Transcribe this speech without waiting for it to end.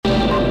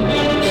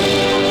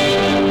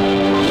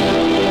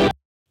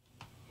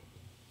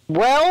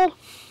Well.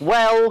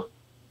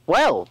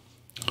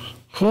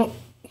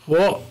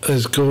 What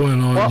is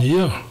going on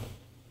here?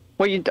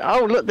 Well,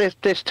 look,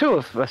 there's two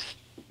of us.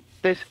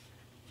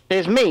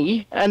 There's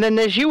me, and then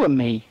there's you and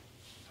me.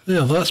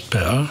 Yeah, that's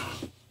better.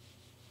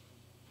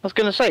 I was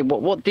going to say,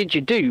 what did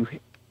you do?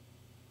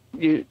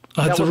 I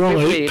had the wrong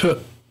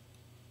output.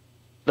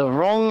 The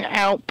wrong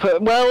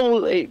output.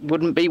 Well, it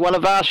wouldn't be one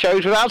of our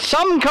shows without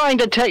some kind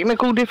of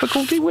technical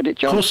difficulty, would it,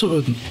 John? Of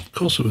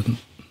course it wouldn't.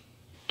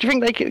 Do you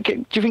think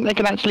they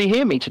can actually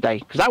hear me today?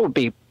 Because that would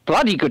be a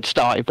bloody good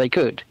start if they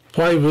could.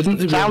 Why wouldn't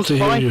they be able to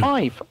hear you?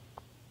 Sounds 5-5.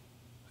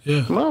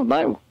 Yeah. Well,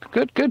 no,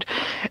 good.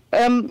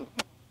 I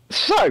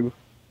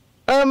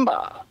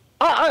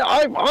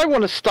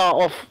want to start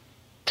off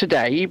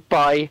today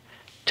by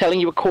telling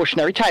you a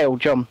cautionary tale,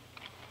 John.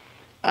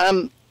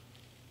 I'm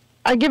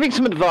giving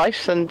some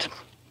advice and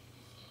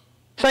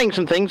saying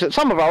some things that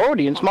some of our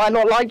audience might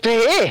not like to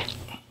hear.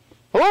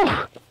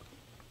 Oh,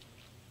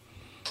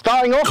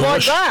 starting off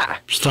like that.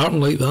 Starting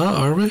like that,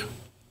 are we?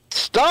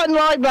 Starting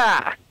like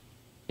that.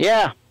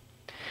 Yeah.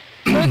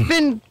 I've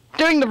been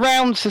doing the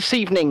rounds this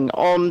evening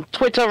on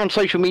Twitter, on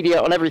social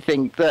media, on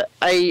everything, that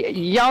a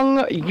young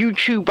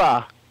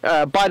YouTuber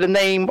by the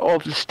name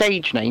of, the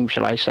stage name,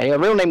 shall I say, her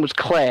real name was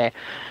Claire,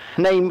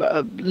 named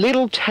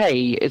Little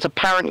Tay, is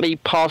apparently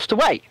passed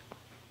away.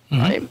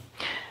 Mm-hmm. Right?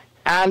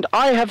 And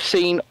I have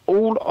seen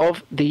all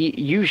of the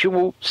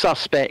usual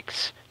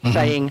suspects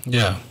saying,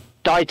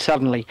 died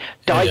suddenly.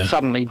 And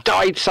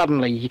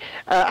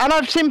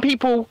I've seen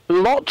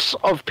lots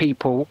of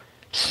people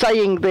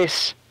saying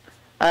this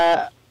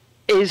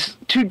is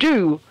to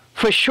do,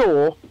 for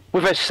sure,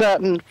 with a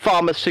certain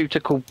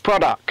pharmaceutical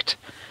product.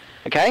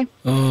 Okay?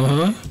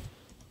 Uh-huh.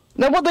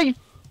 Now, what they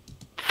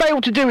fail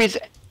to do is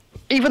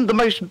even the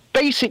most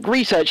basic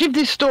research. If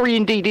this story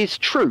indeed is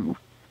true,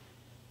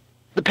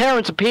 the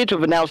parents appear to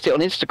have announced it on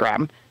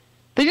Instagram.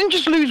 They didn't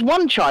just lose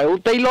one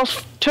child, they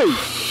lost two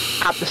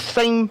at the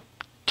same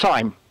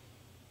time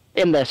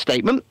in their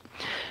statement.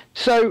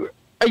 So,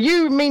 are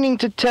you meaning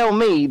to tell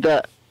me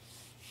that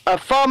a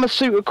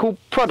pharmaceutical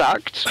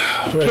product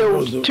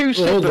killed two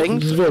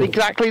siblings at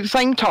exactly the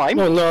same time?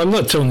 Well, no, I'm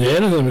not telling you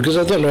anything because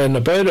I don't know anything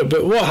about it,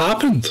 but what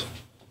happened?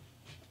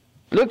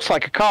 Looks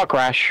like a car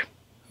crash.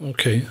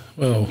 Okay,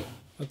 well,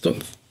 I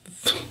don't...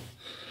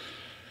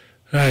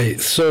 Right,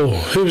 so,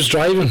 who was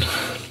driving?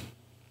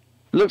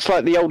 Looks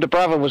like the older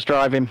brother was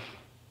driving.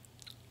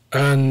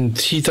 And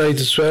he died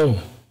as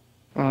well?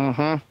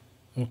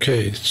 Mm-hmm.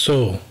 Okay,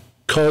 so,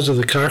 cause of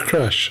the car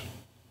crash?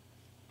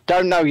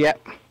 Don't know yet.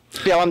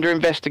 Still under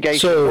investigation.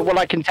 So, but what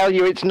I can tell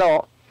you, it's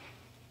not.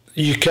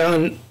 You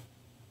can't...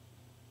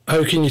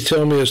 How can you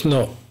tell me it's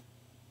not?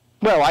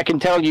 Well, I can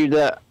tell you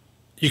that...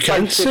 You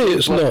can't say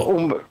it's not.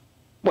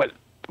 Well,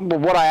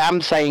 what I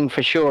am saying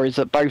for sure is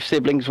that both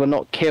siblings were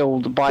not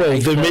killed by... Well,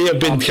 they may have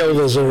been killed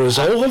as a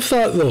result of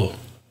that, though.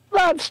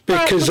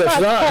 Because if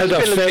that had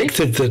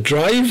affected the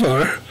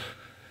driver,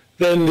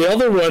 then the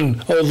other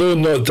one, although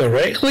not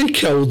directly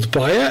killed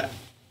by it,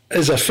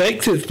 is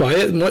affected by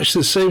it much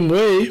the same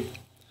way.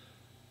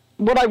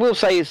 What I will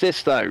say is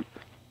this, though.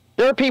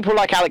 There are people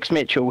like Alex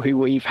Mitchell, who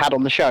we've had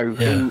on the show,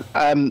 who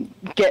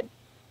get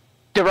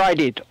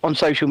derided on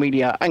social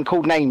media and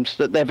called names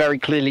that they're very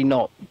clearly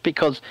not.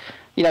 Because,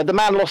 you know, the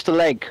man lost a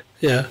leg.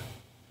 Yeah.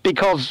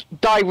 Because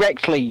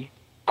directly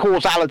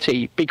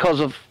causality, because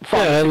of...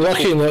 Yeah, and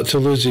lucky not to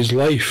lose his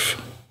life.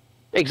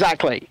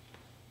 Exactly.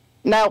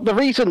 Now, the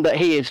reason that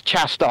he is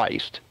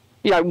chastised,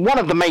 you know, one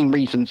of the main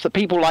reasons that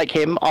people like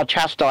him are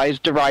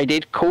chastised,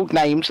 derided, called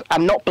names,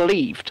 and not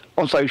believed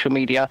on social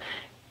media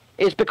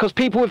is because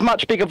people with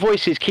much bigger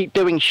voices keep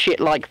doing shit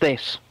like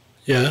this.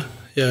 Yeah,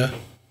 yeah.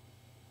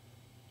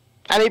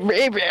 And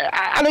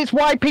and it's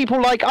why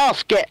people like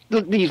us get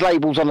these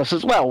labels on us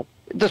as well,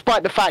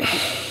 despite the fact,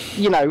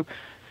 you know,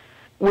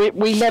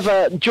 we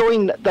never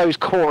join those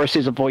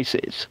choruses of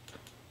voices.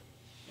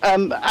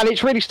 And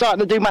it's really starting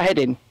to do my head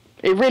in.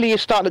 It really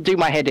is starting to do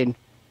my head in.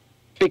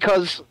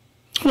 Because...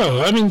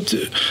 Well, I mean,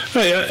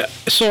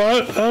 so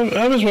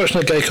I was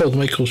watching a guy called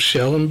Michael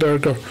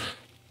Schellenberger,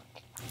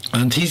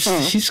 and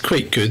he's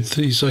quite good.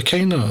 He's a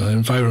kind of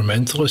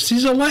environmentalist.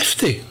 He's a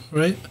lefty,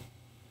 right?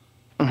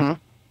 Mm-hmm.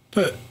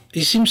 But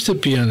he seems to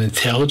be an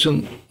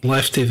intelligent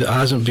lefty that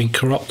hasn't been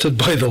corrupted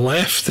by the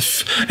left,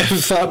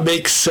 if that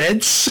makes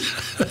sense.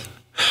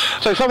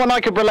 So someone I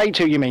could relate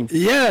to, you mean?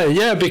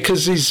 Yeah,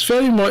 because he's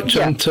very much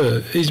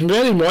he's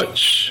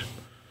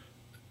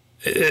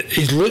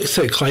looked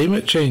at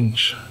climate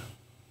change,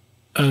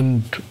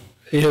 and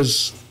he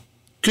has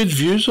good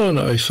views on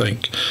it, I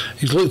think.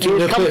 He's looked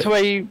at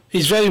nuclear...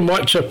 He's very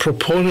much a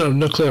proponent of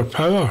nuclear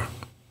power.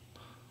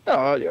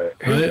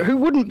 Who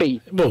wouldn't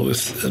be? Well, most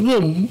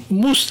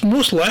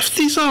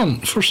lefties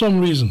aren't, for some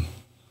reason.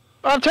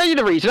 I'll tell you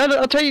the reason.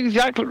 I'll tell you the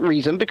exact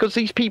reason, because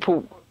these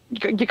people...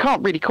 You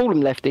can't really call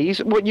them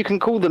lefties. What you can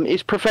call them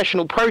is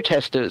professional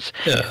protesters.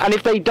 Yeah. And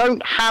if they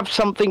don't have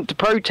something to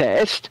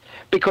protest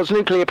because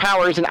nuclear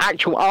power is an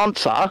actual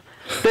answer,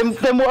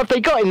 then what have they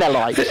got in their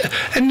lives?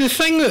 And the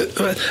thing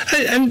that...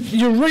 And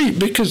you're right,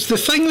 because the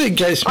thing that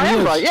gets me... I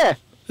am right, yeah.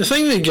 The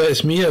thing that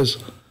gets me is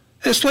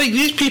It's like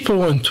these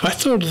people on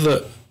Twitter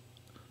that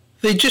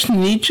they just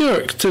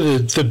knee-jerk to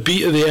the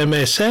beat of the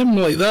MSM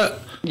like that.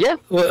 Yeah.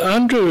 Well,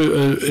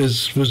 Andrew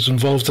was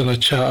involved in a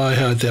chat I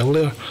had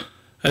earlier,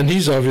 and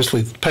he's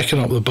obviously picking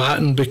up the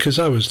baton because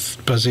I was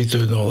busy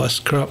doing all this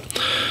crap.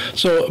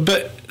 So,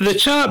 but the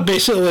chat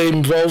basically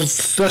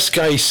involved this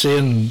guy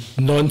saying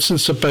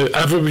nonsense about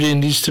everybody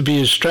needs to be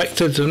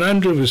restricted, and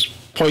Andrew was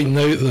pointing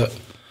out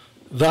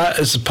that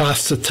is the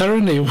path to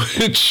tyranny,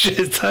 which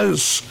it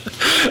is.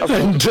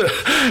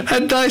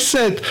 And I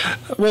said,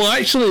 well,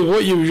 actually,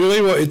 what you really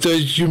want to do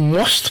is you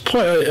must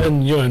point out,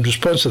 and in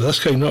response to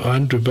this guy, not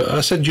Andrew, but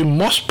I said you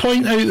must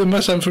point out the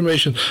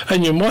misinformation,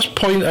 and you must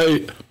point out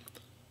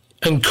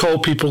and call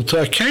people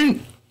to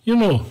account,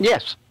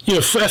 Yes.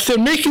 If they're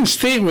making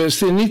statements,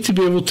 they need to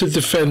be able to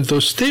defend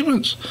those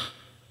statements.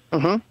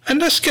 Mm-hmm.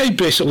 And this guy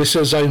basically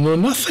says, I know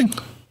nothing.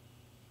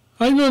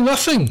 I know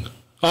nothing.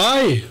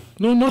 I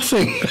know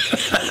nothing.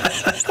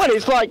 Well,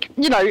 it's like,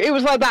 it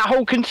was like that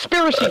whole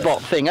conspiracy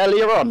bot thing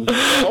earlier on,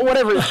 or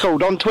whatever it's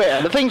called on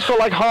Twitter. The thing's got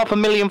like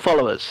 500,000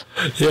 followers.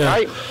 Yeah.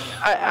 Right?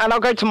 And I'll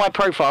go to my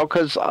profile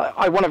because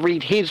I want to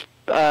read his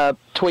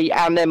tweet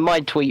and then my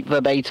tweet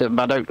verbatim.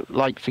 I don't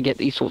like to get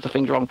these sorts of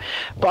things wrong.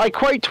 But I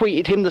quote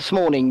tweeted him this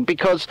morning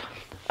because,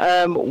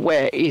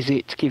 where is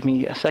it? Give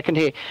me a second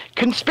here.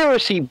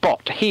 Conspiracy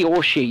bot, he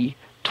or she,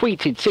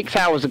 tweeted 6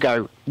 hours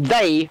ago,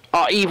 they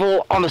are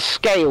evil on a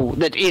scale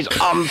that is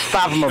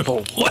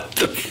unfathomable. What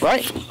the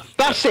Right?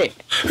 That's it.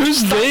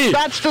 Who's they?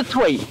 That's the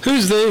tweet.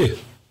 Who's they?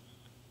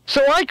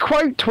 So I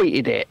quote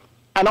tweeted it,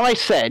 and I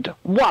said,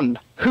 1,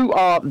 who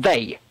are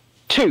they?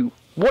 2,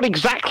 what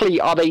exactly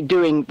are they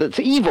doing that's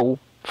evil?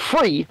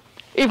 3,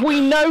 if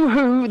we know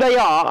who they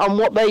are and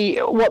what they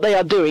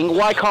are doing,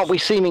 why can't we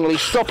seemingly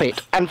stop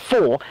it? And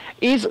 4,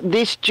 is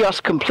this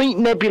just complete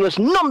nebulous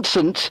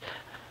nonsense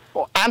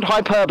and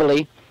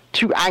hyperbole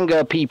to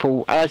anger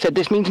people? And I said,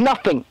 this means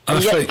nothing,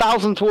 and yet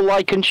thousands will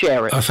like and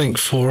share it. I think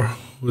 4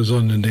 was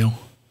on the nail.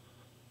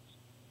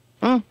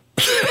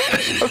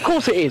 Of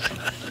course it is.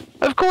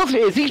 Of course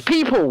it is. These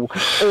people,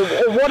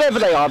 or whatever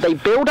they are, they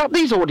build up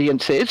these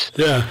audiences,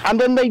 and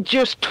then they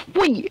just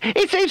tweet.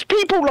 It's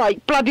people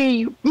like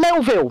bloody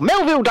Melville.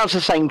 Melville does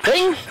the same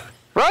thing,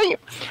 right?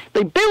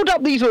 They build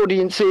up these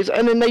audiences,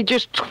 and then they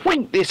just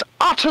tweet this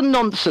utter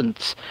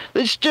nonsense.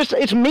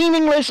 It's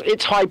meaningless,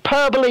 it's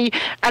hyperbole,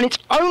 and its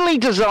only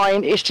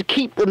design is to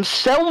keep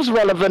themselves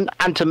relevant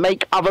and to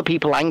make other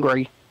people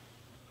angry.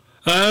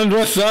 And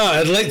with that,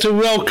 I'd like to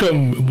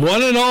welcome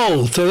one and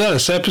all to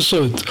this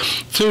episode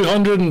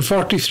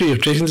 243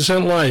 of Chasing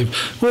Dissent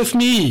Live with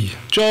me,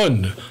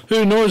 John,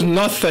 who knows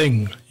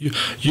nothing.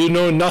 You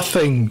know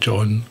nothing,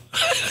 John.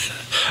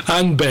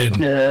 And Ben.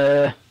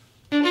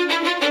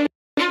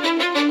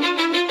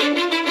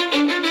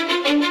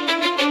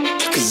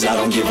 Cause I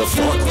don't give a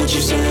fuck what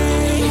you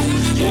say.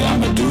 Yeah,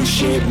 I'ma do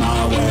shit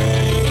my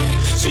way.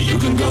 So you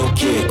can go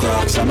kick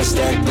rocks, I'ma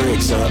stack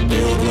bricks up,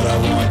 build what I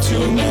want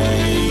to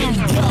make.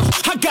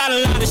 I got a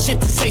lot of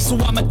shit to say, so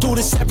I'ma do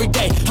this every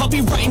day. I'll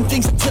be writing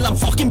things until I'm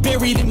fucking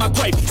buried in my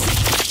grave.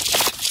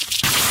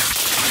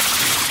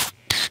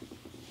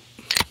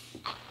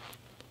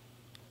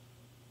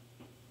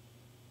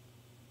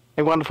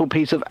 A wonderful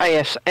piece of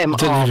ASMR.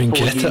 Didn't even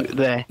get it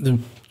there.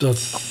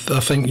 I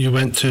think you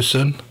went too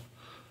soon.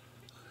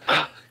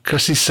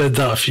 Chrissy said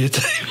that a few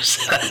times.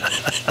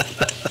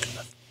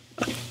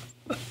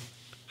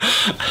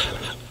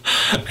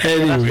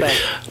 Anyway,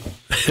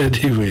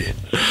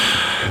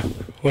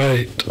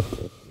 right.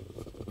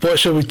 What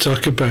shall we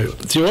talk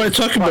about? Do you want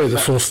to talk about the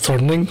fourth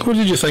turning? What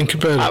did you think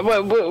about it?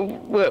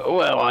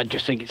 Well, I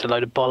just think it's a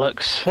load of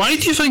bollocks. Why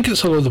do you think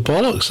it's a load of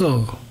bollocks,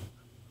 though?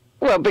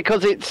 Well,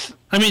 because it's...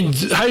 I mean,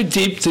 how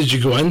deep did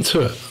you go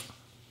into it?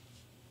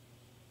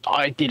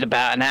 I did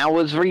about an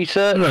hour's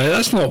research. Right,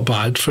 that's not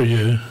bad for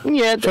you.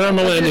 Yeah. For a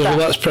millennial,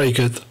 that's pretty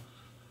good.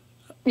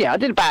 Yeah, I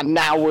did about an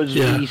hour's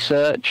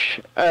research.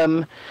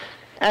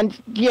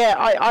 And yeah,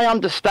 I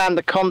understand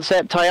the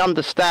concept, I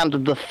understand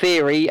the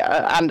theory,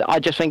 and I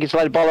just think it's a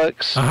load of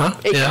bollocks.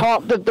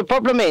 Can't. The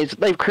problem is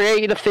they've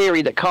created a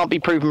theory that can't be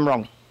proven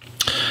wrong.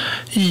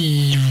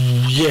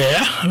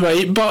 Yeah,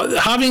 right. But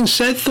having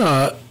said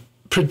that,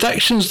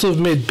 predictions they've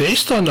made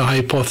based on the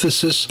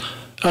hypothesis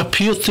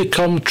appear to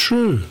come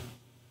true.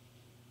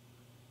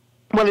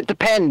 Well, it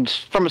depends.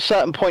 From a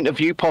certain point of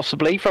view,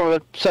 possibly. From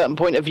a certain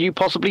point of view,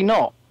 possibly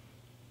not.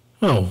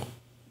 Well,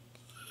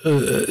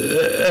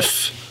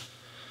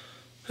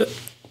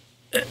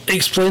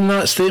 explain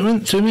that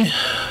statement to me.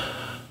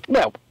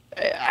 Well,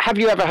 have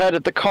you ever heard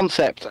of the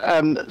concept,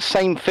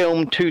 same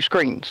film, 2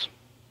 screens?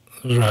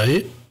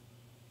 Right.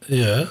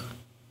 Yeah.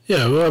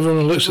 Yeah, well,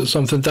 everyone looks at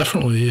something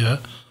differently, yeah.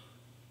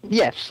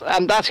 Yes,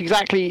 and that's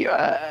exactly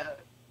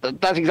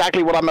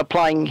what I'm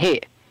applying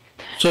here.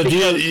 So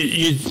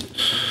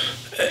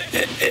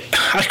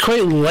I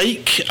quite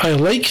like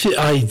the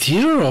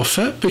idea of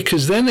it,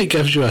 because then it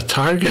gives you a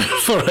target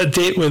for a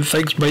date when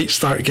things might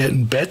start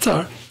getting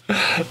better.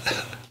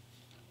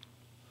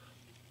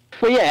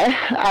 Well,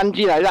 yeah, and,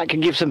 that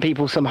can give some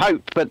people some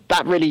hope, but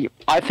that really,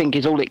 I think,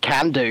 is all it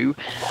can do.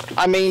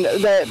 I mean,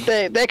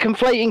 they're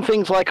conflating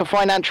things like a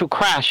financial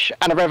crash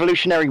and a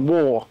revolutionary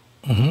war,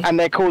 and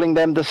they're calling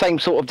them the same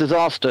sort of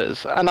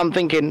disasters. And I'm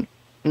thinking,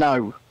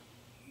 no,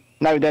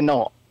 they're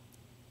not.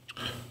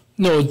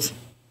 No,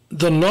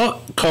 they're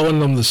not calling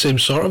them the same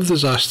sort of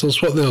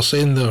disasters. What they're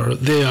saying,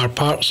 they are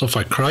parts of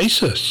a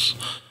crisis.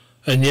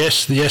 And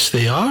yes,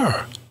 they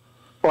are.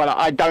 Well,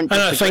 I don't.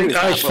 And I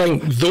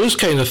think those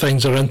kind of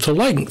things are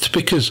interlinked,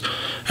 because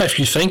if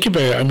you think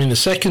about it, I mean, the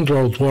Second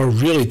World War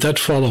really did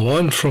follow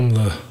on from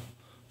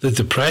the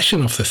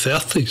Depression of the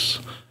 30s,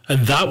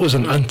 and that was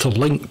an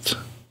interlinked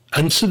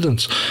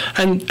incident.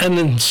 And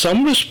in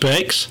some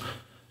respects,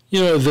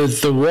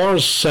 the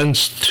wars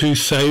since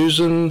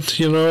 2000,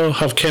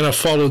 have kind of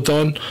followed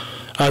on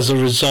as a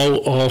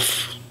result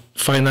of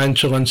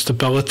financial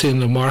instability in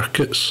the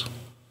markets.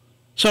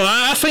 So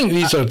I think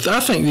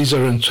these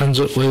are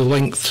intrinsically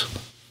linked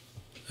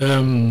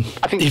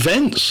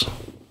events.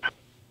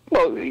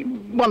 Well,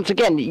 once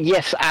again,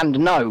 yes and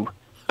no.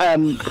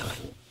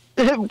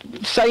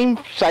 Same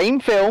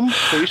film,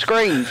 2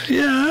 screens.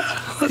 Yeah,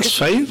 that's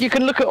fine. You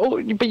can look at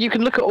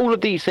all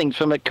of these things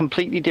from a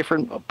completely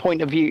different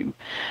point of view,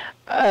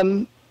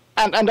 and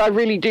I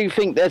really do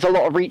think there's a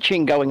lot of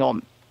reaching going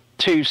on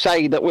to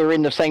say that we're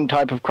in the same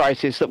type of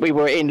crisis that we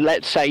were in,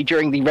 let's say,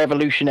 during the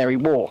Revolutionary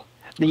War.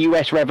 The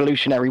US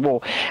Revolutionary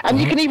War. And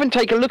you can even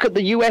take a look at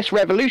the US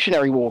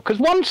Revolutionary War, because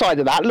one side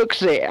of that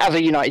looks at it as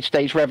a United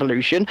States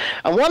revolution,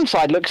 and one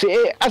side looks at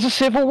it as a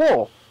civil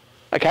war.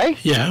 Okay?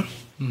 Yeah.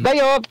 They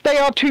are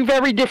two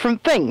very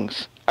different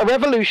things. A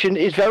revolution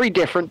is very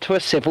different to a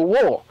civil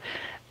war.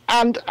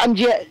 And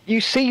yet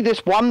you see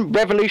this one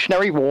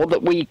Revolutionary War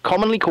that we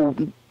commonly call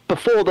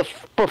before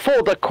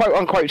the quote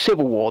unquote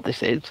civil war,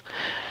 this is.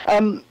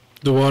 The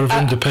War of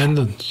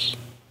Independence.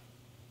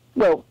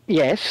 Well,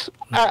 yes,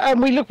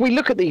 and we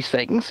look at these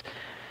things,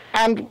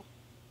 and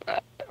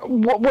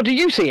what do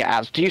you see it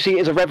as? Do you see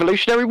it as a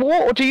revolutionary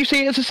war, or do you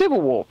see it as a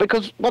civil war?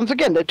 Because once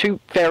again, they're two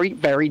very,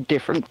 very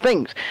different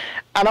things,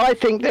 and I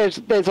think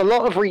there's a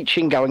lot of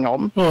reaching going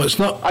on. Oh, it's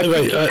not. I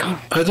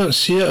don't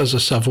see it as a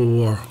civil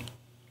war.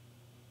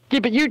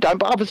 Yeah, but you don't,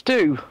 but others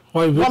do.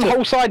 Why would One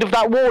whole side of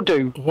that war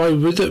do? Why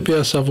would it be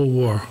a civil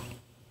war?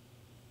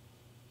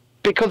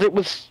 Because it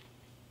was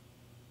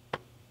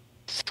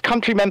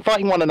countrymen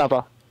fighting one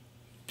another.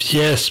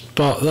 Yes,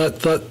 but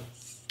that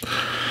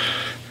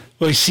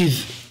well, you see,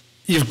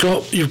 you've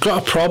got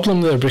a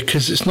problem there,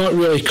 because it's not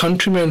really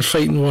countrymen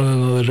fighting one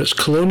another, it's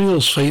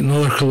colonials fighting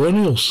other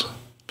colonials,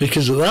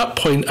 because at that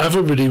point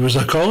everybody was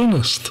a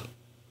colonist.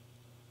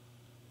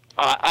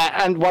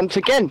 And once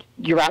again,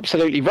 you're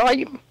absolutely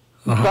right,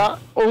 but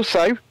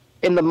also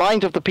in the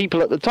mind of the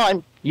people at the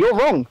time, you're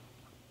wrong.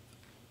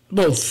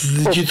 Well,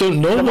 you don't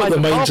know what the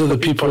minds of the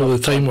people at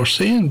the time were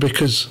saying,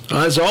 because,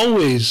 as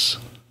always,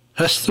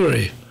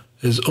 history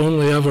is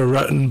only ever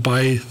written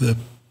by the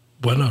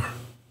winner.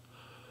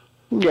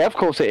 Yeah, of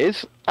course it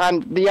is.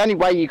 And the only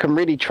way you can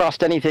really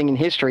trust anything in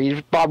history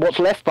is by what's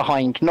left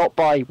behind, not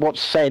by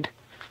what's said.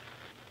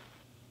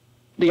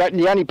 The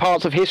only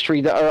parts of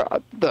history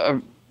that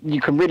are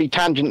you can really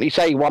tangentially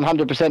say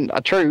 100%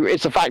 are true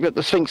is the fact that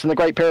the Sphinx and the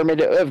Great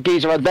Pyramid of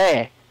Giza are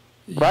there,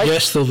 right?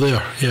 Yes, they're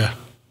there, yeah.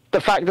 The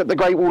fact that the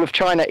Great Wall of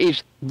China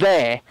is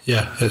there.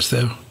 Yeah, it's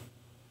there.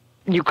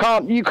 You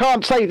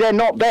can't say they're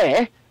not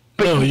there.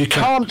 But no, you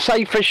can't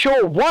say for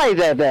sure why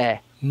they're there.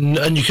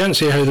 And you can't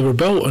say how they were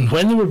built and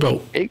when they were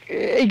built.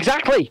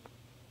 Exactly.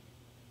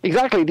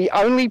 The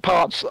only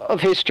parts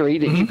of history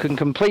that you can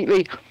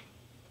completely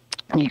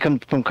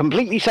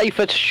say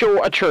for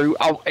sure are true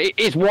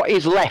is what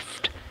is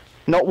left,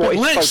 not what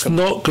is spoken. Let's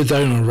not go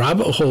down a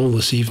rabbit hole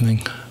this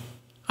evening.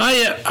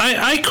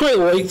 I quite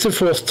liked The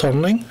Fourth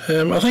Turning.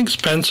 I think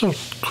Spencer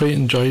quite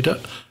enjoyed it.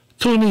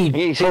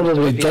 Tony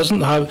probably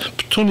doesn't have.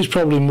 Tony's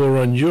probably more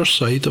on your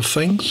side of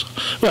things.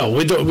 Well,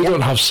 we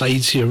don't have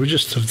sides here. We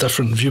just have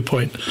different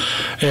viewpoint.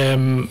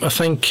 I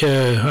think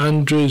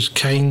Andrew's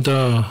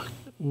kinda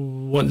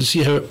want to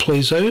see how it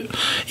plays out.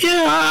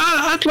 Yeah,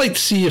 I'd like to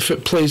see if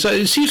it plays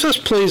out. See if this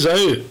plays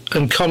out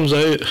and comes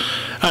out,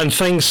 and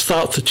things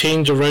start to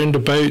change around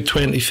about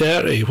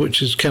 2030,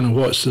 which is kind of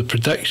what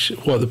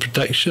the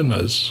prediction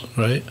is,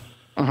 right?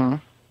 Uh-huh.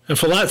 And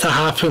for that to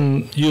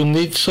happen, you'll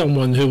need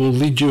someone who will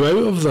lead you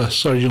out of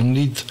this, or you'll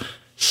need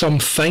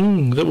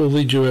something that will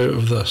lead you out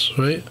of this,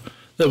 right?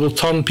 That will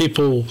turn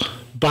people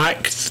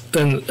back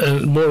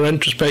and more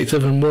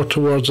introspective and more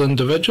towards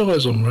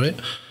individualism, right?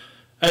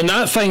 And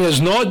that thing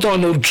is not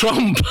Donald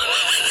Trump.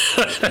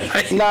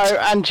 No,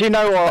 and you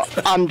know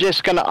what? I'm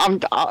just gonna.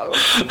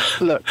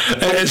 Look.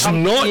 It's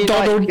not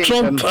Donald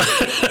Trump.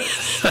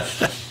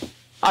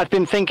 I've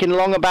been thinking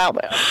long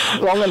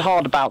and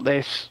hard about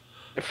this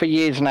for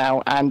years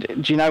now, and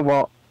do you know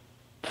what?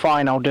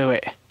 Fine, I'll do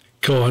it.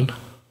 Go on.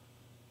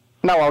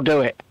 No, I'll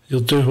do it.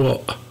 You'll do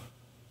what?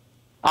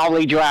 I'll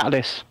lead you out of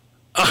this.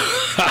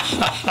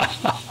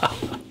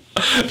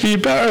 You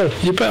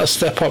better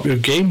step up your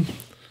game.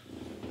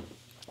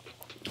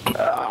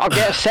 I'll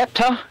get a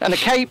scepter and a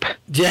cape.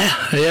 Yeah,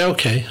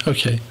 okay.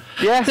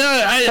 Yeah,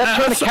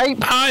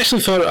 I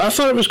actually thought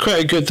it was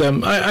quite a good.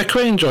 I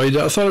quite enjoyed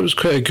it. I thought it was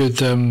quite a good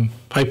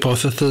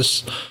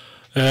hypothesis.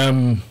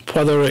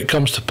 Whether it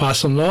comes to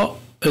pass or not,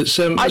 it's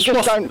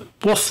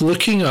worth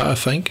looking at. I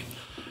think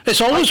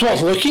it's always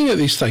worth looking at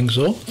these things,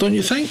 though, don't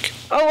you think?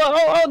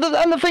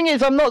 And the thing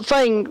is, I'm not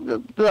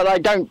saying that I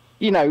don't.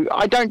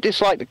 I don't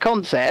dislike the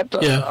concept.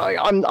 Yeah.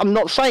 I'm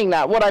not saying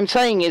that. What I'm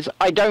saying is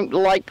I don't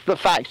like the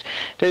fact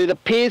that it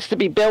appears to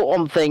be built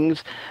on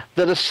things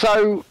that are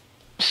so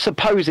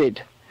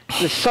supposed.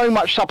 There's so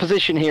much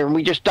supposition here, and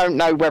we just don't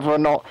know whether or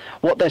not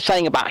what they're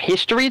saying about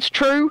history is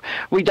true.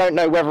 We don't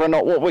know whether or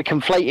not what we're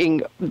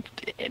conflating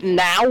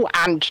now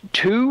and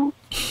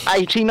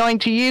 80,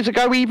 90 years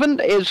ago even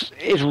is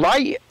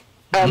right.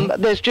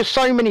 There's just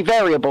so many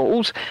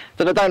variables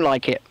that I don't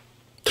like it.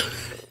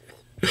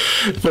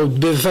 Well,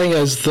 the thing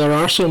is, there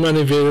are so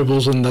many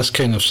variables in this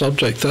kind of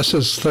subject. This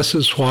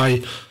is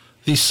why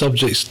these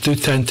subjects do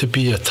tend to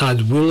be a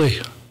tad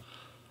woolly,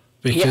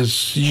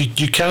 because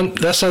you can't.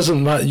 This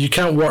isn't. You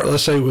can't work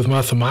this out with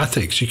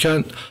mathematics. You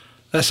can't.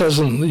 This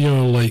isn't.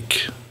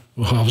 like.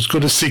 Well, I was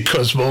going to say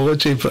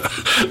cosmology, but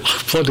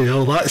bloody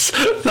hell, that's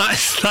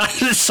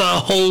a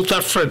whole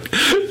different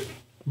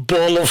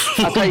ball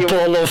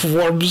of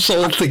worms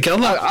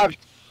altogether.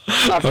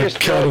 I've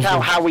just worked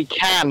out how we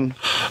can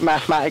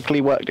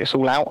mathematically work this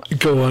all out.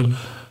 Go on.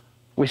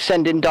 We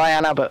send in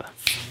Diane Abbott.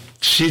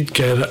 She'd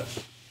get it.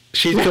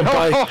 She'd come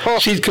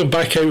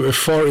back out with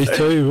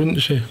 42,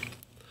 wouldn't she?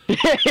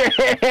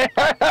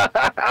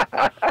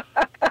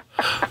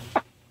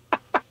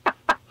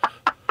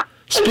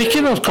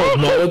 Speaking of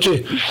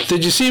cosmology,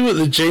 did you see what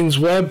the James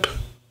Webb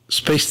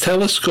Space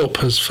Telescope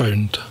has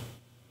found?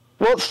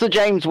 What's the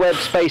James Webb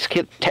Space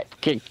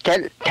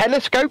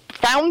Telescope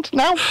found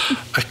now?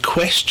 A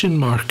question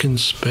mark in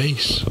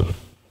space.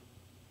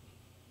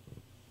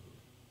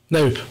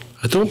 Now,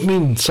 I don't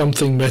mean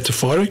something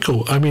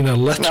metaphorical. I mean a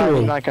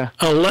literal,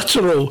 a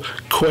literal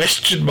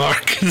question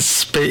mark in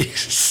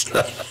space.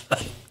 I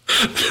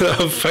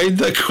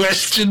found a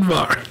question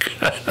mark.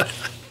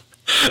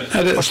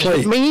 And it's what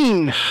does it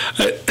mean?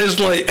 It's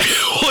like,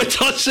 what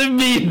does it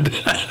mean?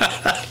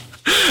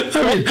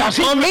 What does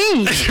it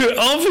mean?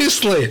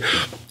 Obviously,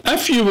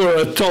 if you were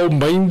at all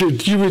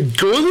minded, you would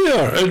go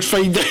there and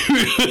find out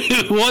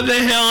what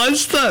the hell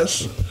is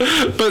this.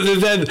 But they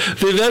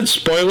then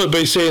spoil it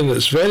by saying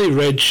it's very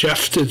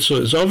red-shifted, so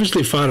it's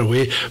obviously far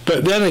away.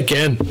 But then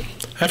again,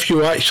 if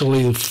you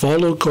actually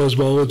follow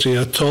cosmology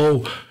at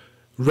all,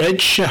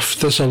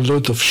 redshift is a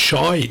load of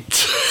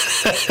shite.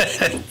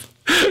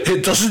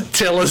 It doesn't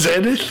tell us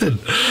anything.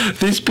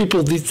 These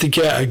people need to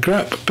get a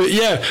grip. But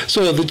yeah,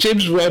 so the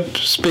James Webb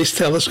Space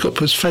Telescope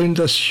has found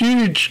this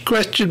huge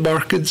question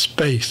mark in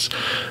space.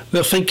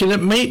 They're thinking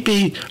it might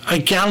be a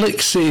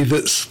galaxy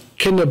that's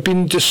kind of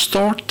been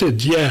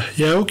distorted. Yeah,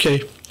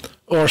 okay.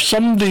 Or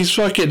somebody's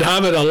fucking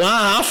having a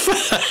laugh.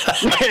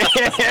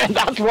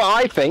 That's what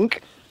I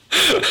think.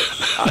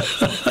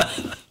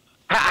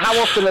 How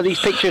often are these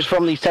pictures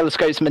from these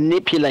telescopes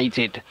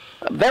manipulated?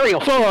 Very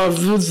often. Well,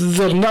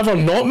 they're never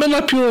not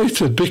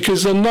manipulated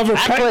because they're never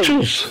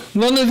pictures.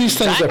 None of these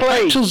things are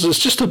pictures. It's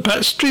just a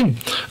bit stream.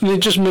 And they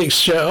just make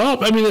shit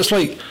up. I mean, it's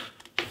like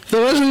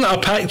there isn't a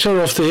picture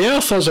of the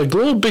Earth as a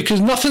globe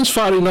because nothing's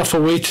far enough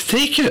away to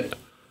take it.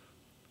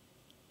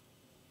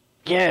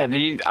 Yeah,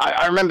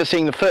 I remember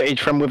seeing the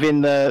footage from within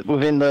the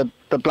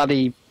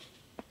bloody...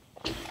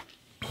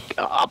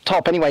 up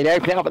top anyway, they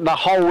open it up and the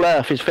whole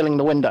Earth is filling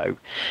the window,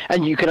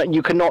 and you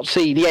cannot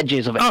see the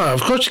edges of it. Oh,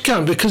 of course you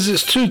can, because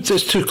it's too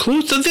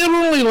close. They're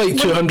only like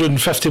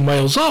 250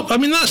 miles up. I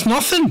mean, that's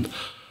nothing.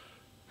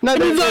 No,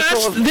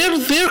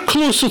 they're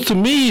closer to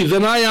me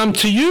than I am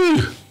to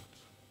you.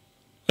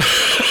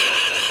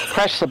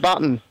 Press the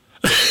button.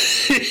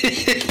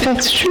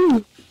 That's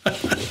true.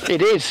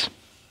 It is.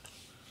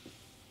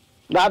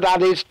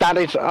 That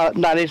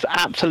is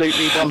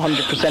absolutely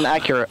 100%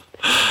 accurate.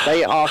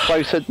 They are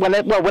closer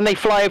when they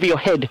fly over your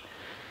head.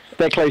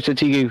 They're closer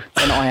to you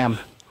than I am.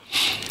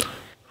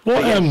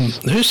 What?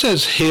 Who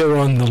says hair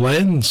on the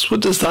lens?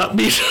 What does that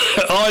mean?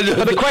 Oh,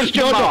 no, the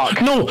question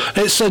mark. No,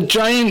 it's a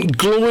giant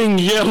glowing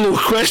yellow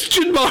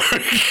question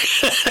mark.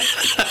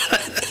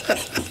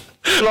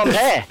 Blonde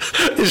hair.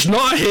 It's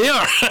not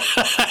hair.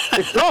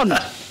 It's blonde.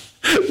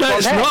 No,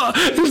 it's not.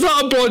 It's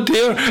not a blonde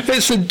hair.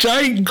 It's a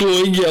giant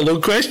glowing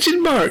yellow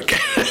question mark.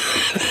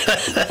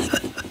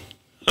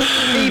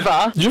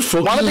 Eva, your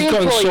focus has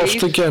gone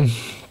soft again.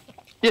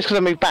 Just because I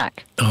moved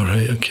back. All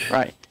right. Okay.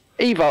 Right.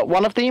 Eva,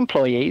 one of the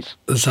employees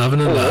is having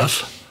a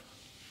laugh.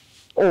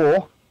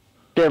 Or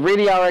there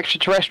really are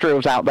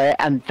extraterrestrials out there,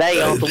 and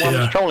they are the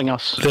ones trolling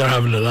us. They're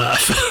having a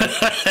laugh.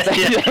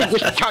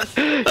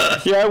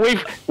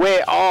 We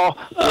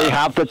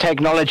have the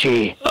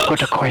technology.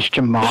 Put a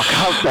question mark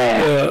out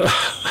there.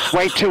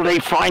 Wait till they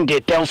find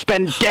it. They'll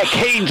spend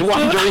decades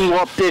wondering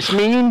what this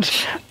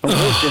means. And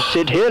we'll just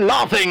sit here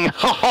laughing.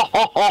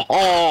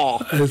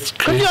 It's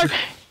crazy.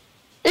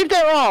 if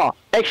there are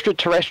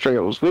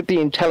extraterrestrials with the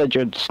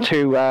intelligence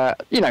to,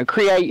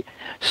 create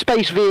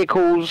space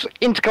vehicles,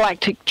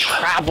 intergalactic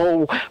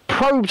travel,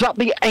 probes up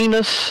the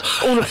anus,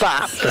 all of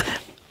that,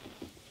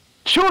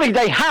 surely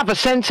they have a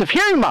sense of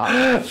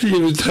humour.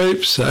 You would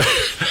hope so.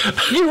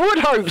 You would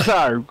hope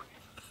so.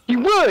 You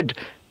would.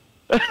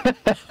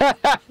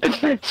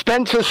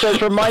 Spencer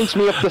says, reminds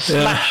me of the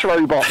Smash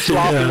robots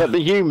laughing at the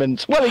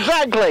humans. Well,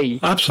 exactly.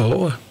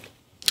 Absolutely.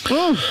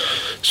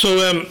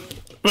 So,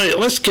 right,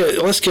 let's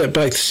get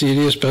back to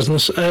serious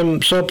business.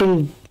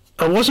 So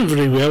I wasn't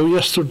very well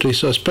yesterday,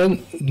 so I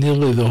spent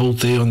nearly the whole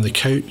day on the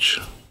couch.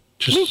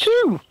 Just Me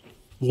too.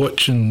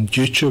 Watching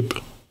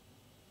YouTube.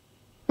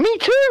 Me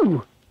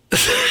too.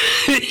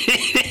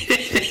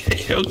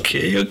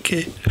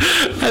 Okay.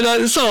 And I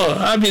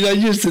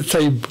used the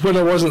time, when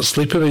I wasn't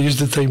sleeping, I used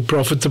the time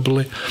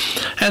profitably.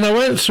 And I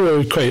went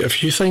through quite a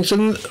few things.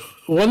 And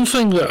one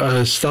thing that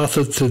I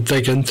started to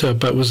dig into a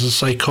bit was the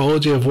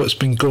psychology of what's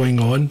been going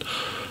on,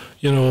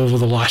 over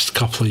the last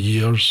couple of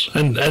years.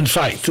 And in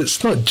fact,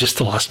 it's not just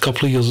the last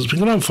couple of years, it's been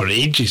going on for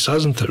ages,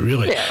 hasn't it,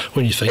 really,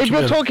 when you think about it?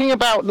 If you're talking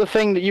about the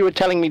thing that you were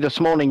telling me this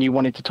morning you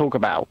wanted to talk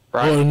about,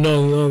 right? Oh,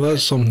 no,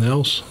 that's something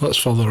else. That's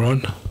further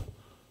on.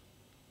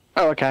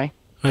 Oh, okay.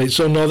 Right,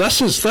 so no,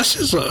 this is.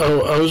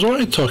 I was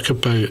wanting to talk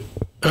about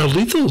our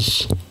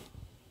leaders.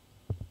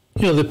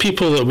 The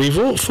people that we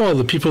vote for,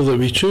 the people that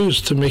we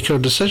choose to make our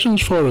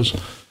decisions for us.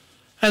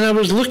 And I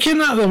was looking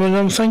at them, and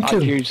I'm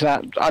thinking.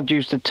 I'd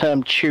use the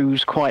term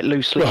 "choose" quite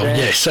loosely. Well, there.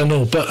 Yes, I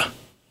know, but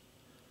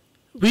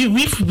we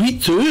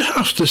do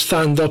have to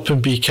stand up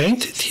and be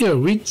counted here.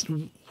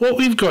 What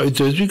we've got to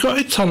do is we've got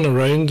to turn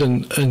around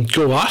and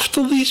go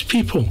after these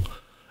people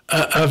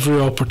at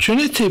every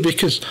opportunity,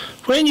 because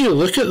when you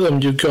look at them,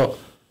 you've got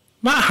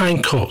Matt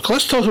Hancock.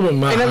 Let's talk about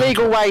Matt Hancock. In a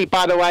legal way,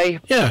 by the way.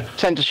 Yeah.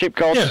 Censorship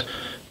gods. Yeah.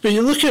 But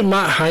you look at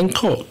Matt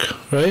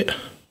Hancock, right?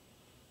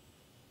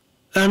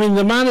 I mean,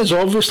 the man is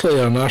obviously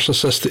a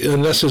narcissistic,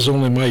 and this is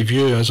only my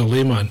view as a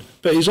layman,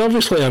 but he's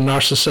obviously a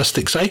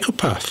narcissistic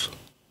psychopath.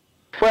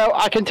 Well,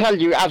 I can tell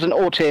you, as an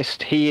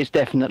autist, he is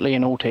definitely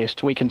an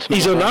autist. We can smell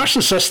He's a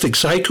narcissistic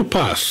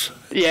psychopath.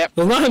 Yeah.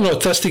 There's nothing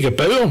autistic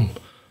about him.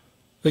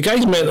 The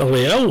guy's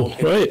mentally ill,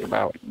 right?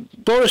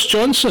 Boris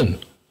Johnson,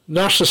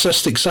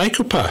 narcissistic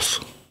psychopath,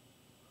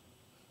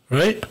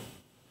 right?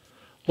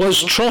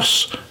 Liz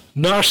Truss,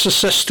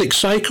 narcissistic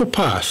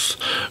psychopath.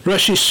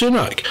 Rishi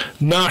Sunak,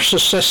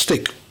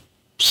 narcissistic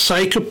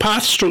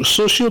psychopath stroke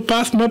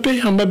sociopath,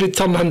 maybe. I'll maybe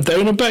turn him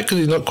down a bit because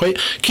he's not quite.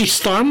 Keith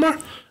Starmer,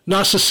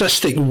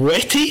 narcissistic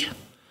wetty.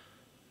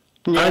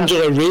 Yeah.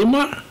 Angela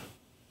Raymer,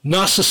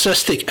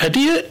 narcissistic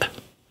idiot.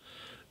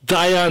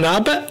 Diane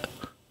Abbott,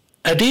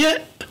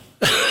 idiot.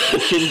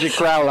 Ginger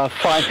Growler.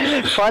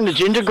 Find the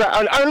Ginger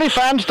Growler.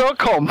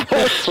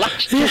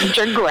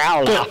 Onlyfans.com/Ginger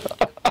Growler.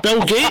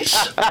 Bill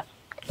Gates,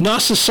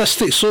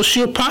 narcissistic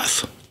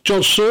sociopath.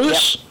 George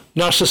Soros,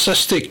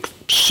 narcissistic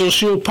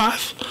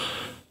sociopath.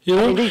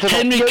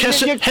 Henry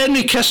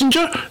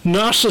Kissinger,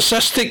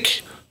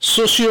 narcissistic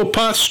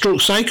sociopath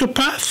stroke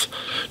psychopath.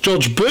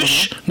 George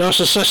Bush,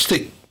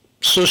 narcissistic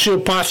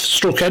sociopath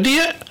stroke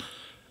idiot.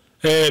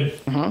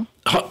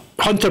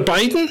 Hunter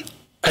Biden,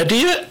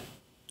 idiot.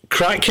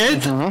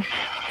 Crackhead.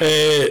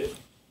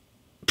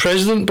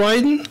 President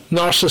Biden,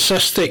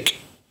 narcissistic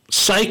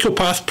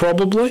psychopath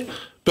probably,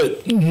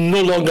 but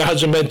no longer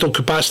has a mental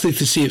capacity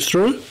to see it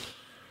through.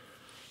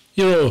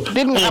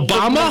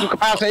 Obama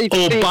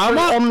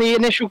on the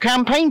initial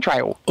campaign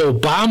trail.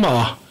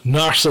 Obama,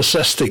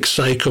 narcissistic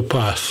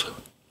psychopath.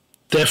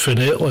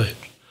 Definitely.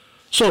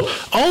 So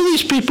all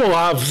these people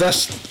have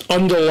this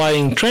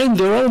underlying trend.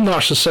 They're all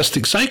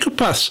narcissistic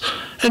psychopaths.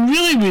 And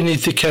really we need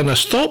to kind of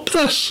stop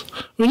this.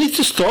 We need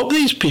to stop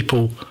these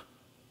people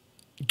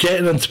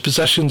getting into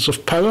positions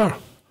of power.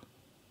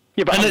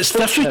 Yeah, but and it's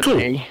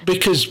difficult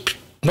because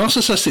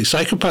narcissistic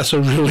psychopaths are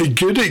really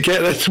good at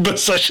getting into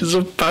positions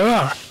of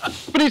power.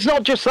 But it's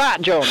not just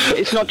that, John.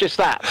 It's not just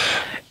that.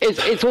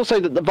 It's also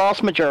that the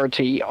vast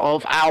majority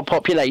of our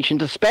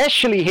populations,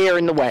 especially here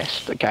in the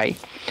West, okay,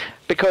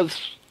 because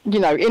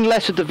in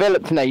lesser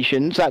developed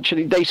nations,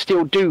 actually, they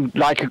still do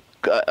like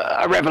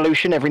a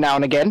revolution every now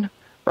and again,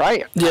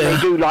 right? Yeah. And they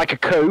do like a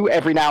coup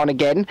every now and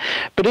again.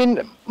 But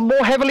in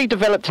more heavily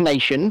developed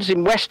nations,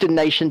 in Western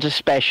nations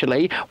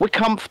especially, we're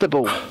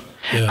comfortable.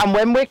 Yeah. And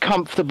when we're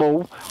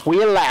comfortable,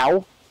 we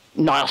allow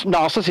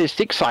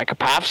narcissistic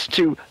psychopaths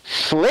to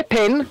slip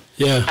in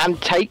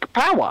and take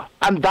power,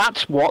 and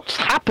that's what's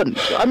happened.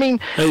 I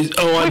mean, and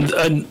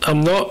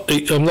I'm not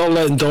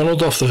letting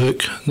Donald off the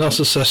hook.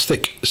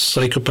 Narcissistic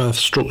psychopath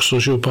stroke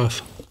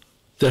sociopath,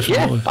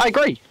 definitely. Yeah, I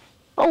agree.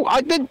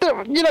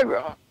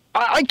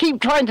 I keep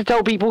trying to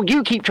tell people,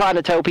 you keep trying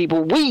to tell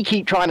people, we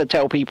keep trying to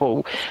tell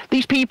people,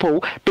 these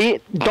people, be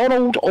it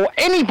Donald or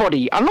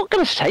anybody, are not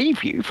going to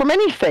save you from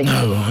anything.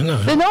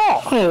 No. They're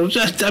not. Oh,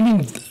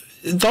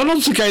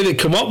 Donald's the guy that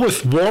came up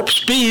with warp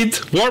speed.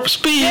 Yeah. Warp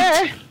speed.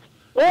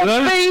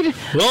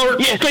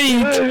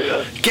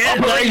 Get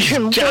those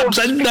jabs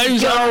in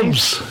those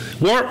arms.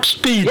 Warp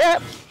speed.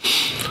 Yep.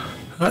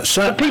 That's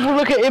it. People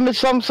look at him as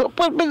some sort.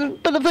 But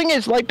the thing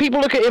is, like, people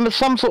look at him as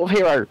some sort of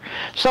hero,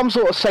 some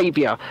sort of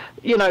savior,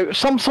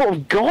 some sort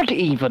of god.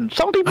 Even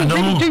some people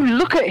really do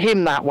look at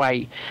him that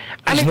way,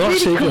 and it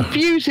really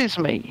confuses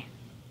me.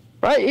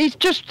 Right? He's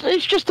just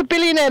a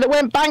billionaire that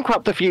went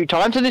bankrupt a few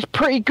times and is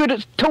pretty good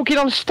at talking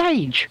on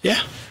stage.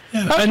 Yeah.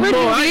 That's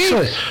really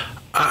actually,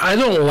 I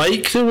don't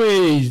like the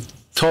way he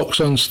talks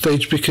on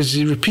stage because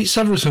he repeats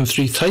everything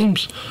 3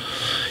 times.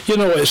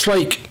 It's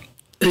like.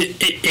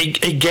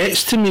 It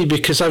gets to me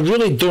because I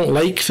really don't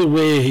like the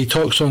way he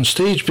talks on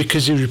stage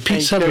because he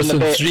repeats everything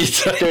 3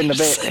 times. Doing the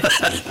bit.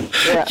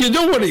 Yeah. You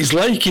know what he's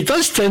like. He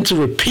does tend to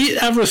repeat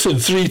everything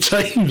 3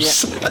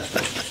 times.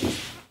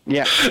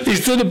 Yeah.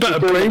 He's doing a bit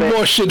of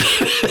brainwashing.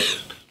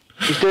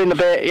 He's doing the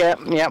bit. Yeah.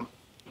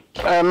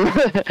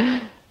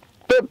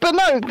 But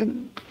no,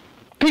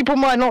 people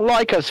might not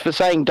like us for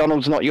saying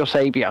Donald's not your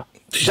saviour.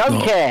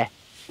 Don't care.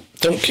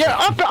 Yeah,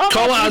 I've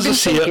call it as I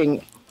see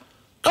it.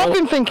 I've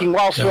been thinking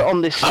whilst we're on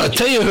this subject. I'll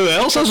tell you who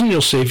else isn't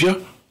your saviour,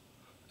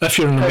 if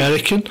you're an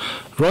American.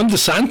 Ron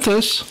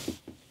DeSantis.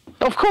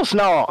 Of course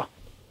not.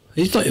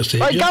 He's not your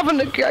saviour.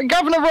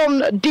 Governor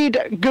Ron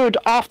did good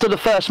after the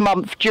first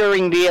month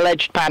during the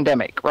alleged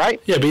pandemic,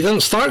 right? Yeah, but he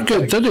didn't start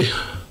good, did he?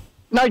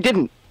 No, he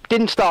didn't.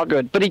 Didn't start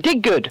good, but he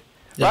did good,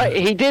 right?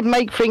 He did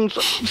make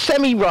things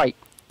semi-right.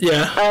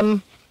 Yeah.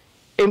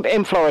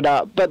 In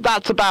Florida, but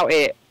that's about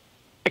it.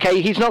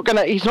 Okay, he's not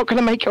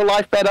gonna make your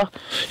life better.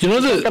 You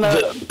know,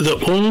 the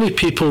only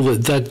people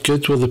that did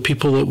good were the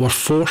people that were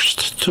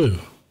forced to.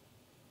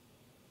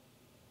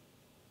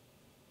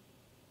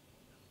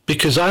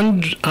 Because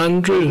Andreas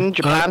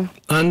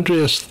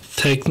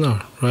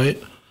Tegner,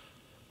 right?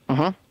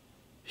 Uh-huh.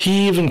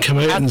 He even came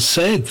out and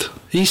said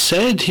he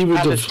would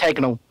have.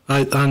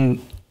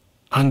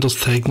 Anders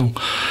Tegnell.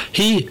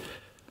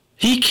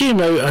 He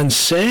came out and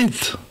said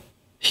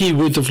he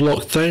would have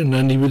locked down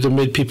and he would have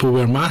made people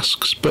wear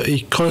masks, but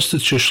he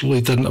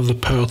constitutionally didn't have the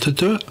power to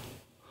do it.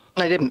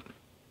 No, he didn't.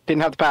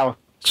 Didn't have the power.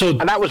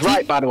 And that was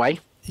right, by the way.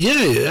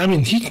 Yeah, I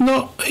mean, he's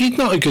not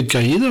a good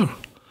guy either.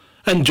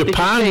 And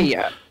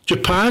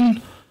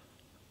Japan,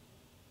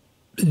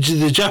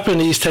 the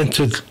Japanese tend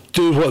to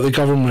do what the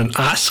government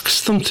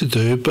asks them to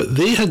do, but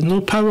they had no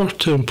power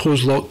to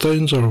impose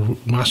lockdowns or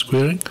mask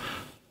wearing.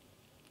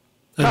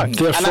 And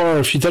therefore,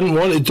 if you didn't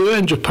want to do it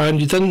in Japan,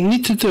 you didn't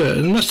need to do it.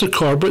 And Mr.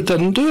 Corbett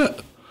didn't do it.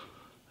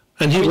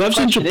 And he lives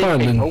in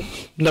Japan and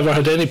never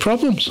had any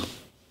problems.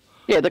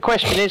 Yeah, the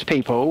question is,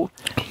 people,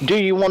 do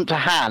you want to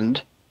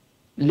hand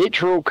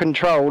literal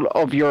control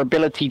of your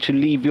ability to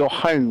leave your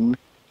home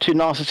to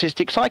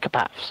narcissistic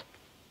psychopaths?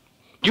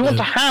 Do you want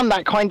to hand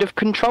that kind of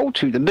control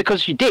to them?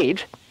 Because you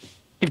did.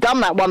 You've done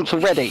that once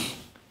already.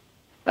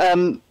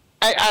 And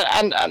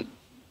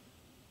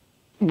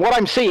what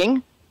I'm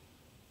seeing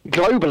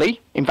globally,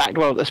 in fact,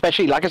 well,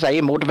 especially, like I say,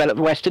 in more developed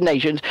Western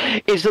nations,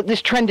 is that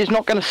this trend is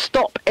not going to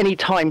stop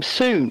anytime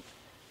soon.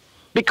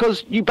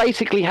 Because you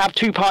basically have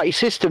two-party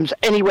systems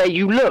anywhere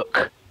you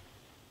look.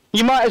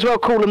 You might as well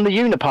call them the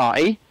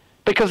uniparty,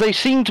 because they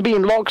seem to be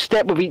in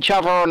lockstep with each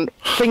other on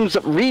things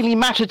that really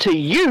matter to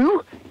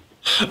you.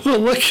 Well,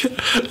 look at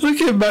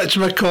Mitch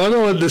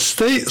McConnell in the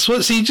States.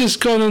 What's he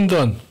just gone and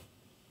done?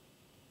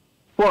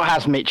 What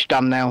has Mitch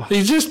done now?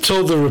 He just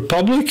told the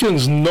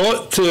Republicans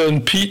not to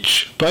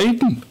impeach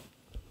Biden.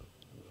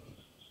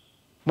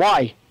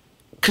 Why?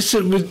 Because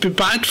it would be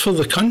bad for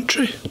the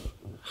country.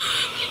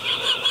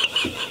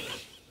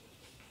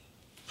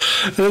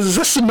 Is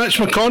this the Mitch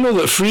McConnell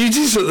that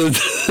freezes at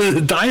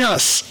the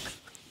dais?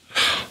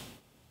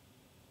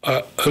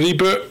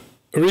 Reboot.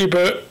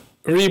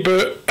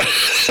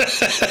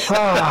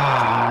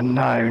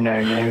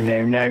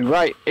 No.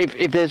 Right,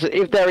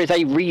 if there is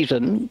a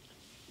reason,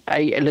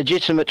 a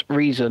legitimate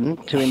reason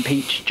to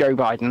impeach Joe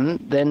Biden,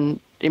 then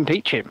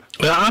impeach him.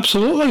 Yeah,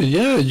 absolutely.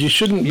 Yeah, you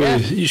shouldn't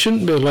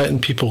be letting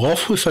people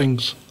off with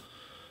things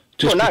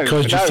just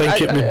because you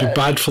think it would be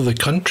bad for the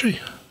country.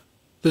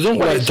 They don't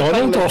let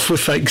Donald off with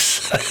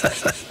things.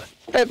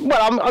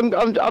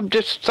 I'm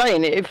just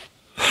saying, if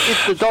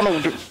the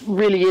Donald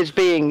really is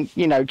being,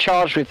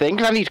 charged with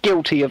things, and he's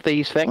guilty of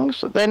these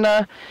things, then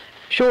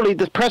surely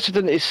the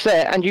precedent is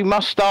set, and you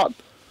must start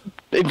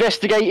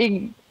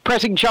investigating,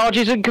 pressing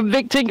charges, and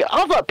convicting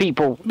other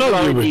people who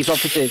are in these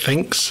offices.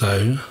 Think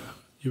so.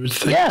 You would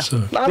think so.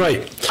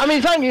 Right. I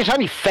mean, it's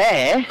only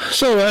fair.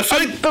 So if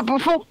I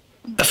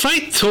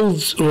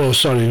told... Oh,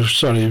 sorry,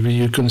 were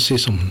you going to say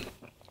something?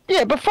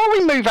 Yeah, before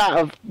we move out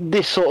of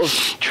this sort of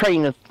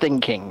train of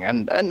thinking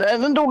and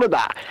all of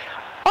that,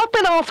 I've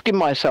been asking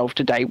myself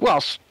today,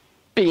 whilst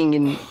being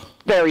in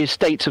various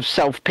states of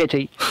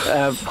self-pity,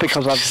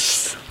 because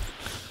I've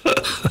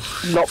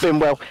not been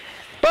well,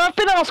 but I've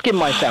been asking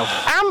myself,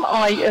 am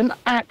I an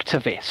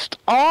activist?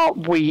 Are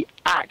we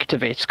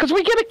activists? Because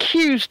we get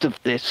accused of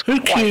this. Who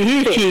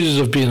accuses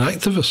of being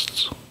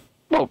activists?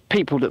 Well,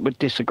 people that would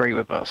disagree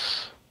with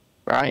us,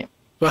 right?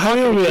 But how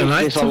are we an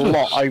There's a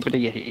lot activist? over the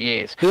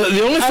years.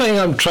 The only thing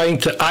I'm trying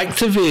to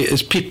activate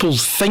is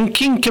people's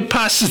thinking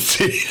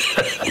capacity.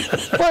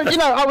 Well,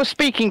 I was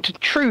speaking to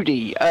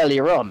Trudy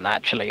earlier on,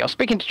 actually. I was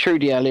speaking to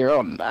Trudy earlier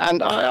on,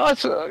 and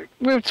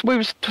we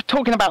was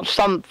talking about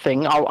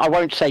something. I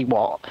won't say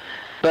what,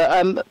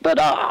 but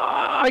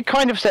I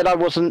kind of said I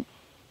wasn't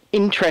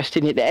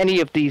interested in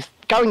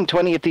going to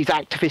any of these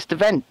activist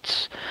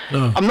events.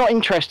 No. I'm not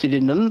interested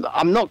in them.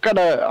 I'm not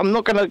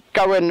gonna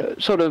go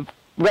and sort of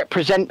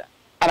represent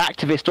an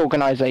activist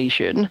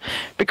organisation,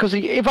 because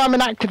if I'm an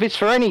activist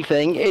for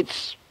anything,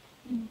 it's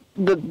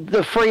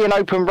the free and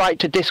open right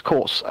to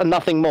discourse and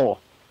nothing more.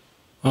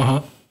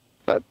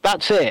 But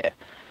that's it.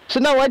 So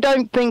no, I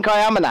don't think I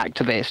am an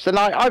activist, and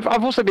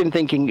I've also been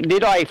thinking,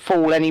 did I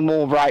fall any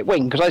more right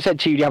wing? Because I said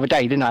to you the other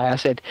day, didn't I? I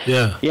said,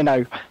 Yeah.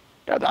 no,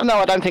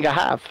 I don't think I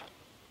have.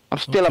 I'm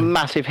still a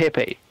massive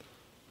hippie.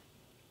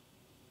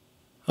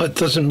 That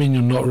doesn't mean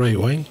you're not right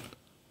wing.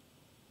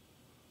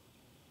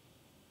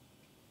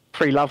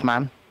 Free love,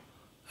 man.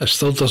 It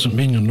still doesn't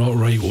mean you're not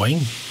right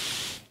wing.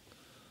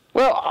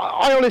 Well,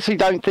 I honestly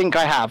don't think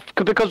I have,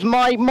 because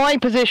my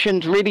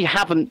positions really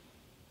haven't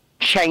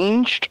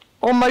changed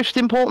on most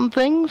important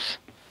things.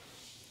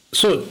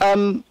 So,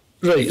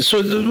 right.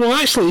 So, well,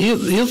 actually,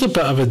 here's a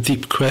bit of a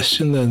deep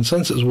question then.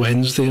 Since it's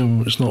Wednesday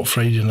and it's not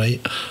Friday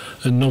night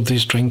and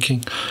nobody's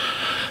drinking,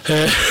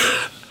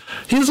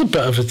 here's a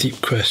bit of a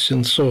deep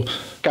question. So,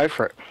 go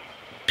for it.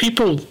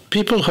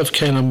 People have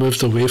kind of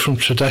moved away from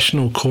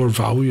traditional core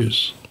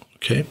values,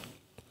 okay?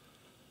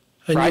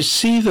 And right. you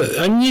see that,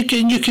 and you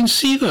can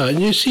see that, and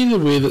you see the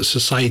way that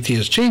society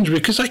has changed,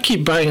 because I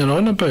keep banging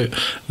on about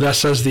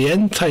this as the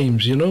end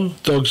times,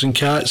 dogs and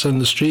cats in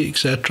the street,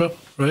 etc.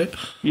 Right?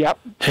 Yep.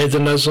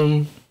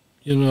 Hedonism,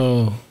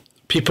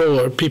 people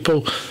have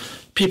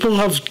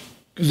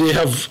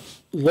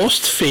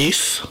lost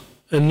faith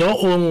in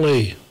not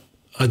only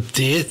a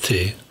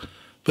deity,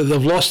 but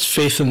they've lost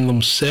faith in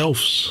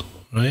themselves,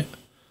 right?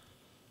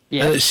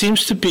 Yeah. And it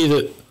seems to be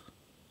that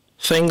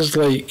things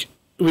like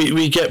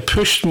we get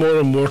pushed more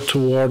and more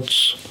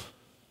towards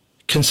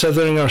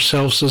considering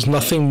ourselves as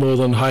nothing more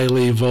than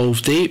highly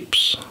evolved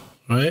apes,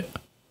 right?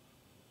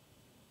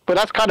 But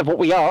that's kind of what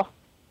we are.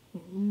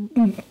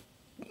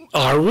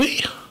 Are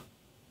we?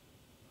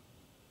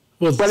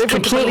 Well, if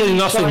completely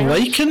nothing science,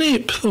 like an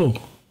ape, though.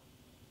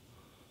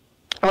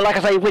 Well, like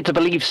I say, if we're to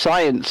believe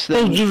science,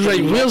 then... Oh,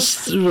 right,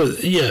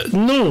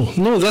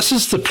 no, this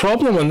is the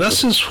problem, and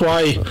this is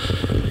why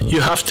you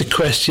have to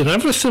question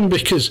everything,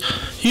 because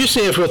you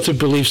say if we're to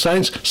believe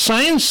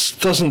science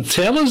doesn't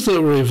tell us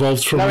that we're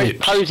evolved from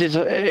apes.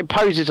 It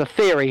poses a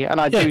theory, and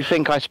I do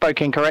think I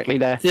spoke incorrectly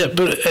there. Yeah,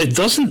 but it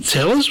doesn't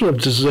tell us we're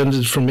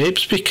descended from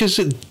apes, because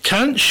it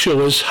can't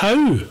show us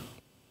how.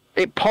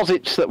 It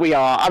posits that we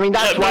are. I mean,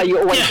 that's why you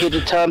always hear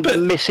the term the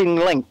missing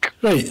link.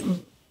 Right.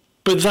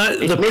 But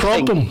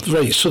problem,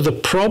 right? So the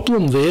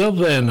problem there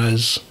then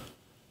is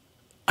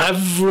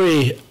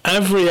every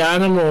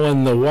animal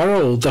in the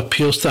world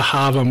appears to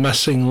have a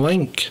missing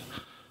link,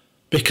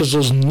 because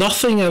there's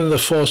nothing in the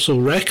fossil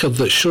record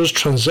that shows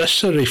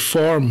transitionary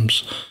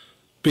forms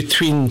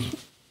between,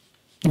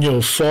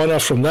 fauna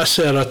from this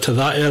era to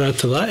that era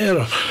to that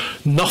era.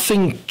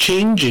 Nothing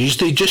changes;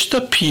 they just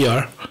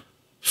appear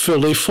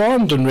fully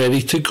formed and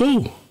ready to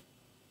go,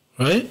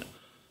 right?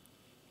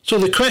 So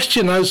the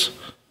question is,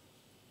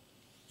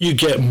 you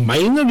get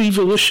minor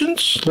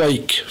evolutions,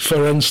 like,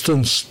 for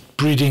instance,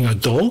 breeding a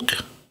dog,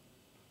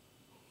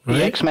 right?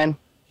 The X-Men.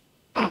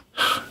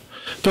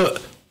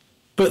 But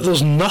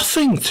there's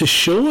nothing to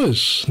show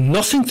us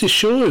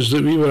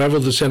that we were ever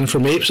descended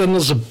from apes, and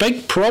there's a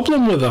big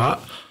problem with that,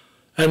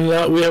 in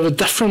that we have a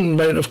different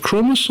amount of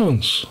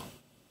chromosomes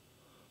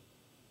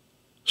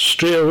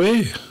straight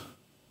away,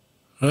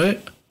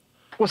 right?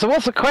 Well, so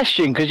what's the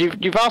question? Because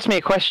you've asked me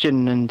a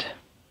question, and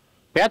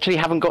we actually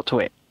haven't got to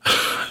it.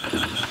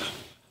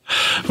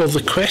 Well,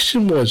 the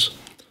question was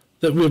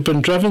that we've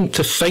been driven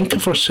to think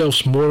of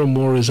ourselves more and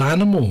more as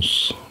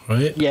animals,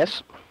 right?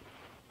 Yes.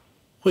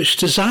 Which,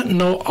 does that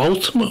not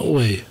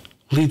ultimately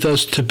lead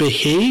us to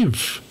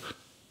behave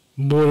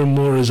more and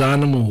more as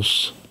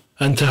animals,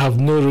 and to have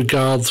no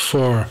regard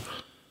for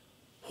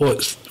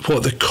what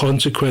the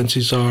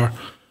consequences are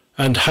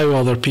and how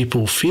other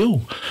people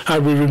feel? Are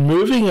we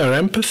removing our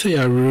empathy?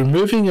 Are we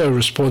removing our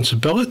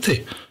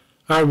responsibility?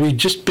 Are we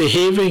just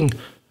behaving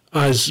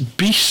as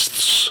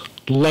beasts,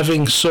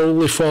 living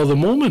solely for the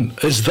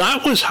moment? Is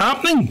that what's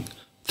happening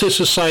to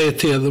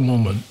society at the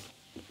moment?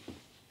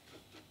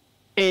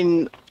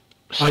 I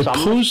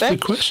posed the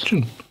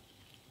question.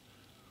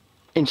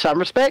 In some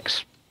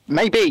respects,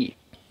 maybe.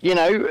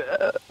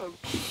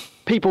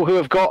 People who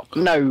have got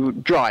no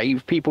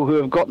drive, people who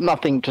have got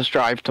nothing to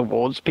strive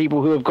towards,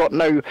 people who have got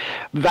no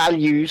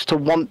values to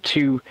want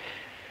to,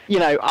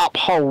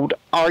 uphold,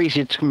 are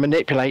easier to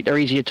manipulate, they're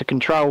easier to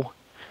control.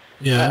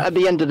 Yeah. At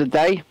the end of the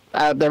day,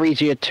 they're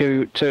easier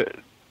to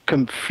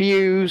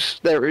confuse.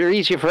 They're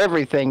easier for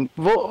everything.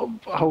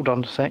 Hold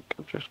on a sec.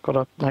 I've just got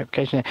a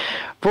notification here.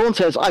 Vaughan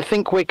says, I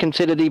think we're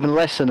considered even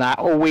less than that.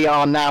 All we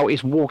are now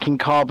is walking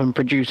carbon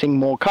producing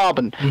more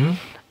carbon. Mm-hmm.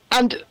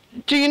 And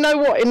do you know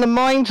what? In the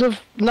minds of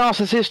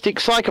narcissistic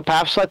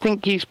psychopaths, I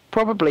think he's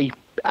probably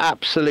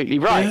absolutely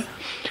right.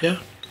 Yeah.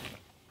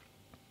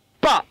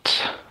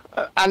 But,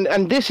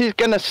 and this is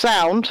going to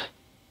sound,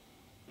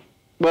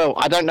 well,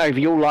 I don't know if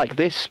you'll like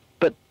this,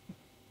 but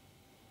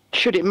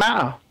should it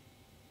matter?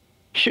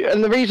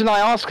 And the reason I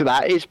ask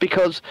that is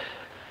because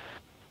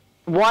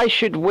why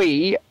should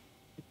we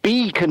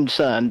be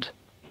concerned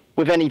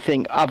with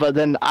anything other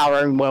than our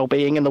own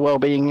well-being and the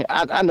well-being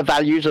and the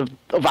values of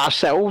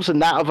ourselves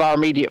and that of our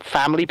immediate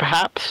family,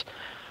 perhaps?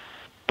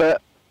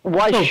 But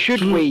why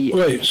should we?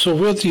 Right, so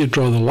where do you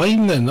draw the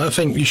line then? I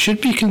think you should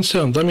be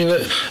concerned. I mean,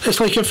 it's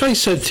like if I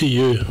said to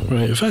you,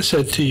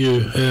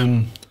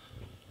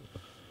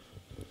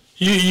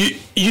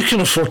 you can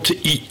afford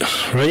to eat,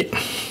 right?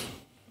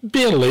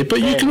 Barely,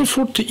 but you can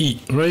afford to eat,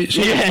 right?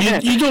 So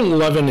you don't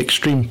live in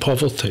extreme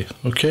poverty,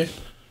 okay?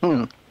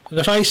 And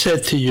if I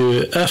said to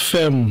you,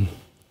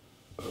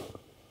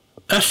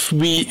 if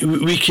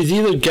we could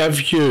either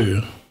give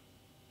you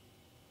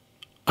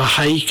a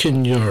hike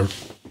in your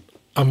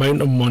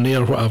amount of money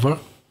or whatever,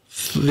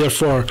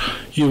 therefore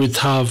you would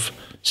have,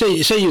 say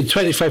you had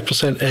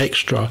 25%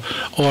 extra,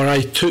 or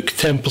I took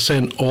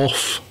 10%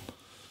 off.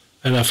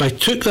 And if I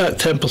took that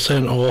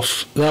 10%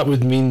 off, that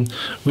would mean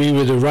we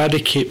would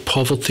eradicate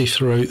poverty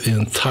throughout the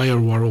entire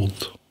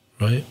world,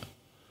 right?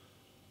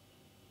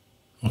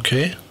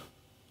 Okay?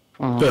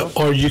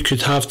 Or you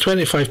could have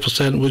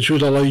 25%, which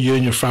would allow you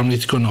and your family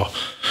to go on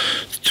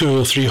 2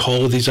 or 3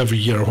 holidays every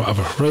year or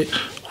whatever, right?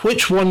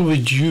 Which one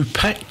would you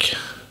pick?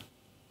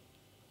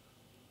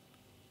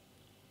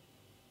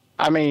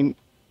 I mean,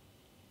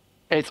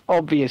 it's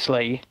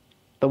obviously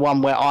the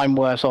one where I'm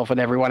worse off and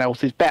everyone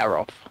else is better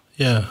off.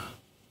 Yeah.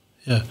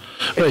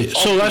 Right.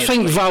 So I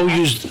think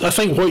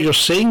what you're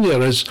saying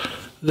there is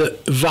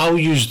that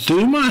values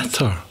do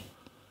matter.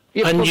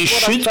 Yeah, and you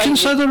should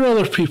consider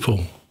other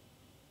people.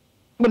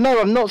 Well,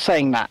 no, I'm not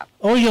saying that.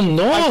 Oh, you're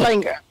not?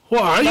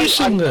 What are you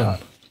saying then?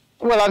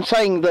 Well, I'm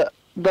saying that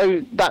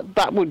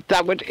that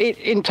would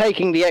in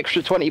taking the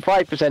extra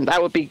 25%,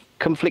 that would be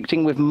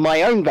conflicting with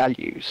my own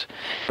values.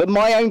 But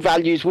my own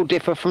values will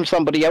differ from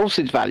somebody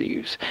else's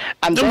values.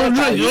 And we're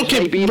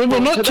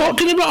not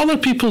talking about other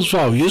people's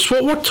values.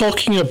 What we're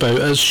talking about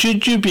is,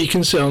 should you be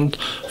concerned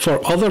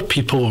for other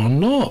people or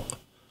not?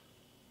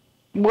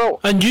 Well,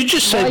 and you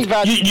just said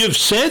you've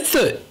said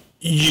that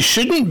you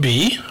shouldn't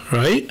be,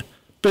 right?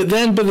 But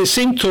then, by the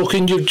same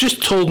token, you've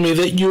just told me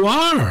that you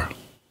are.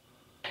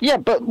 Yeah,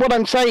 but what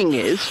I'm saying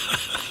is,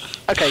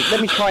 okay,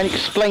 let me try and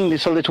explain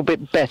this a little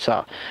bit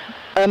better.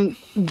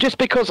 Just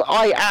because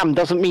I am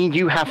doesn't mean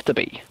you have to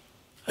be.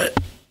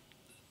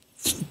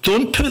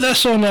 Don't put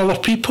this on other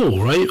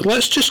people, right?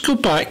 Let's just go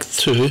back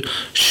to,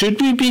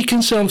 should we be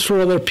concerned for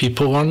other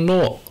people or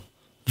not?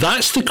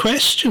 That's the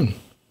question.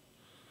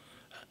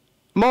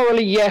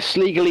 Morally, yes.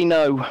 Legally,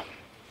 no.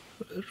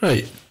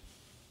 Right.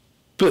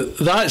 But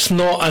that's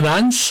not an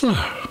answer.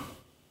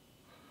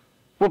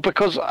 Well,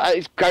 because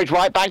it goes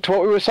right back to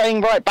what we were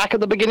saying right back at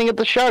the beginning of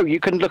the show. You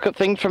can look at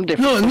things from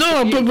different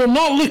No, but we're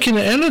not looking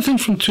at anything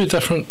from 2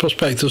 different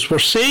perspectives. We're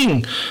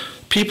saying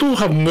people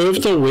have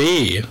moved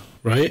away,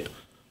 right,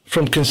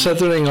 from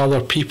considering other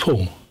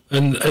people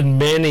in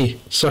many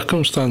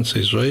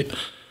circumstances, right?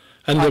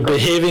 And they're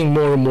behaving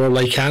more and more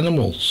like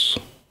animals.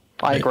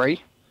 I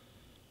agree.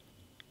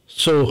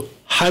 So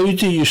how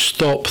do you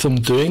stop them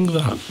doing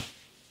that?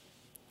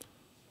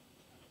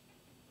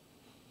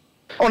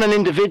 On an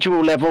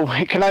individual level,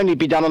 it can only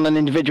be done on an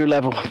individual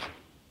level.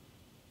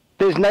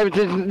 There's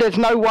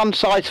no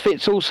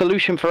one-size-fits-all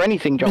solution for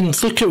anything, John.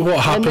 And look at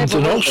what happened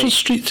in Oxford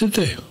Street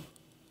today.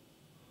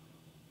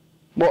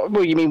 What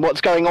you mean?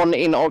 What's going on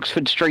in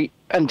Oxford Street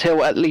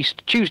until at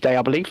least Tuesday,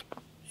 I believe?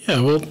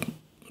 Yeah, well,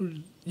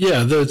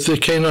 they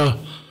kind of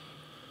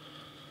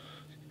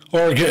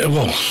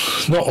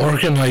not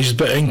organised,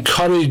 but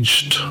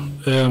encouraged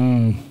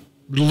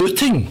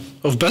looting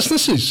of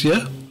businesses.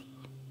 Yeah.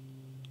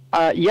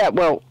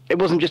 Well, it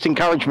wasn't just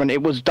encouragement,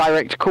 it was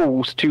direct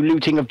calls to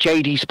looting of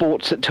JD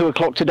Sports at 2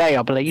 o'clock today,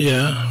 I believe.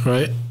 Yeah,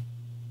 right.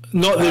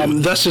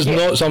 This is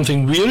not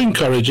something we're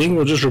encouraging,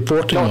 we're just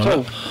reporting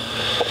on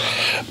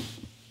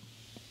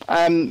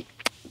it.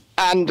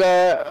 And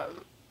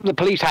the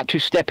police had to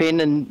step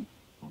in and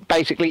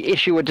basically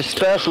issue a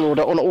dispersal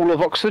order on all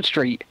of Oxford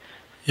Street.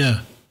 Yeah.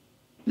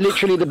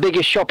 Literally the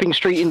biggest shopping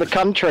street in the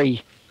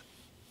country.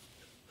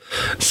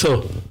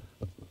 So,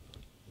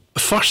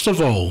 first of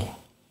all,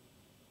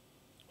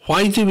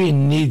 why do we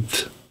need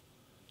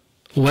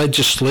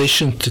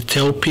legislation to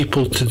tell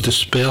people to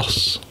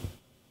disperse?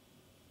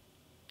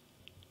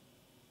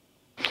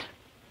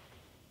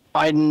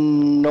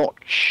 I'm not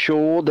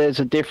sure there's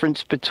a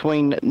difference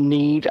between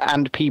need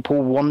and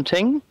people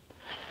wanting.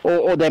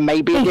 Or there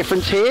may be a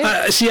difference here.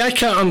 I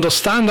can't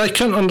understand. I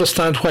can't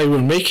understand why we're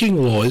making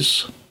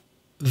laws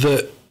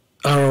that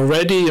are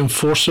already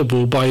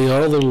enforceable by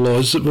other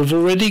laws that we've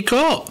already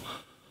got.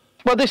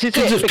 Well, this is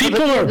it.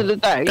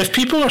 If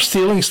people are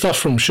stealing stuff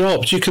from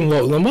shops, you can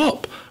lock them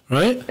up,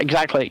 right?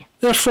 Exactly.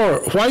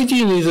 Therefore, why do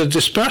you need a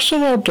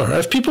dispersal order?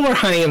 If people are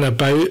hanging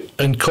about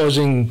and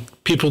causing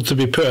people to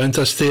be put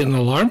into a state of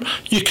alarm,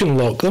 you can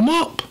lock them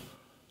up.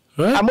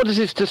 Right? And what does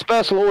this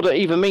dispersal order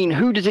even mean?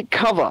 Who does it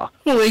cover?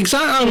 Well,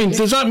 exactly. I mean,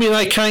 does that mean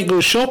I can't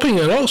go shopping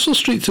in Oxford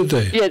Street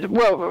today? Yeah,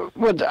 well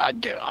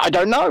I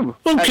don't know.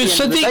 Well, because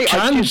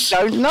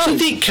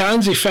Sadiq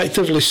Khan's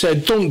effectively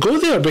said, don't go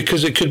there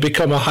because it could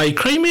become a high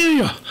crime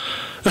area.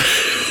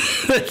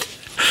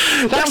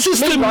 This is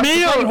the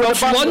mayor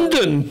of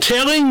London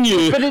telling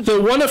you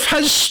that one of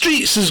his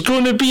streets is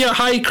going to be a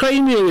high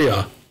crime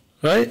area,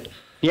 right?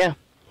 Yeah.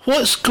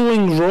 What's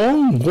going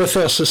wrong with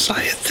our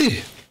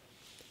society?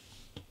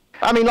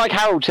 I mean, like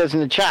Harold says in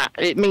the chat,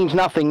 it means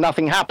nothing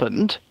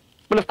happened.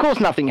 Well, of course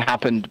nothing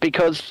happened,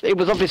 because it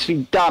was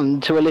obviously done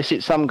to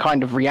elicit some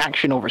kind of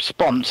reaction or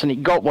response, and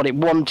it got what it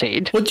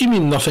wanted. What do you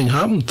mean nothing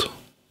happened?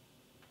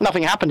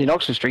 Nothing happened in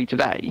Oxford Street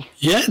today.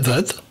 Yeah, it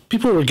did.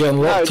 People were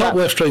getting locked up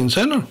left, right and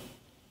centre.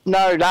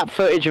 No, that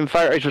footage and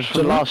photos was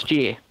from last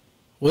year.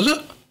 Was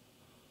it?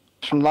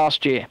 It's from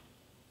last year.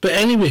 But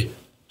anyway,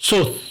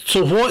 so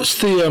what's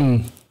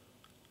the...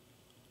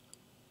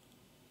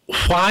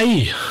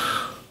 Why?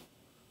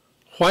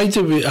 Why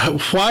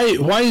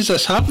is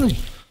this happening?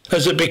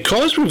 Is it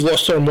because we've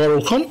lost our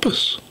moral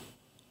compass?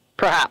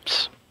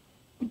 Perhaps.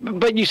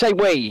 But you say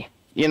we,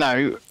 you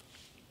know.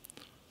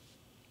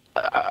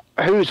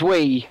 Who's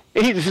we?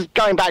 It's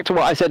going back to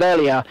what I said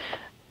earlier.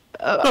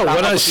 No,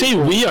 when I say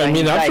we, I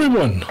mean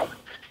everyone.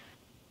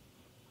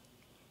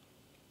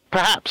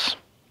 Perhaps.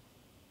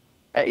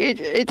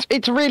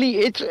 It's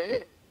really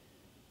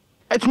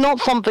not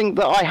something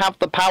that I have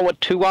the power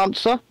to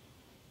answer.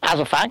 As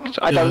a fact,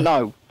 I don't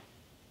know.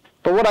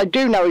 But what I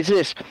do know is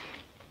this: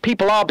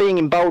 people are being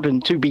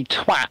emboldened to be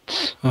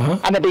twats,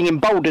 and they're being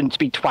emboldened to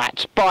be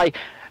twats by,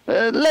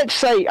 let's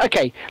say,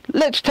 okay,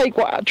 let's take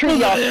what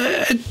Trudy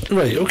asked.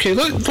 Right. Okay.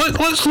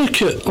 Let's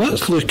look at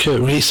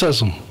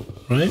racism.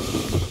 Right.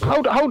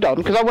 Hold on,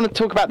 because I want to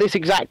talk about this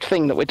exact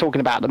thing that we're talking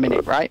about at the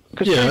minute, right?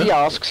 Because Trudy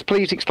asks,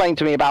 please explain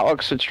to me about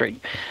Oxford Street.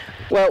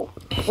 Well,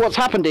 what's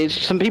happened is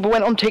some people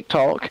went on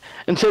TikTok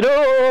and said,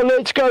 oh,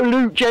 let's go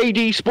loot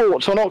JD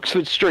Sports on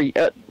Oxford Street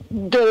at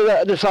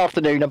this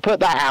afternoon, and put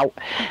that out.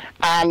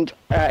 And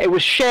it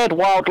was shared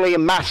wildly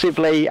and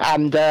massively,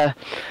 and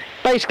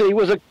basically it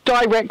was a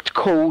direct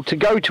call to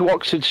go to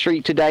Oxford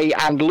Street today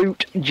and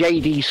loot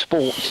JD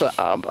Sports,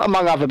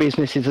 among other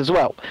businesses as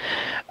well.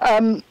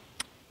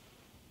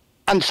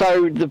 And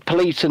so the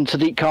police and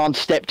Sadiq Khan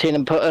stepped in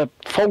and put a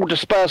full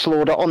dispersal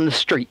order on the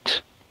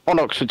street, on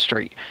Oxford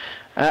Street.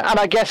 And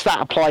I guess that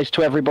applies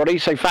to everybody,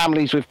 so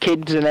families with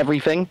kids and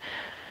everything.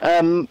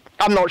 I'm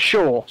not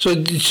sure. So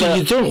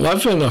you don't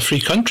live in a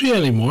free country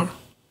anymore?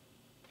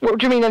 What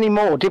do you mean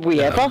anymore? Did we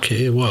ever?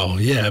 Okay, well,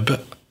 yeah,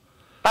 but...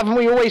 Haven't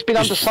we always been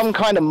under some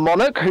kind of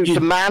monarch who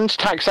demands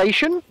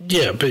taxation?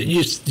 Yeah, but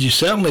you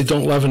certainly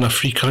don't live in a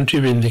free country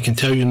when they can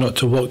tell you not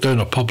to walk down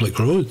a public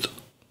road.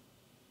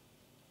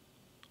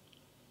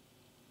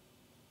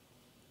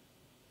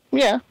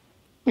 Yeah.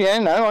 Yeah,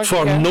 no.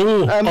 For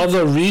no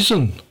other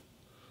reason.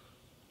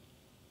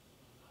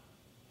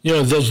 You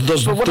know,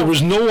 there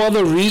was no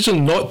other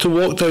reason not to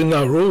walk down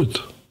that road.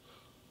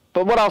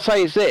 But what I'll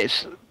say is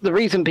this: the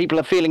reason people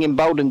are feeling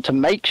emboldened to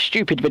make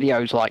stupid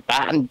videos like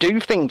that and do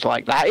things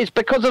like that is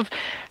because of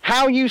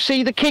how you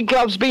see the kid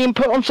gloves being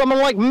put on someone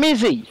like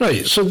Mizzy.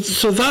 Right. So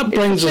that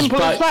brings us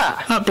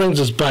back. That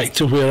brings us back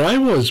to where I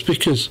was,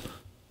 because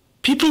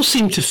people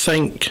seem to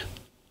think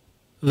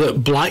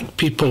that black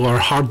people are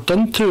hard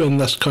done to in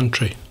this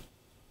country,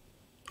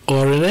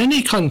 or in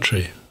any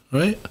country,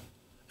 right?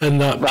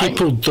 And that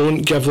people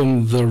don't give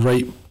them the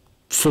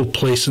rightful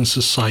place in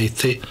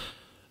society,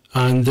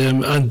 and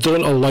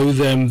don't allow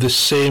them the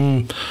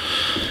same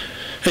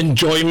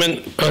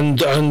enjoyment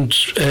and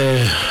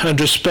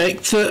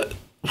respect that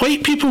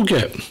white people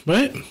get,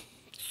 right?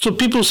 So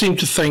people seem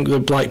to think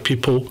that black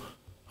people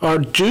are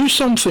due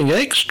something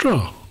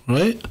extra,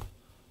 right?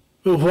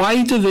 But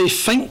why do they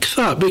think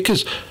that?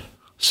 Because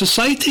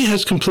society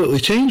has completely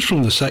changed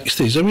from the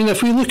 60s. I mean,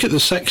 if we look at the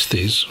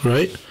 60s,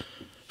 right?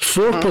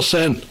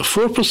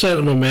 4%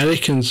 of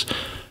Americans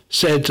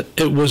said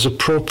it was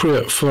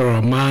appropriate for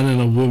a man and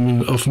a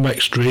woman of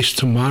mixed race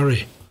to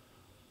marry.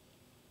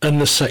 In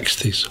the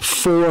 60s,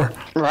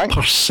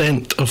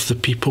 4% of the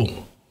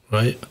people,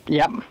 right?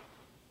 Yep,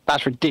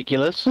 that's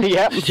ridiculous.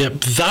 Yep. Yep,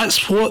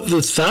 that's what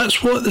the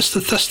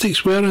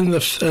statistics were in the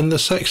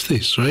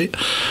 60s, right?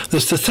 The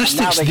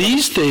statistics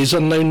these days are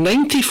now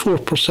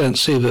 94%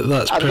 say that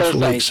that's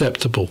perfectly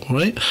acceptable,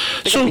 right?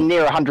 So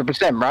near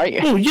 100%,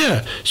 right? Oh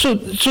yeah. So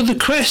the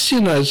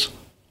question is,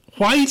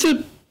 why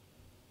do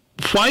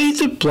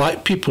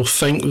black people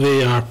think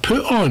they are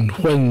put on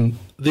when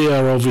they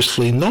are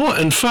obviously not?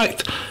 In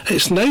fact,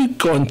 it's now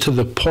gone to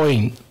the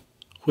point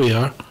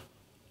where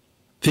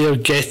they are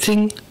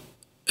getting,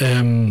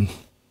 and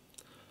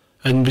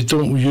we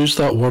don't use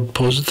that word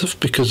positive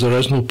because there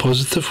is no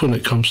positive when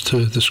it comes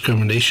to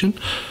discrimination,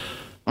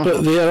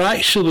 but they are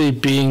actually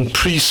being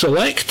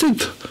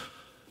pre-selected,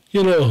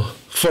 you know,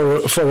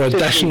 for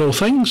additional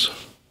things.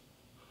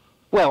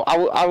 Well,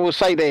 I will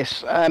say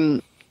this.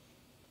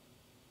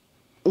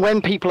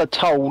 When people are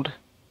told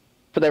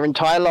for their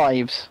entire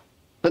lives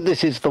that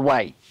this is the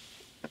way.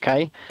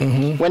 Okay?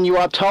 Mm-hmm. When you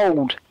are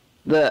told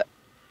that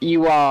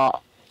you are,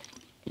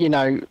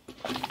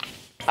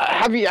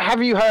 have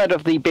you heard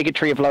of the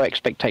bigotry of low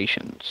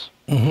expectations?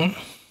 Mm-hmm.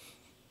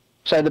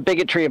 So the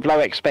bigotry of low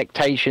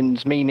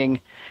expectations, meaning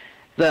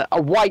that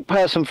a white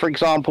person, for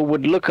example,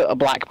 would look at a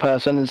black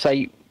person and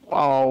say,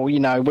 oh, we're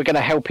going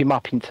to help him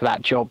up into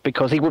that job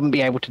because he wouldn't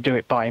be able to do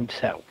it by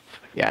himself.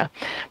 Yeah,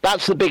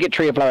 that's the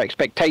bigotry of low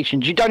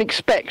expectations. You don't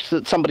expect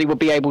that somebody would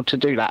be able to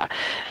do that.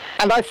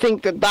 And I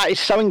think that is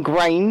so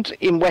ingrained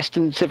in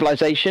Western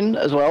civilization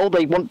as well.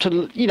 They want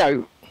to,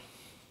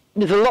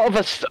 there's a lot of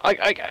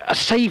a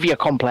savior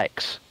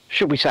complex,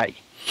 should we say.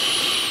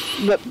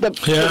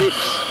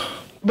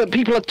 That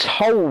people are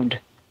told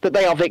that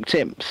they are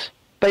victims.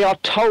 They are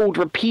told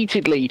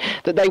repeatedly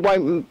that they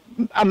won't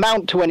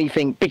amount to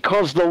anything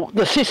because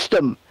the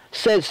system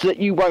says that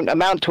you won't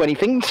amount to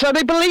anything, so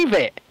they believe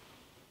it.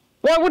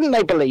 Why wouldn't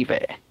they believe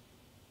it?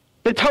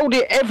 They're told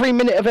it every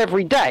minute of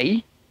every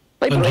day.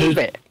 They believe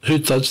it. Who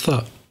does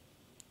that?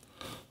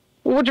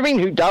 Well, what do you mean,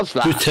 who does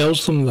that? Who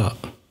tells them that?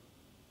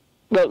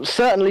 Well,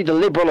 certainly the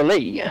liberal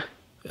elite.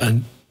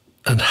 And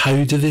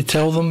how do they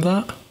tell them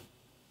that?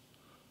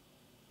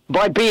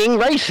 By being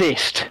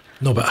racist.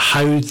 No, but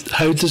how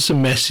does the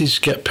message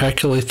get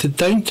percolated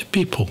down to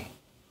people?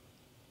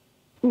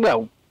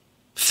 Well,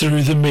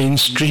 through the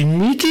mainstream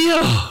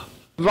media.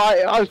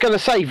 I was going to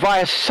say,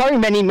 via so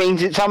many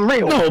means it's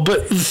unreal. No,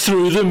 but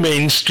through the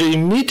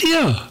mainstream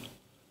media.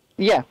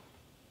 Yeah.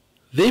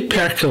 They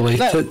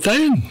percolate it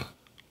down.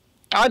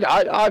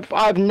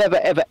 I've never,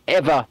 ever,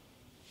 ever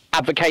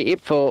advocated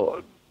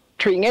for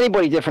treating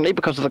anybody differently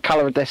because of the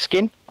colour of their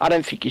skin. I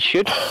don't think you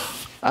should.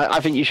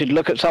 I think you should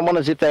look at someone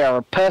as if they are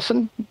a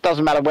person.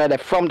 Doesn't matter where they're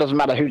from, doesn't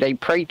matter who they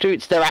pray to.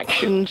 It's their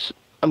actions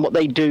and what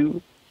they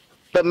do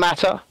that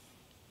matter.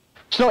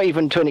 It's not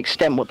even to an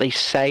extent what they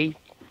say.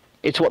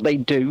 It's what they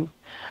do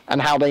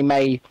and how they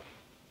may,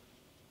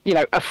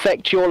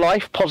 affect your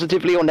life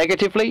positively or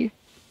negatively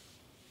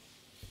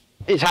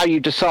is how you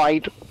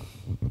decide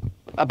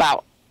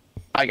about,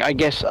 I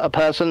guess, a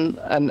person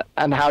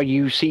and how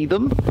you see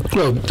them.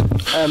 Well,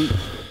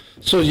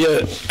 so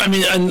yeah, I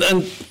mean,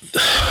 and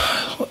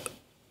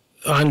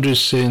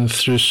Andrew's saying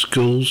through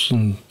schools,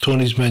 and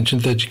Tony's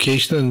mentioned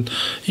education, and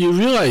you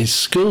realise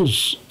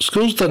schools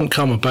didn't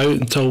come about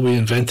until we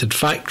invented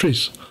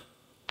factories.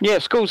 Yeah,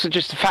 schools are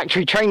just a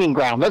factory training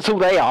ground. That's all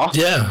they are.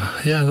 Yeah,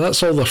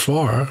 that's all they're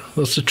for.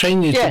 That's to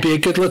train you to be a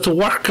good little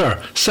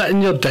worker. Sit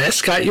in your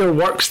desk at your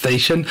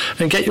workstation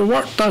and get your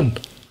work done.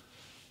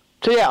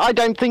 So yeah, I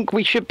don't think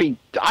we should be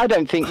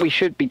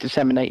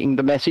disseminating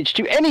the message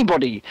to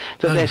anybody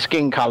that their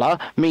skin colour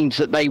means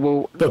that they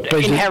will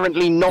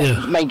inherently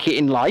not make it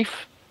in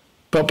life.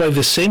 But by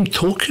the same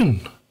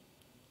token,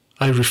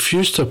 I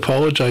refuse to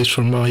apologise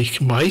for my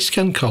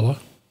skin colour.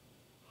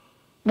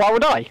 Why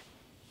would I?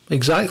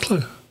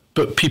 Exactly.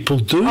 But people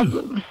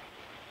do.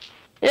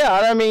 Yeah,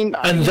 I mean...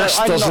 And this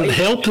doesn't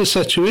help the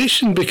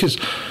situation, because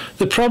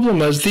the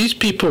problem is these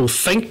people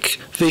think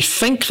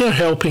they're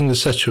helping the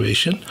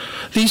situation.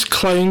 These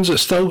clowns that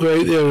still go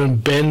out there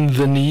and bend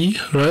the knee,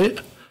 right,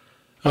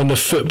 on the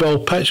football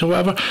pitch or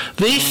whatever,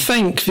 they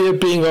think they're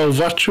being all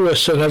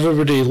virtuous and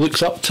everybody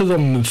looks up to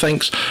them and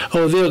thinks,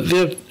 oh,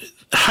 they're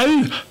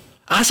how...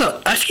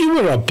 if you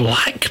were a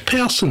black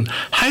person,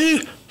 how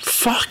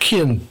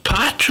fucking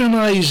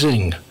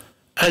patronising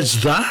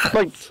is that?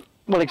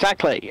 Well,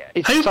 exactly.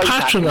 It's how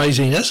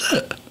patronising is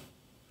it?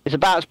 It's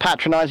about as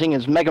patronising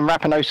as Megan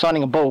Rapinoe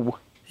signing a ball.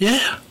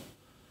 Yeah.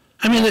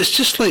 I mean, it's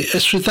just like,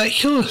 it's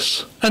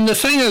ridiculous. And the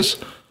thing is,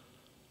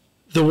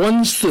 the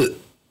ones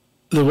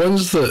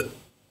that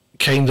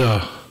kind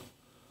of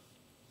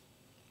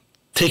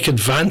take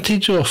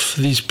advantage of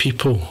these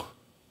people,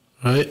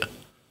 right?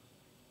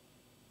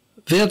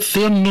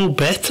 They're no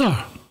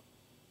better.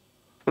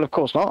 Well, of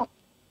course not.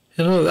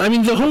 I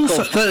mean, the whole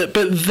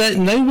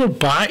thing, now we're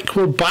back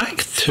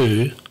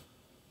to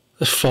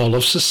the fall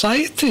of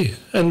society,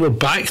 and we're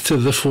back to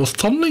the fourth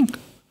turning.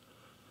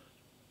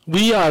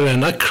 We are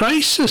in a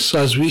crisis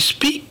as we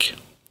speak.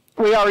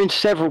 We are in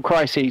several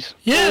crises.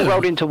 Yeah. All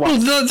rolled into one. Well,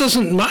 that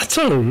doesn't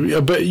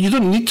matter, but you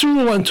don't need to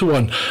roll into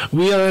one.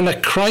 We are in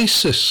a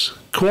crisis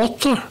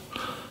quarter.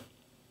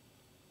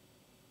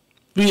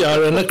 We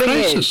are in a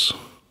crisis.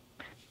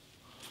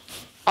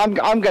 I'm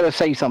going to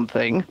say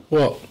something.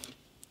 What?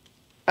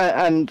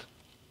 And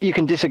you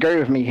can disagree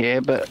with me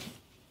here, but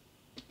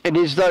it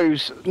is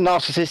those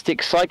narcissistic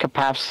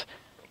psychopaths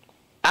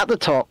at the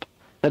top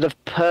that have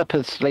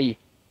purposely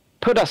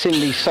put us in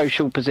these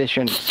social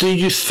positions. Do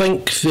you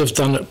think they've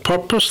done it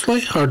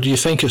purposely, or do you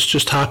think it's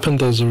just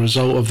happened as a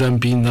result of them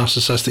being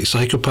narcissistic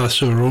psychopaths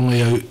who are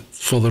only out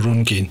for their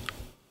own gain?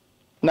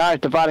 No,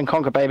 divide and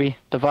conquer, baby.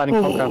 Divide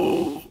and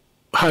conquer.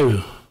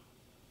 How?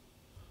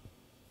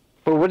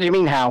 Well, what do you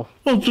mean, how?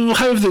 Well,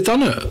 how have they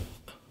done it?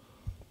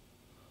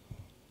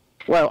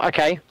 Well,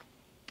 okay.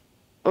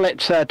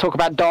 Let's talk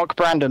about Dark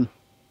Brandon.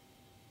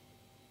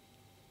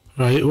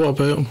 Right, what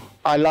about him?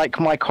 I like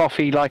my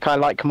coffee like I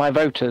like my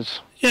voters.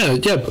 Yeah,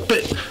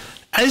 but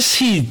is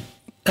he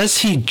is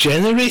he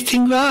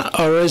generating that,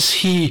 or is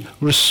he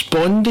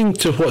responding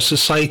to what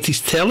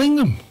society's telling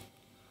him?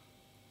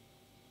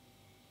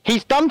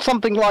 He's done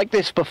something like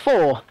this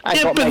before.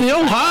 Yeah, but they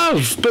all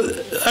have.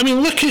 But, I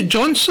mean, look at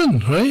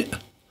Johnson, right?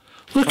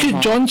 Look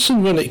at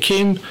Johnson when it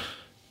came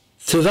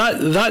to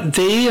that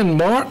day in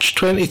March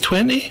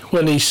 2020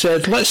 when he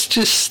said, let's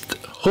just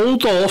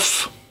hold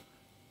off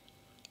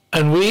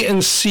and wait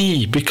and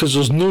see, because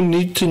there's no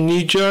need to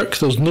knee-jerk,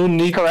 there's no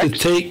need to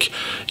take,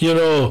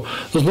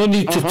 there's no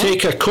need to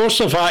take a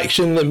course of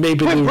action that may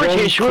be the wrong course. We're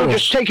British, we'll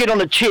just take it on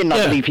the chin,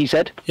 I believe he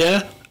said.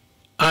 Yeah.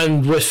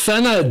 And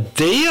within a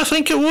day, I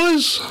think it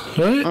was,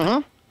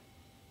 right?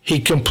 He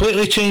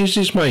completely changed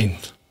his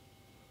mind.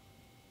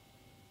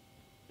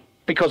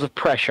 Because of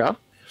pressure?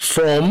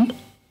 From,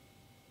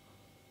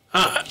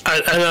 and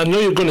I know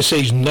you're going to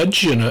say he's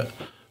nudging it,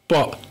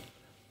 but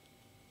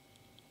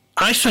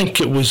I think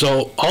it was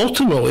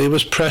ultimately it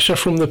was pressure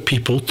from the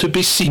people to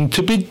be seen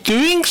to be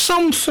doing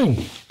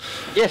something.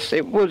 Yes,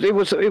 it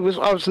was.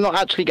 I was not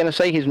actually going to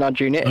say his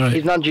nudge unit. Right.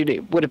 His nudge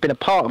unit would have been a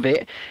part of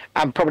it,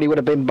 and probably would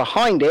have been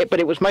behind it. But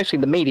it was mostly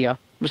the media.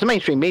 It was the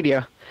mainstream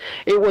media.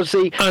 It was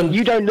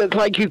you don't look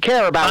like you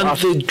care about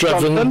us. And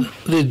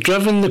they'd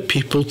driven the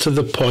people to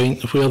the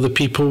point where the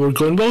people were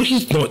going, well,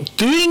 he's not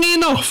doing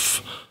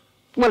enough.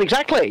 Well,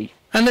 exactly.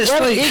 And it's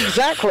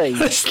exactly.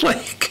 It's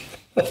like.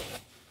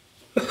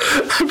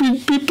 I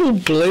mean, people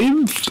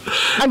blamed.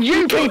 And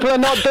you people are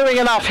not doing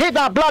enough. Hit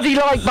that bloody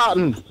like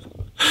button.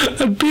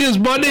 And pay his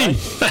money.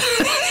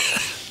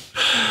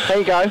 There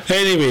you go.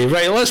 Anyway,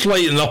 right, let's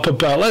lighten up a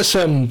bit. Let's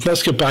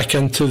get back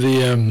into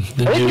the news.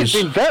 I think it's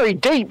been very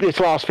deep this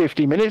last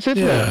 50 minutes,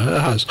 isn't it? Yeah,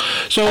 it has.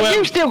 So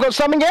you've still got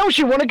something else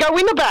you want to go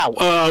in about.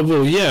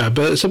 Well, yeah,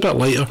 but it's a bit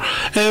later.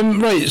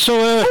 Right,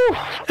 so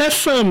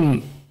if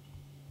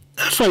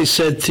I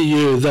said to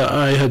you that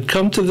I had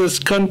come to this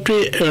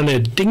country in a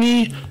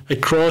dinghy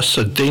across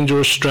a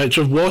dangerous stretch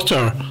of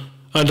water,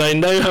 and I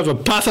now have a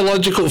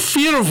pathological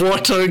fear of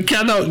water and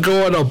cannot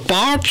go on a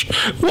barge,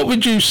 what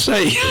would you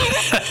say? You're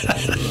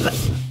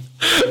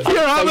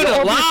having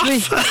a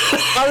laugh.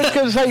 I was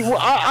going to say,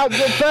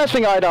 the first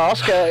thing I'd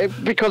ask,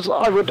 because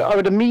I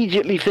would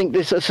immediately think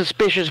this a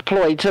suspicious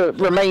ploy to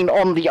remain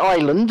on the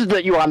island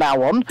that you are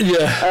now on.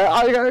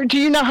 Yeah. Do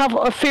you now have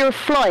a fear of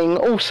flying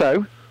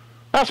also?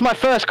 That's my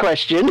first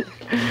question.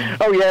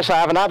 Oh, yes, I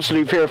have an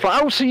absolute fear of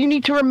flying. Oh, so you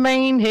need to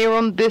remain here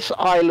on this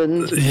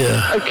island.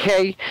 Yeah.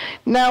 Okay.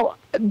 Now,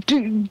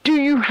 do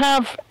you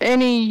have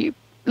any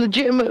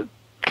legitimate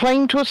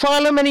claim to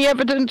asylum? Any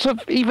evidence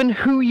of even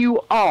who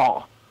you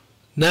are?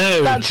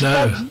 No.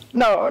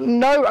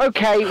 No.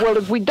 Okay. Well,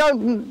 if we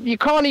don't, you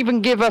can't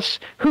even give us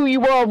who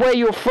you are, where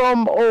you're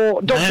from,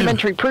 or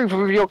documentary proof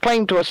of your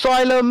claim to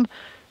asylum.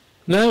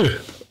 No.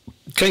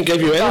 Can't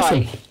give you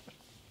anything.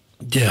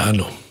 Yeah, I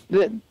know.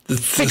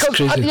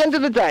 Because at the end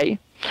of the day,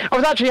 I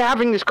was actually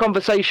having this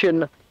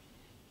conversation.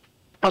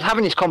 I was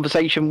having this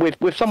conversation with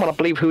someone I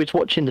believe who is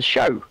watching the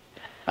show,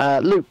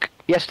 Luke,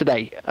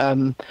 yesterday,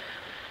 and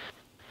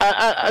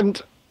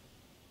I've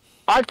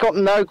got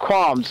no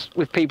qualms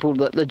with people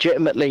that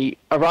legitimately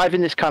arrive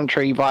in this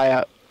country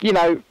via,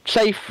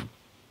 safe,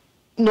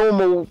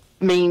 normal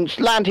means,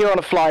 land here on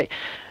a flight,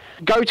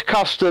 go to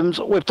customs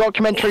with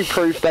documentary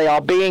proof they are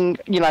being,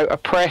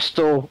 oppressed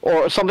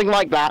or something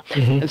like that,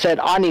 and said,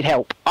 I need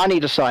help, I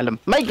need asylum.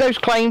 Make those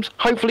claims,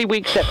 hopefully we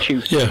accept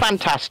you. Yeah.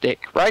 Fantastic,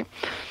 right?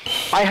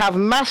 I have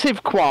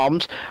massive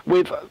qualms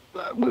with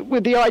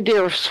the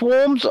idea of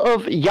swarms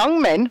of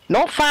young men,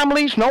 not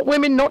families, not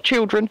women, not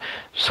children,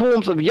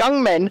 swarms of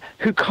young men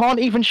who can't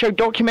even show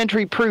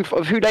documentary proof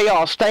of who they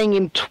are, staying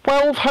in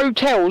 12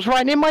 hotels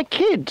right near my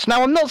kids.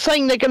 Now, I'm not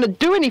saying they're going to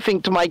do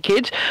anything to my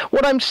kids.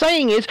 What I'm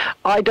saying is,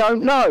 I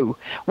don't know.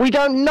 We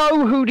don't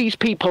know who these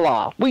people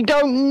are. We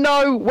don't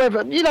know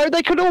whether,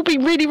 they could all be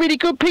really, really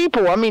good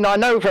people. I mean, I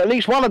know for at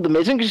least one of them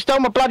isn't because he stole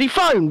my bloody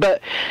phone.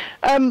 But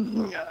at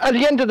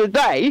the end of the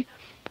day,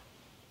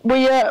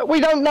 we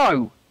don't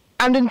know.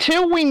 And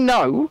until we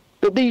know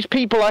that these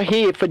people are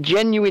here for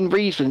genuine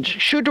reasons,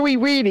 should we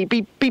really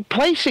be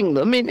placing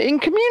them in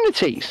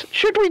communities?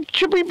 Should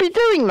we be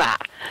doing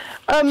that?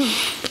 And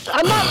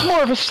that's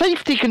more of a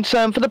safety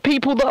concern for the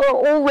people that are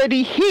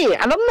already here.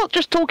 And I'm not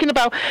just talking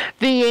about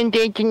the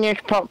indigenous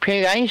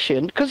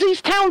population, because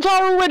these towns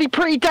are already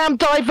pretty damn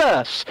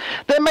diverse.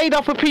 They're made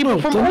up of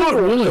people from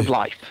all walks of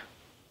life.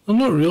 They're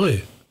not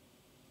really.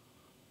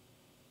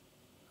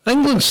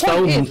 England's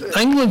still what,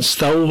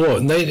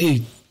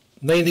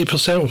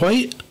 90%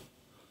 white?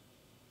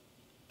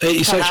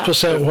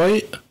 86%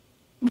 white?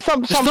 It's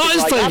not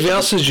as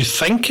diverse as you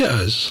think it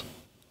is.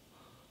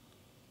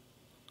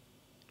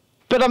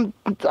 But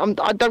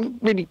I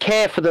don't really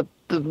care for the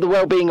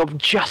well-being of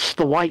just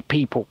the white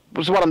people,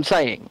 is what I'm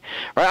saying.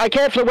 Right? I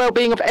care for the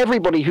well-being of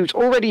everybody who's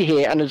already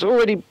here and is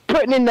already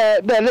putting in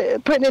their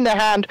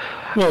hand.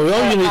 Well,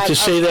 all you need to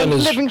say then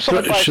is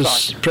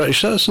British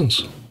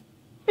citizens.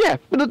 Yeah,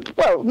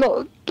 well,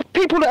 no, the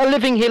people that are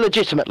living here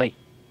legitimately.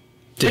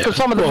 Yeah, because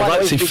some of them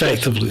that's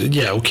effectively...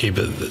 Yeah, okay,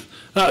 but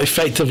that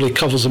effectively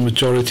covers the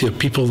majority of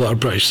people that are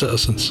British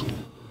citizens.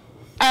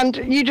 And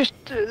you just...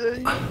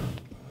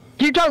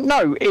 You don't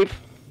know if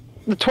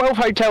the 12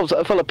 hotels that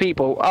are full of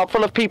people are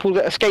full of people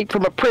that escaped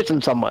from a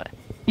prison somewhere.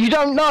 You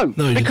don't know,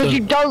 because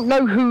you don't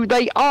know who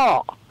they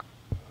are.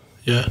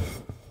 Yeah.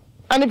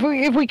 And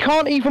if we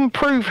can't even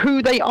prove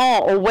who they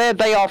are or where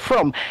they are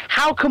from,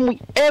 how can we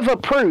ever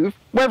prove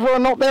whether or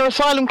not their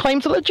asylum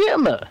claims are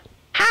legitimate?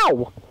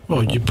 How?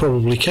 Well, you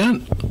probably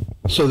can't.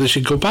 So they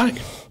should go back.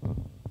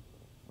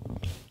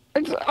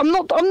 I'm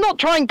not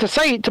trying to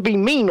say it to be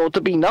mean or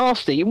to be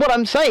nasty. What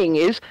I'm saying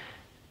is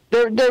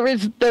there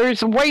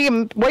is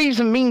ways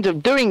and means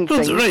of doing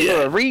things for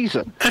a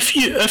reason.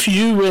 If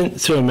you went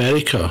to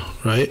America,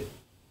 right?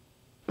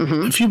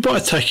 Mm-hmm. If you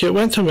bought a ticket,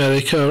 went to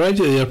America, arrived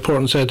at the airport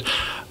and said,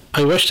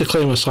 I wish to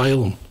claim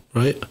asylum,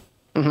 right?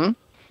 Mm-hmm.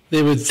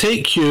 They would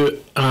take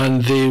you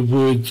and they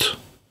would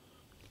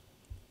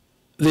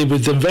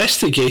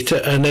investigate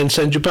it and then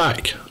send you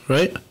back,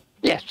 right?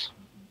 Yes.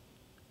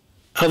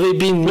 Are they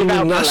being mean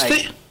and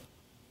nasty?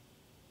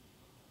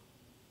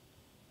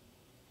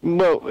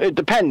 Well, it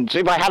depends.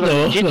 If I have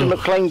a legitimate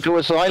claim to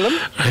asylum.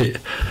 Right.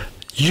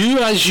 You,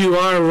 as you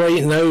are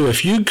right now,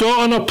 if you got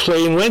on a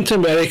plane, went to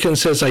America and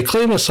says, I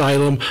claim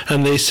asylum,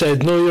 and they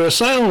said, no, your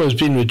asylum has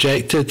been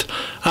rejected,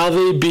 are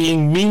they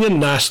being mean and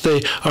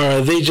nasty, or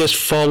are they just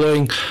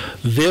following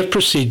their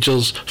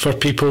procedures for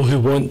people who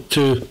want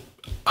to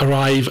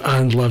arrive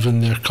and live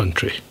in their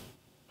country?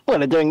 Well,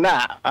 they're doing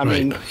that. I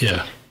mean...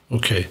 Yeah,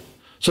 okay.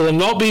 So they're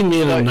not being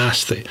mean and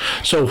nasty.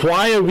 So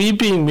why are we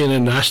being mean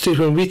and nasty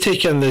when we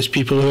take in these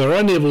people who are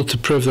unable to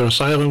prove their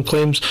asylum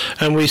claims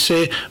and we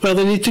say, well,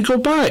 they need to go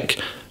back?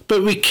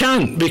 But we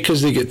can't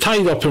because they get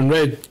tied up in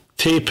red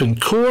tape in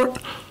court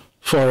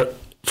for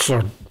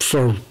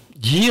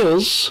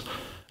years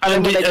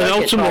and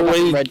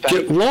ultimately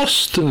get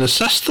lost in the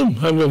system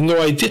and we have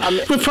no idea.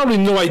 We've probably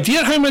no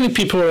idea how many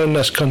people are in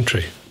this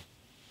country.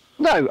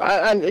 No,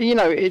 and you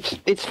know,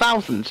 it's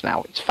thousands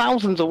now. It's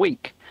thousands a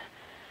week.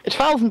 It's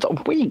thousands a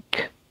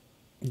week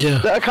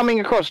that are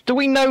coming across. Do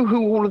we know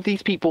who all of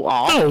these people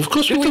are? No, of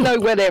course we don't. Do we know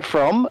where they're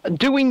from?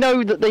 Do we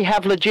know that they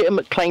have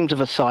legitimate claims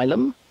of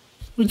asylum?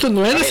 We don't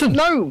know anything.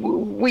 No,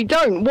 we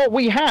don't. What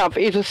we have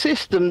is a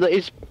system that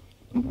is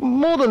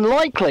more than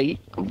likely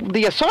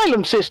the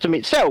asylum system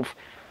itself.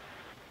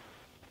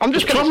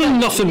 There's probably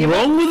nothing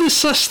wrong with the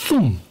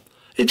system.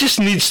 It just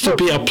needs to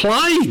be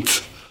applied.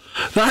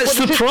 That's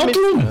the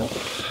problem.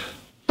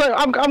 So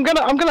I'm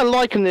gonna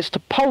liken this to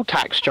poll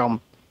tax,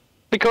 John.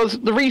 Because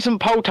the reason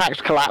poll tax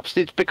collapsed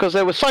is because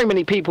there were so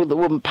many people that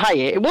wouldn't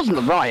pay it. It wasn't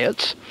the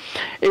riots.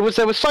 There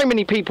were so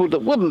many people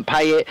that wouldn't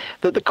pay it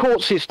that the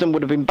court system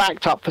would have been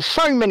backed up for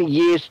so many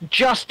years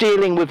just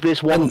dealing with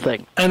this one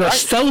thing. And right? I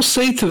still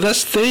say to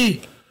this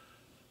day,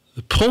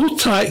 the poll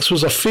tax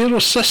was a fairer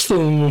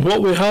system than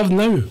what we have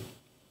now.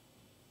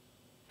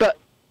 But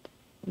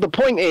the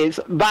point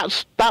is,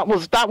 that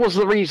was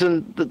the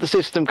reason that the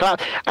system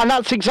collapsed, and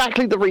that's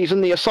exactly the reason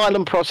the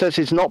asylum process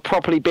is not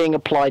properly being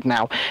applied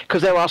now.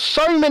 Because there are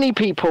so many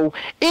people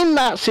in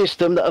that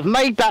system that have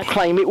made that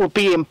claim. It would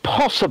be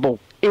impossible.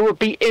 It would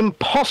be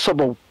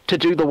impossible to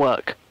do the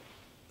work.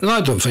 No,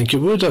 I don't think it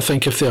would. I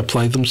think if they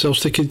applied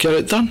themselves, they could get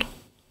it done.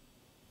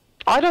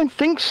 I don't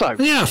think so.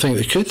 Yeah, I think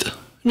they could. I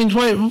mean,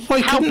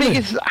 why couldn't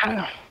they?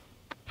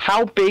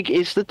 How big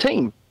is the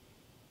team?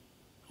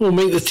 Well,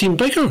 make the team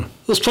bigger.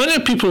 There's plenty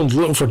of people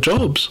looking for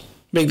jobs.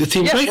 Make the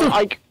team bigger.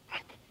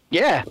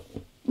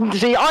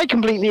 See, I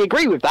completely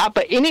agree with that,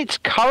 but in its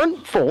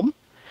current form,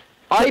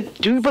 I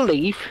do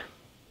believe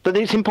that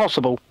it's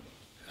impossible.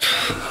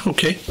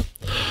 Okay.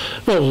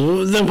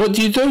 Well, then what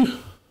do you do?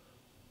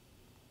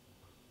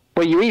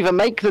 Well, you either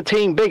make the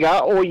team bigger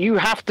or you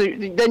have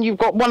to... Then you've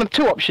got one of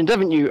two options,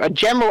 haven't you? A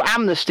general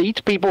amnesty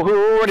to people who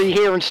are already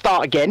here and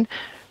start again,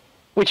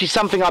 which is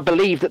something I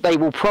believe that they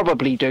will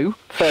probably do,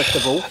 first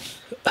of all.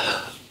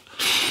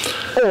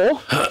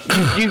 Or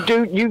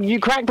you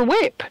crack the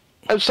whip,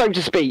 so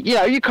to speak. You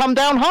know, you come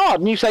down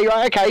hard and you say,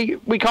 right, okay,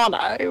 we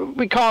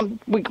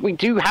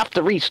do have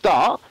to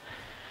restart,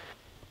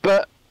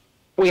 but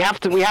we have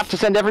to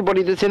send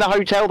everybody that's in a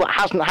hotel that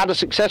hasn't had a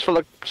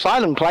successful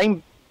asylum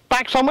claim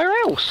back somewhere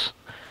else.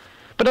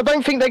 But I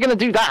don't think they're going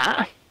to do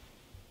that.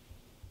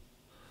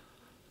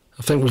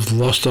 I think we've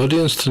lost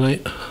audience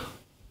tonight.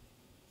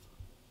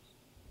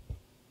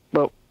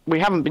 Well, we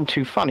haven't been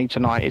too funny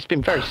tonight. It's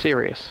been very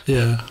serious.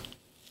 Yeah.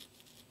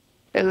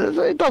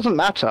 It doesn't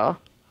matter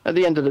at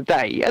the end of the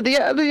day. At the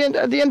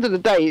end of the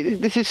day,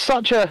 this is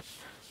such a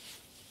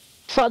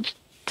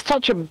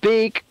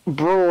big,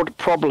 broad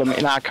problem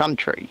in our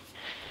country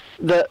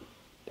that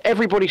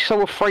everybody's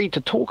so afraid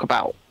to talk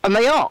about, and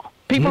they are.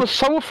 People are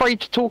so afraid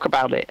to talk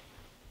about it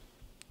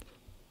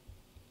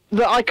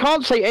that I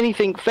can't say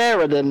anything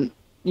fairer than,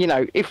 you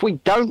know, if we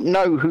don't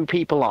know who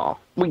people are,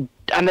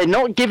 and they're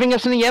not giving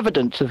us any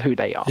evidence of who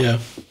they are. Yeah.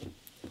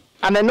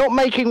 And they're not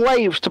making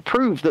waves to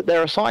prove that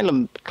their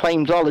asylum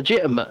claims are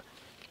legitimate.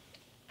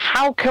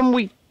 How can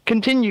we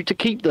continue to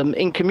keep them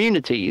in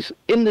communities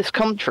in this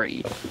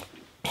country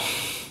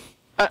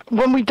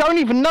when we don't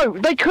even know?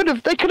 They could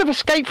have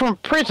escaped from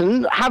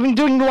prison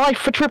doing life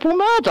for triple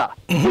murder.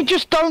 Mm-hmm. We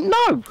just don't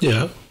know.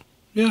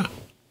 Yeah.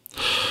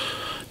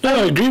 No,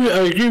 I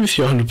agree with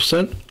you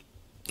 100%.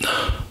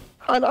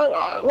 And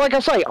like I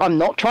say, I'm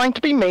not trying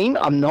to be mean.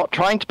 I'm not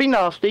trying to be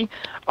nasty.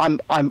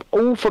 I'm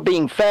all for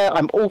being fair.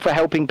 I'm all for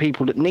helping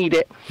people that need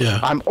it. Yeah.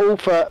 I'm all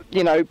for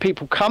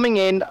people coming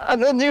in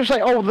and then you say,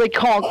 oh, they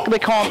can't.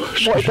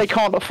 What if they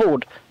can't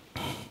afford?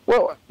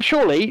 Well,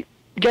 surely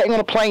getting on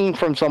a plane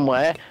from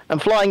somewhere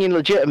and flying in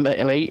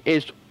legitimately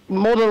is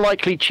more than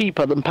likely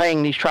cheaper than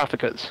paying these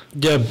traffickers.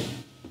 Yeah,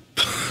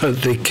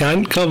 but they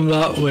can't come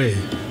that way.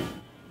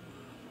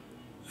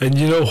 And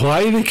you know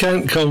why they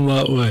can't come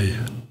that way?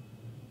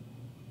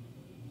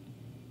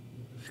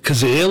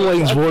 Because the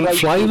airlines won't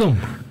fly them.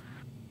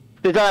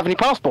 They don't have any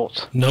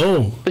passports.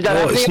 No,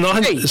 it's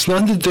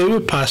nothing to do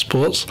with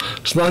passports.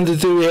 It's nothing to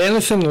do with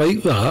anything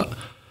like that.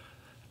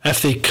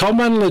 If they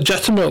come in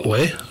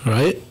legitimately,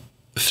 right,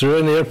 through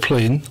an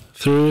airplane,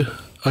 through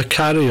a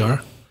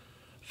carrier,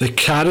 the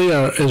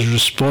carrier is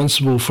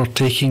responsible for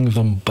taking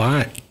them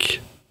back,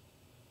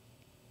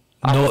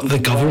 not the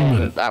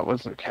government.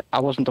 I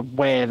wasn't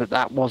aware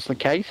that was the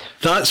case.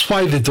 That's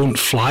why they don't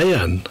fly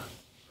in.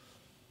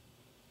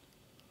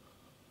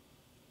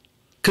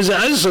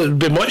 Because it'd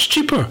be much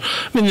cheaper.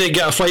 I mean, they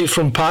get a flight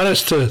from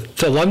Paris to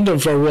London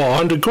for, what,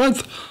 100 quid?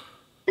 You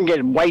can get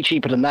it way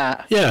cheaper than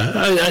that.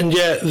 Yeah, and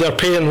yet they're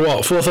paying,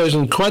 what,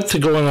 4,000 quid to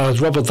go on a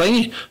rubber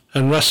dinghy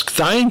and risk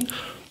dying?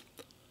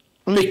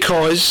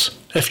 Because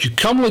if you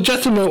come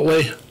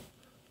legitimately,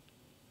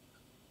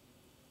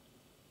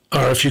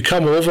 or if you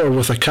come over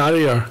with a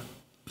carrier,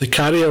 the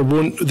carrier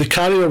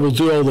will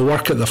do all the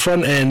work at the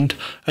front end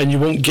and you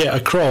won't get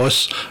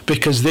across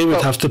because they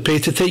would have to pay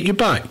to take you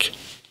back.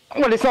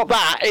 Well, it's not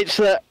that. It's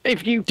that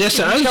if you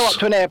show up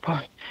to an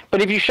airport,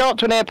 but if you show up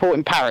to an airport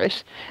in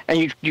Paris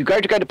and you go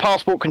to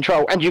passport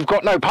control and you've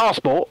got no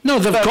passport. No,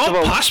 they've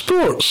got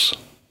passports.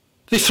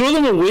 They throw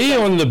them away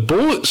on the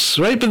boats,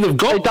 right? But they've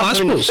got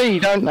passports. They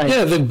dump them in the sea, don't they?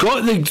 Yeah,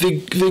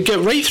 they get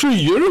right through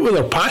Europe with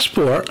their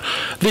passport.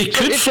 They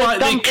could fly.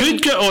 They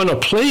could get on a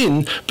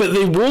plane, but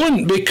they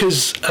won't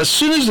because as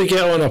soon as they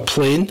get on a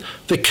plane,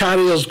 the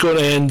carrier's going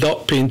to end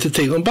up paying to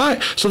take them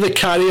back. So the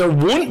carrier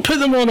won't put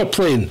them on a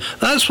plane.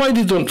 That's why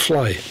they don't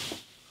fly.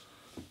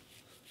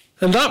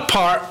 And that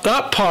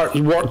part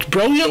worked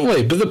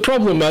brilliantly. But the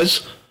problem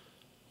is,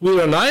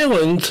 we're an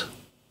island,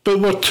 but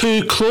we're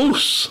too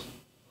close.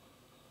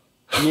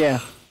 Yeah.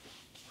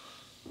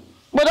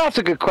 Well, that's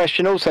a good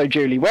question also,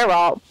 Julie. Where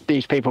are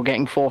these people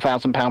getting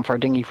 £4,000 for a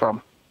dinghy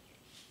from?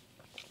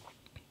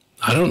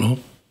 I don't know.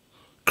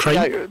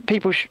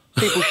 People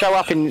show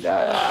up in,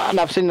 and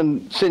I've seen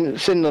them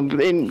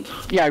in,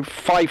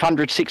 £500,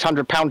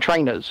 £600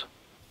 trainers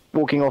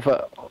walking off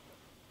and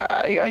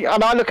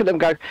I look at them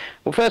and go,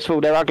 well, first of all,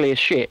 they're ugly as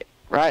shit,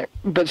 right?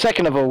 But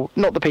second of all,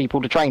 not the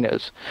people, the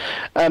trainers.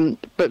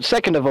 But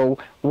second of all,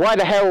 why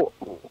the hell...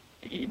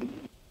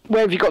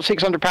 Where have you got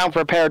 £600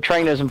 for a pair of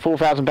trainers and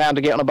 £4,000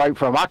 to get on a boat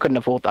from? I couldn't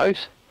afford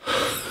those.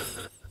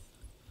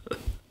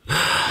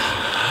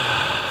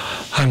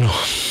 I know.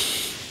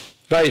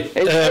 Right,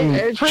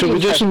 shall we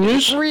do some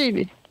news?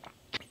 Really.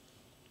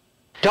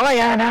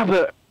 Diane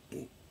Abbott.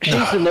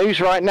 She's the news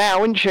right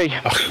now, isn't she?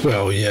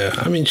 Well, yeah.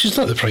 I mean, she's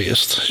not the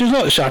brightest. She's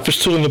not the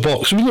sharpest tool in the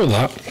box. We know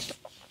that.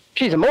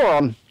 She's a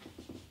moron.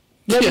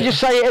 Let me just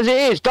say it as it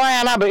is.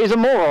 Diane Abbott is a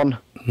moron.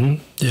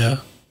 Yeah.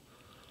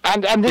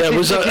 And it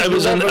was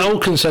an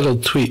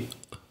ill-considered tweet.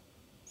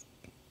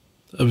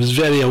 It was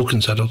very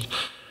ill-considered.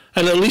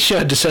 And at least you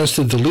had the sense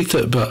to delete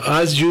it, but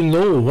as you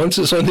know, once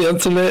it's on the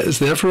internet, it's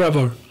there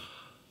forever.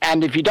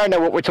 And if you don't know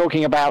what we're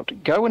talking about,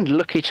 go and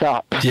look it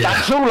up. Yeah.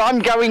 That's all I'm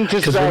going to say.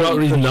 Because we're not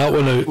reading that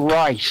one out.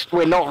 Right,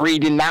 we're not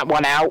reading that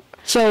one out.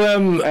 So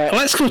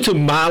let's go to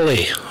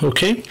Mali,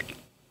 okay?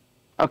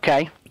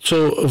 Okay.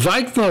 So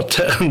Wagner,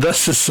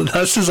 this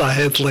is a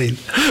headline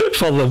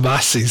for the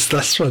masses,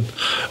 this one.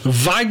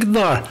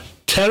 Wagner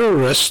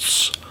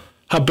terrorists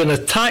have been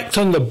attacked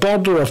on the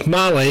border of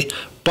Mali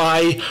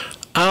by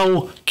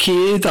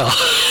Al-Qaeda.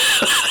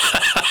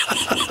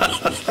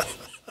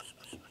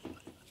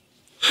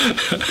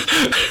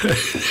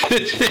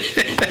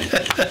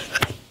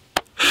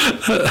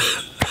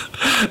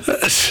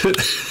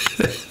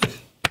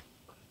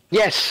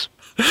 Yes.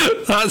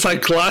 That's a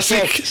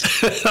classic.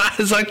 Yes. That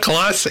is a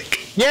classic.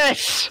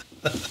 Yes.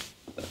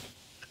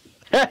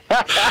 I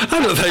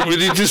don't think we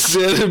need to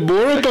say anything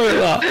more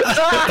about that.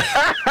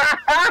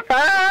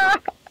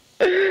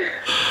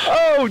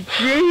 Oh,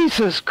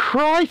 Jesus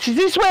Christ. Is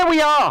this where we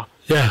are?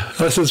 Yeah,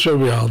 this is where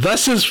we are.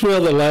 This is where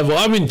the level...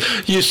 I mean,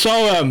 you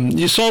saw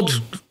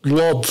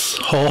Lord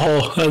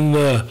Haw in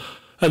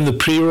the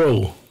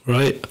pre-roll,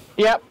 right?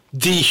 Yep.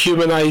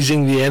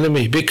 Dehumanizing the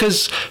enemy,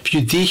 because if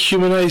you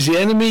dehumanize the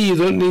enemy, you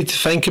don't need to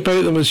think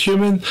about them as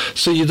human,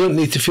 so you don't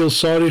need to feel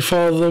sorry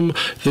for them.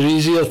 They're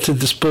easier to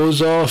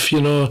dispose of,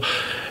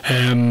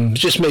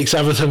 just makes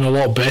everything a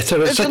lot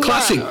better. It's a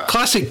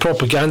classic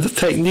propaganda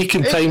technique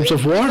in times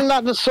of war. Isn't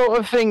that the sort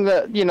of thing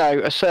that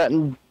a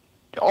certain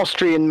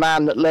Austrian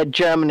man that led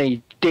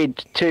Germany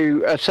did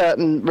to a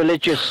certain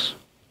religious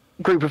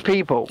group of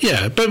people?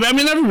 Yeah, but I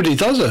mean, everybody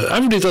does it.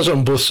 Everybody does it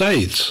on both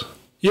sides.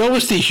 You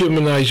always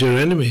dehumanize your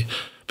enemy.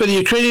 But the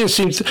Ukrainians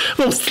seem to...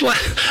 Well,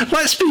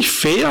 let's be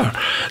fair.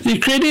 The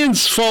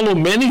Ukrainians follow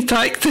many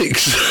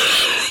tactics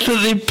that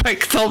they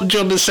picked up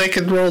during the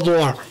Second World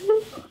War.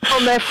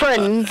 From their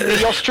friend,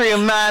 the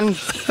Austrian man.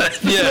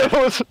 Yeah.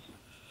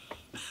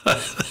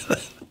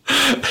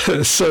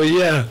 So,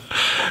 yeah.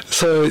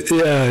 There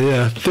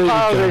you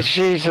go.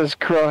 Jesus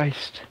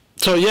Christ.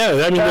 So,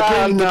 yeah, I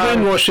mean, the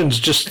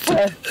brainwashing's just...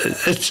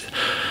 It's...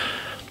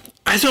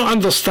 I don't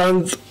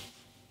understand...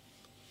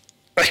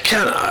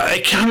 I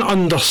can't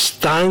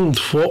understand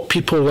what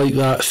people like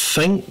that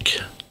think.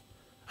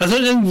 I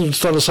don't even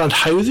understand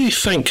how they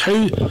think.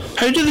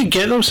 How do they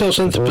get themselves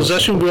into a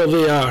position where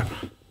they are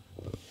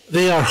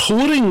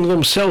whoring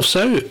themselves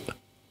out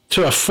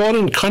to a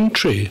foreign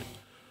country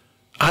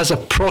as a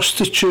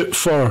prostitute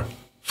for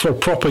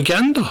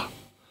propaganda?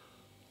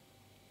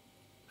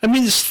 I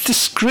mean, it's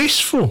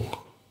disgraceful.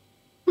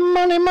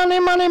 Money, money,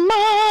 money,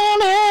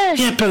 money.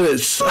 Yeah, but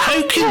it's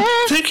how can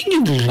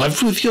you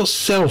live with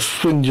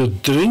yourself when you're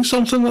doing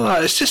something like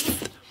that? It's just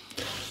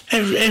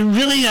it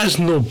really is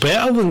no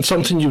better than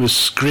something you would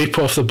scrape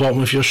off the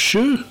bottom of your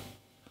shoe.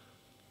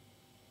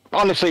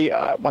 Honestly,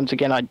 once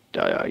again, I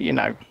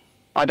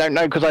don't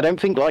know because I don't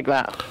think like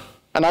that,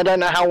 and I don't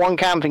know how one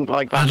can think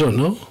like that. I don't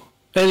know.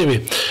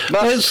 Anyway,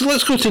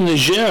 let's go to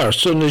Niger.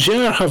 So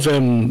Niger have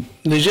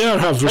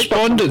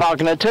responded.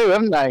 Wagner too,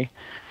 haven't they?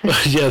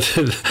 Yeah.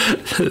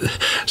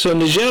 So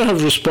Niger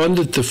have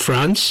responded to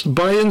France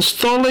by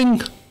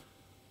installing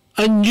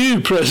a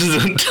new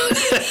president.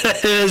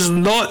 Who is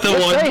not the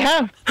one. They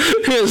have.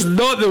 Who is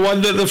not the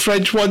one that the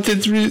French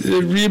wanted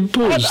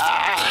reimposed.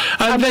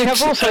 And they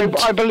have also,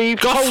 I believe,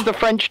 told the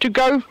French to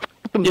go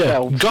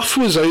themselves. Yeah, Gough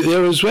was out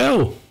there as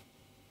well.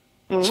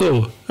 Mm-hmm.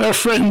 So our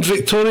friend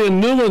Victoria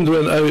Nuland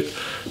went out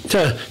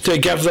to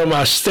give them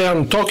a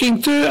stern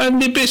talking to, and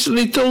they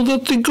basically told her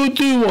to go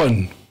do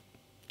one.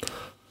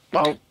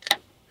 Well,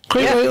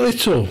 quite rightly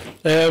so.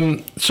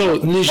 So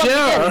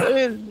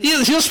Niger,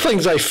 here's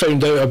things I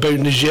found out about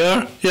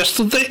Niger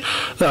yesterday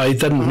that I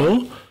didn't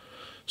know.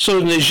 So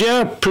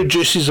Niger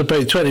produces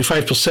about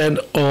 25%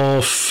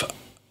 of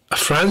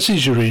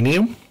France's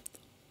uranium,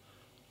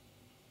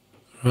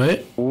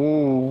 right?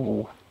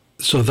 Ooh.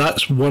 So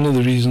that's one of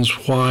the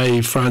reasons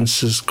why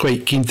France is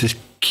quite keen to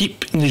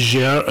keep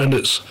Niger in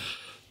its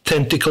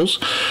tentacles.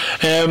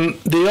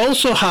 They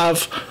also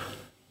have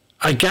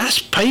a gas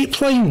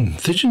pipeline,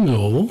 did you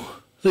know,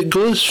 that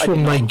goes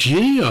from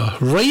Nigeria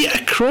right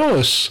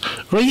across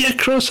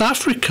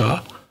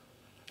Africa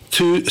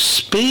to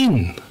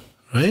Spain,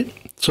 right?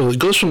 So it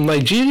goes from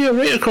Nigeria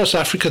right across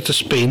Africa to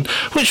Spain,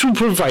 which will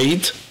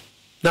provide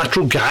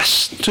natural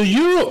gas to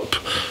Europe,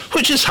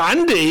 which is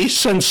handy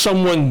since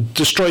someone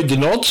destroyed the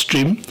Nord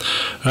Stream,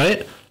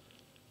 right?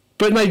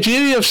 But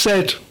Nigeria have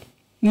said,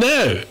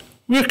 no,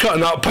 we're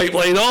cutting that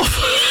pipeline off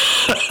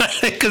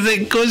because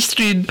it goes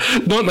through,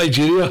 not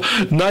Nigeria,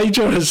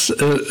 Niger has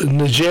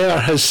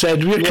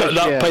said, we're cutting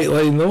that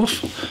pipeline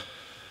off.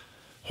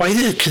 Why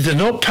could they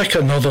not pick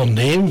another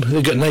name?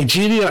 They got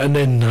Nigeria and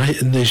then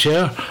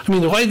Niger. I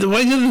mean, why do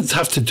they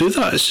have to do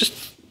that? It's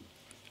just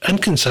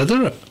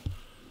inconsiderate.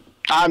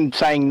 I'm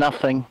saying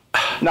nothing.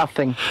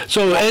 Nothing.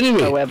 So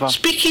anyway,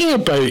 speaking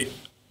about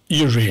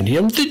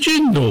uranium, did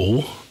you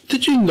know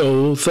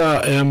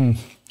that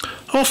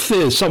of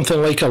the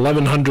something like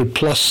 1,100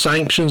 plus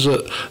sanctions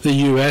that the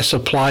US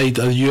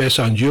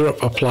and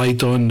Europe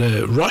applied on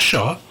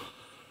Russia,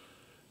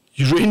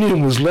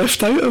 uranium was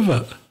left out of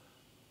it?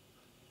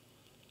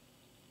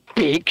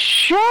 Big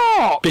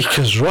shock!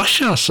 Because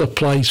Russia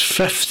supplies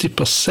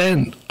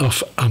 50%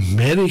 of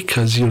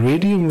America's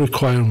uranium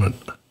requirement.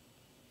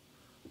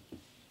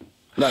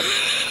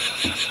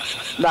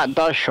 That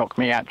does shock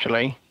me,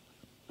 actually.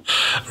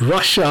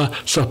 Russia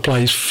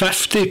supplies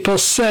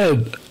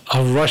 50%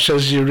 of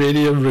Russia's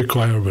uranium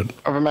requirement.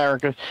 Of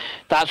America.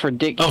 That's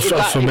ridiculous.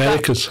 Of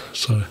America's,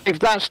 sorry. If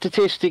that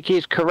statistic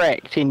is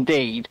correct,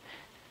 indeed,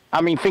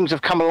 I mean, things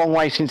have come a long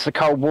way since the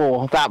Cold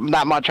War. That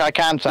much I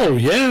can say. Oh,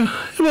 yeah.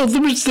 Well,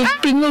 there's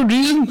been no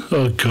reason.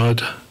 Oh,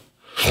 God.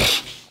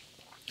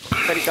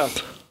 Where'd it go?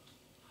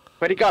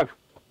 Where'd it go?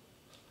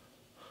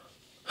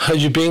 Are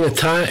you being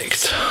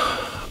attacked?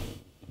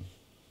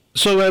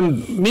 So,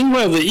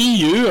 meanwhile, the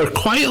EU are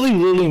quietly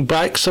rolling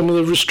back some of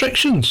the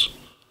restrictions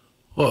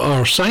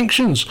or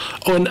sanctions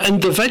on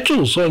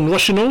individuals, on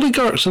Russian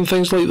oligarchs and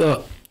things like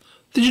that.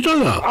 Did you know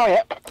that? Oh,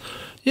 yeah.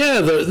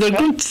 Yeah, they're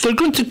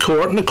going to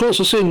court, and the courts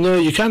are saying, no,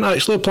 you can't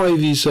actually apply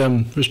these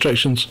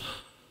restrictions.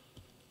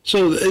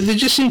 So they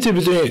just seem to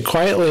be doing it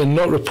quietly and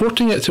not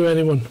reporting it to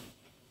anyone.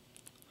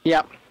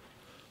 Yeah.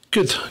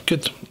 Good.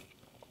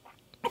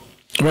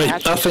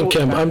 Right, I think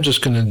I'm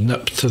just going to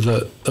nip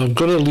to I'm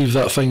going to leave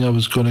that thing I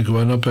was going to go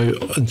in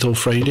about until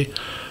Friday.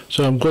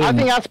 So I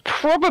think that's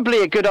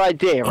probably a good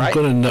idea, right? I'm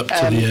going to nip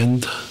to the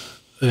end,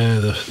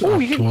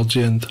 towards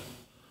the end.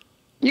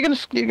 You're going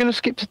to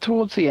skip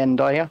towards the end,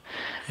 are you?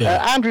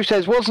 Yeah. Andrew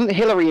says, wasn't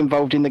Hillary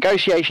involved in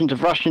negotiations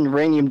of Russian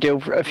uranium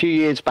deal a few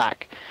years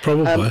back?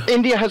 Probably.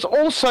 India has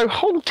also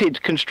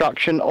halted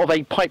construction of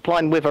a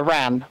pipeline with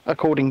Iran,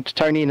 according to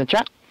Tony in the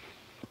chat.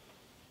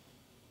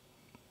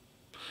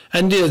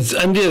 Indians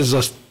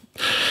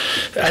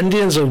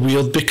are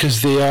weird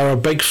because they are a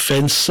big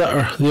fence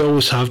sitter. They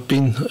always have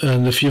been.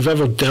 And if you've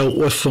ever dealt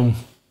with them,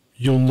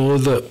 you'll know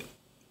that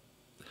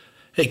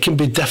it can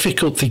be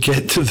difficult to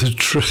get to the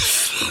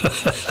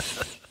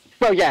truth.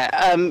 Well, yeah,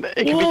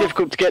 it can be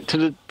difficult to get to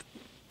the...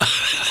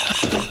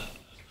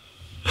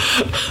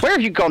 Where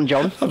have you gone,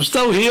 John? I'm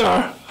still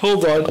here.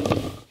 Hold on.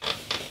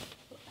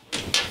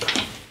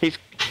 He's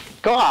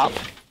got up.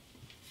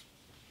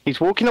 He's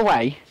walking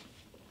away.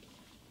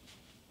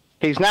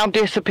 He's now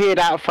disappeared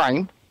out of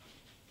frame.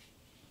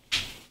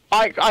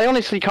 I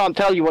honestly can't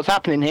tell you what's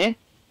happening here.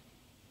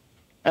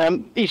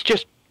 He's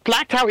just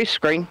blacked out his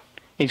screen.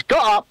 He's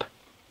got up.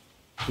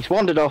 He's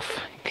wandered off.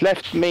 He's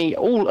left me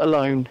all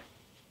alone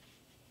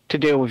to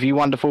deal with you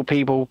wonderful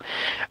people.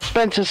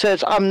 Spencer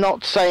says, I'm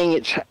not saying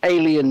it's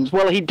aliens.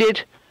 Well, he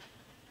did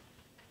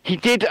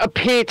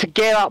appear to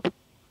get up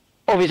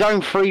of his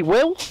own free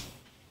will.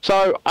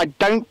 So I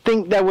don't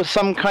think there was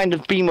some kind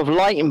of beam of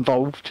light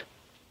involved.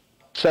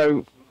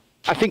 So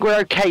I think we're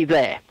okay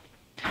there.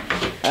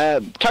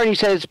 Tony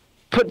says,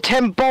 put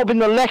 10 bob in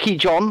the lecky,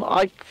 John.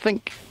 I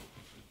think...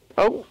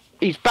 Oh,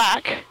 he's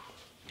back.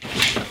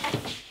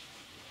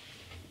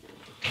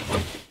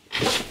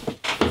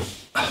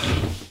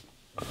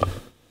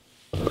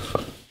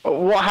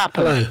 What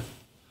happened? Hello.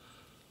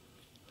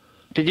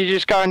 Did you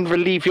just go and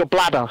relieve your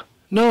bladder?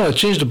 No, I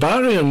changed the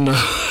battery on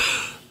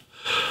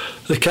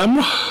the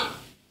camera.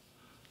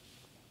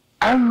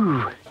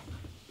 Oh.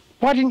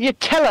 Why didn't you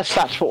tell us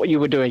that's what you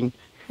were doing?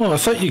 Well, I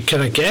thought you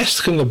kind of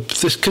guessed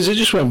because it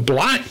just went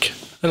black.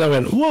 And I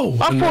went, whoa.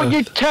 I thought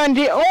you turned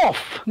it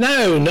off.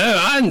 No,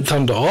 I hadn't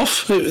turned it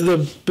off.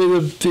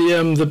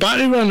 The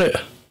battery ran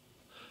out.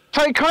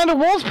 So it kind of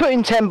was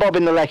putting 10 bob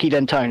in the lecky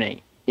then,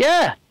 Tony.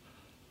 Yeah.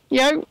 You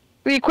know,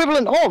 the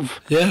equivalent of.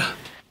 Yeah.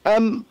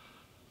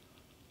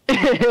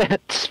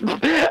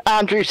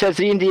 Andrew says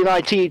the Indian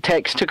IT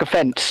techs took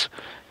offence.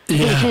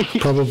 Yeah,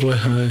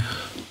 probably.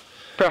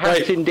 Perhaps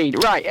right.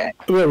 Indeed. Right.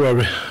 Where were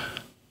we?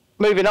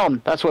 Moving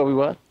on. That's where we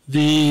were.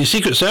 The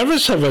Secret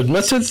Service have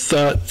admitted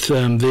that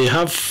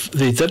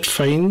they did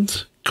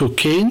find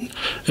cocaine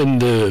in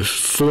the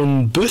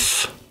phone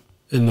booth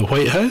in the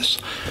White House,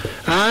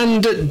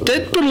 and it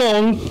did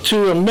belong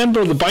to a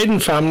member of the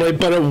Biden family,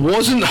 but it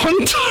wasn't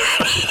Hunter.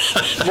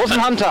 It wasn't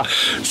Hunter.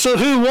 So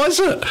who was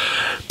it?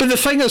 But the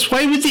thing is,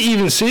 why would they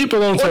even say it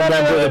belonged to a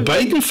member of the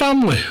Biden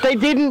family? They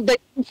didn't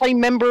say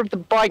member of the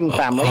Biden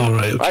family. All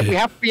right, okay. We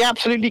have to be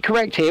absolutely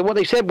correct here. What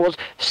they said was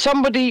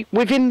somebody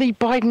within the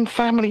Biden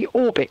family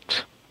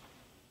orbit.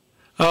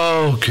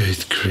 Oh,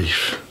 good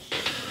grief.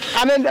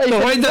 And then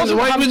why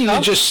wouldn't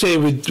they just say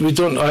we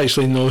don't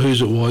actually know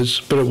whose it was,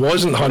 but it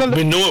wasn't Hunter?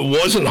 We know it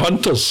wasn't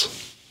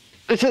Hunter's.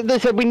 They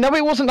said we know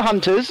it wasn't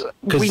Hunter's,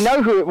 we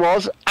know who it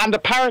was, and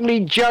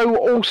apparently Joe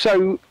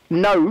also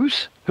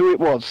knows who it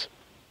was.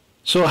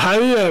 So how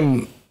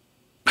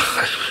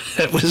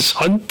it was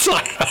Hunter?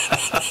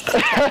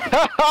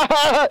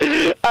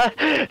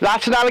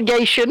 That's an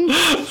allegation.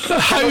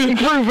 How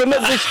proven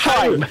at this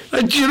time?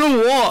 And do you know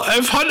what?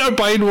 If Hunter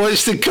Biden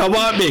wants to come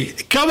at me,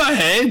 come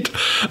ahead.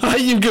 I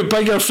think you've got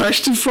bigger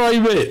fish to fry,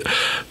 mate.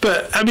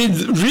 But I mean,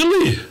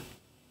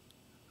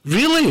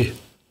 really,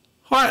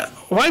 why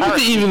would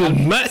they even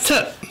admit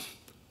it?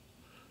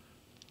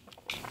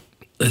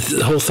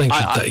 The whole thing's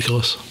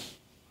ridiculous.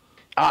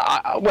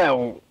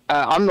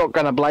 I'm not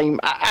going to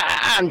blame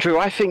Andrew.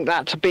 I think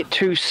that's a bit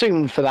too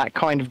soon for that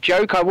kind of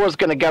joke. I was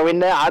going to go in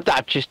there.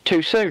 That's just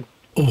too soon.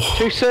 Oh,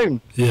 too soon.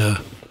 Yeah.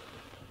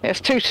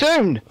 It's too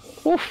soon.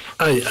 Oof.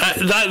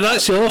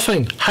 That's the other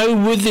thing.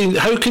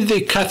 How could they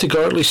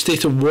categorically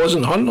state it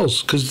wasn't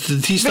Hunter's? Because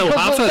he still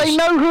have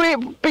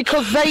it.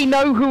 Because they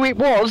know who it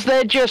was.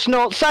 They're just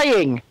not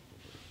saying.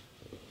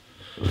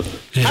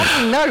 Yeah. How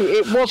do you know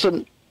it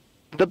wasn't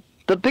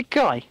the big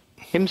guy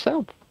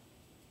himself?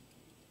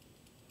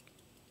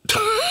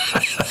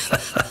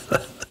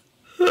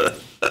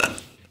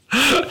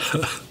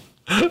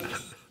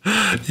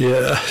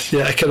 Yeah,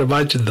 I can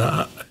imagine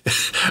that.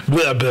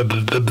 Blah, blah,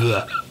 blah, blah,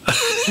 blah.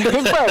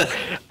 Well,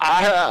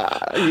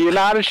 the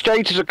United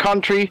States is a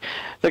country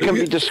that can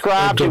be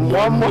described in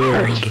one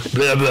word.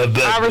 Blah, blah, blah,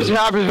 blah.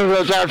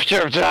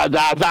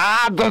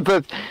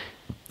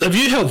 Have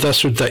you heard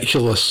this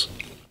ridiculous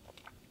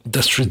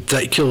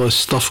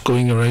stuff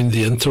going around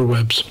the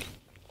interwebs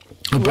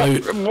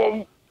about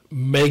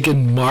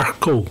Meghan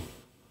Markle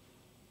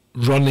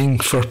running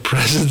for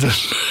president?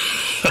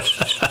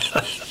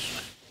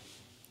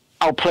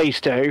 Oh, please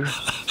do.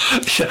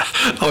 Yeah.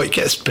 Oh, it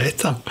gets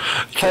better.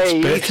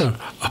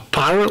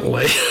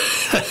 Apparently.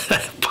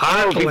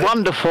 That would be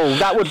wonderful.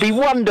 That would be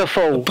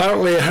wonderful.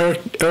 Apparently her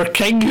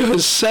king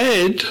has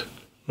said,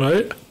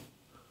 right,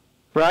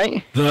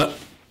 that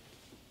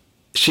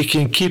she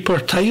can keep her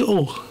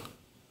title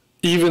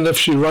even if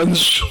she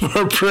runs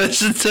for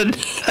president.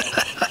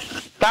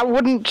 That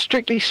wouldn't,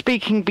 strictly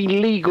speaking, be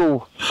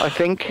legal, I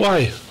think.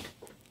 Why?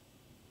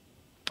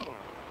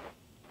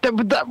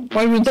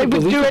 Why wouldn't they it be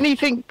would legal? do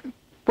anything?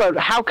 Well,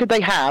 how could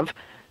they,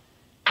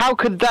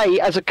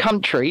 as a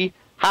country,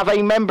 have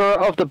a member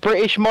of the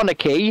British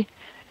monarchy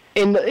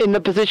in the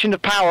position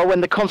of power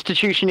when the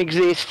Constitution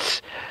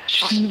exists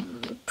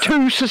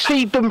to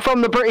secede them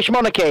from the British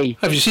monarchy.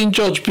 Have you seen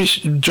George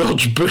Bush's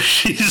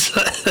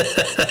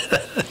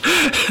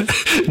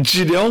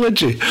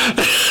genealogy?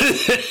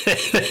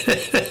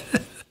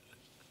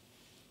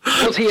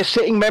 Was he a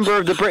sitting member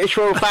of the British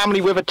royal family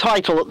with a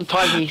title at the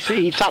time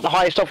he sat the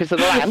highest office of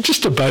the land?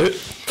 Just about.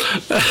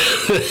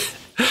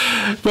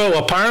 Well,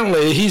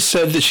 apparently he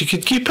said that she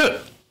could keep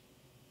it.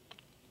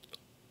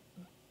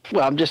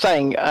 Well, I'm just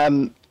saying.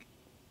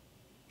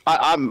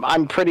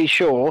 I'm pretty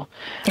sure.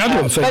 I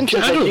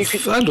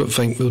don't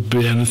think there'd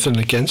be anything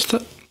against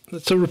it.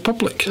 It's a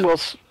republic. Well,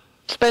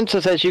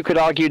 Spencer says you could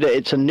argue that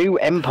it's a new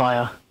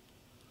empire.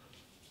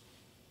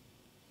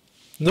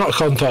 Not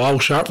according to Al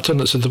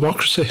Sharpton, it's a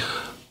democracy.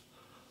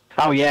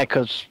 Oh yeah,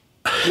 because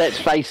let's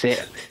face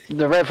it,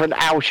 the Reverend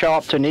Al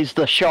Sharpton is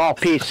the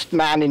sharpest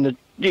man in the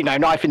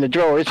knife in the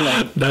drawer, isn't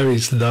he? No,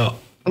 he's not.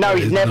 No,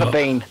 he's never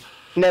been.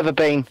 Never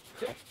been.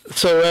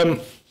 So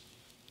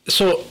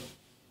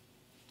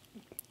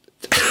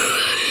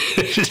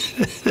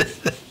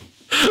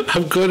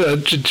I'm going to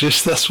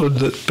introduce this one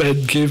that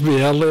Ben gave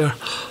me earlier.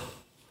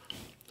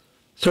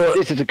 So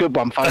this is a good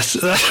one, folks.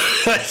 I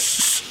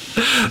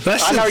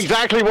know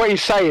exactly what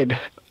he's saying.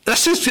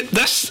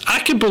 I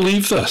can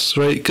believe this,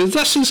 right? Because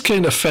this is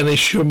kind of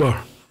Finnish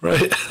humour,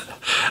 right?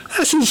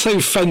 This is how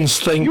Finns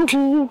think.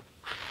 Yoo-hoo!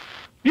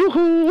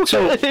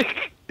 So,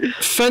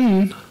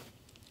 Finn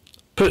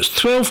puts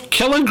 12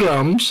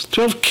 kilograms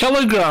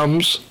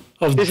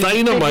of this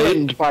dynamite. Is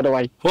in Finland, by the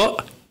way.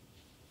 What?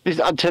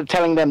 I'm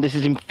telling them this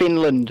is in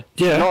Finland.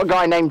 Yeah. Not a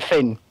guy named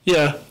Finn.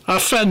 Yeah, a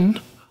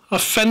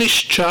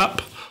Finnish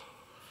chap,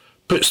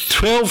 puts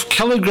 12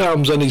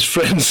 kilograms in his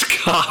friend's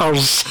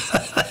cars.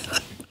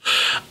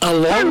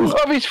 Along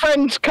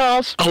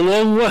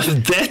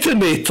with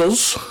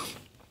detonators,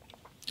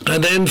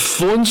 and then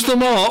phones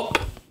them up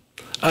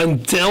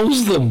and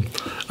tells them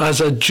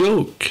as a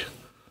joke.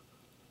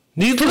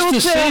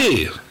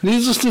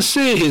 Needless to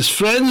say, his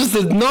friends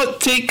did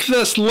not take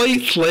this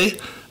lightly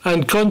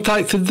and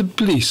contacted the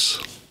police.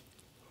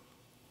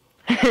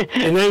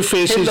 He now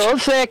faces... Hello,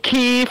 Sir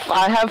Keith.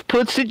 I have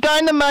put the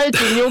dynamite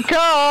in your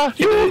car.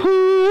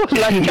 Yoo-hoo!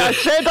 Like I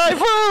said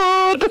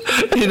I would.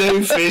 He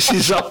now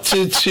faces up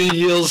to 2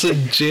 years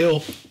in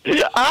jail.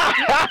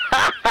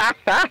 I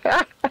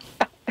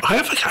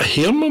haven't got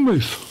hair in my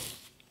mouth.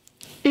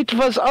 It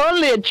was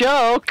only a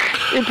joke.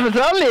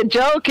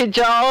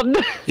 John.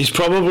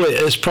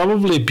 It's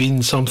probably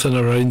been something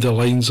around the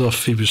lines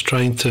of he was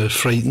trying to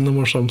frighten them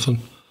or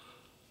something.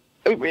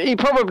 He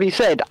probably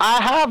said,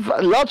 I have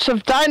lots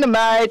of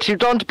dynamite. You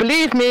don't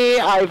believe me,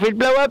 I will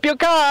blow up your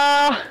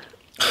car.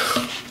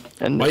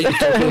 And why are you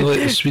talking like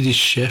the Swedish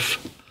chef?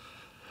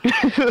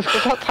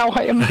 That's how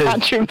I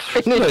imagine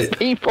Finnish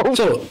people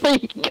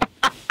speak.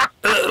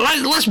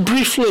 Let's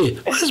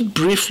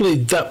briefly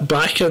dip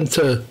back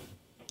into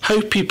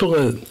how people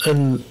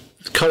in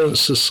current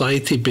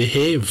society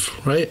behave,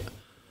 right?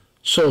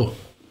 So,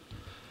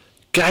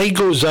 guy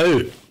goes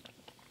out,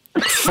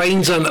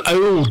 finds an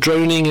owl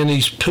drowning in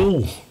his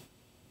pool,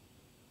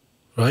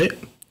 right?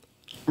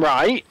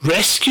 Right.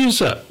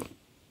 Rescues it,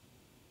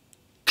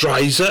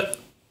 dries it,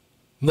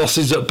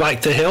 nurses it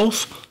back to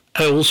health,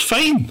 owl's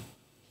fine,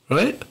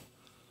 right?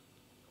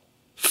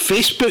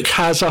 Facebook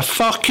has a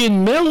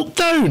fucking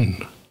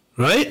meltdown,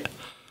 right?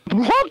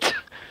 What?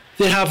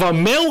 They have a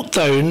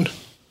meltdown.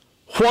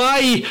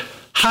 Why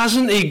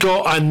hasn't he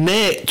got a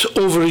net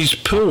over his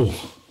pool?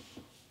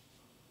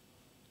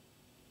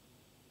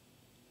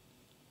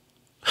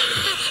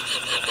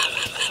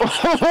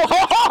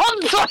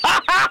 What?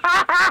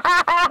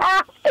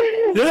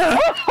 Yeah.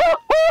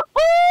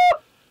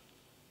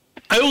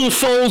 Owl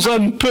falls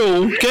in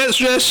pool,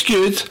 gets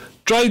rescued,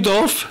 dried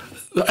off.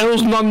 The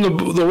owl's none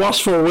the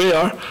worse for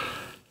wear.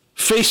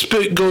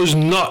 Facebook goes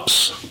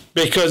nuts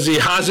because he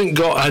hasn't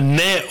got a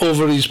net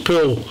over his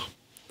pool.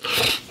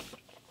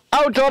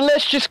 Hold on,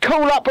 let's just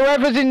call up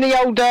whoever's in the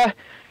old,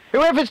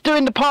 whoever's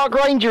doing the park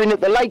rangering at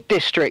the Lake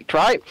District,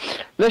 right?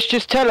 Let's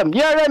just tell them,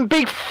 them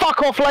big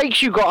fuck-off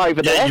lakes you got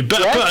over there. You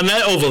better put a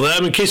net over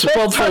them in case a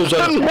bird falls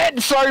out. Put some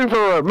nets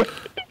over them.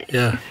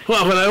 Yeah.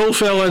 What if an owl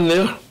fell in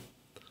there?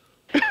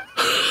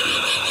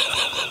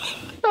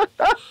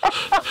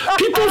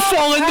 People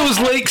fall in those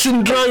lakes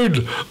and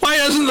drown. Why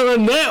isn't there a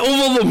net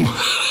over them?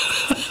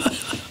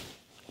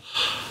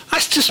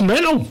 That's just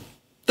mental.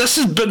 It's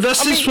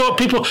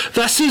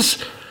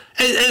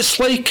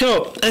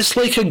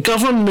like a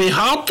govern me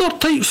harder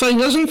type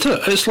thing, isn't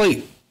it? It's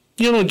like,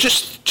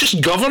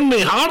 just govern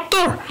me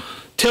harder.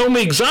 Tell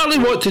me exactly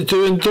what to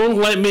do, and don't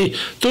let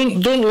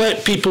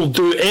people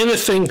do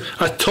anything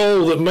at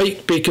all that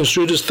might be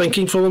construed as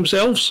thinking for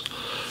themselves.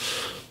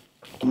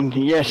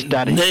 Yes,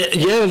 Daddy.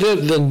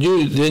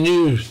 The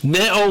new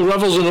net all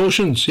rivers and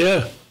oceans.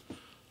 Yeah.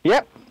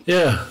 Yep.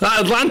 Yeah,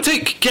 that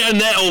Atlantic, get a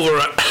net over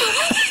it.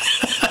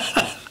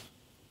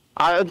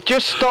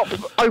 Just stop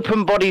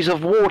open bodies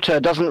of water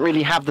doesn't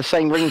really have the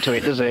same ring to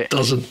it, does it?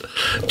 Doesn't.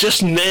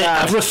 Just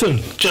net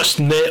everything. Just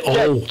net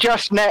all.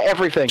 Just net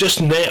everything. Just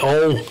net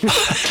all.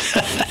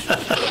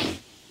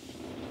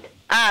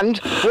 And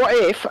what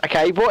if,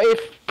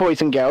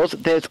 boys and girls,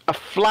 there's a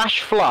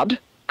flash flood,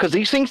 because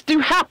these things do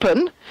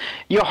happen,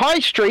 your high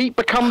street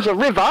becomes a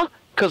river,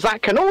 because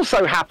that can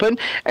also happen,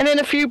 and then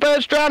a few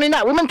birds drown in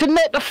that. We're meant to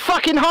net the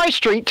fucking high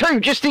street too,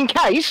 just in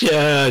case.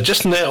 Yeah,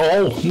 just net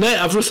all. Net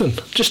everything.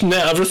 Just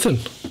net everything.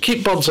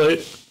 Keep birds out.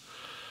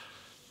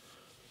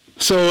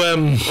 So,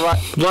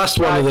 last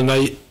one of the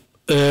night.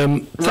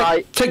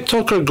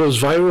 TikToker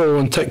goes viral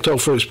on TikTok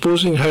for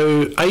exposing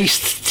how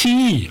iced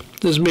tea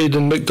is made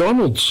in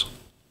McDonald's.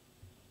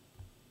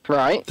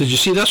 Right. Did you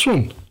see this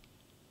one?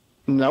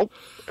 Nope.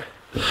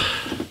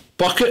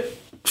 Bucket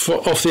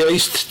of the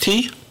iced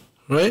tea,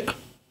 right?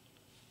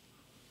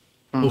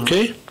 Mm-hmm.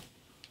 Okay.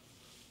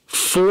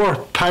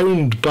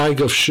 4-pound bag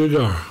of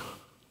sugar.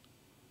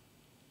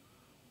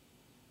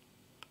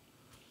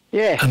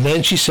 Yeah. And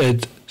then she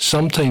said,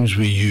 sometimes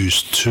we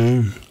use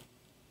 2.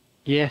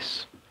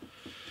 Yes.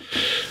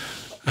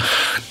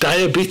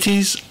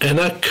 Diabetes in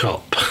a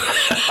cup.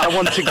 I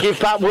want to give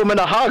that woman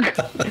a hug.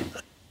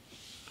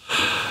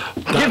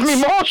 Give me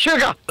more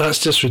sugar. That's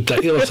just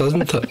ridiculous,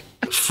 isn't it?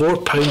 4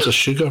 pounds of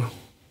sugar.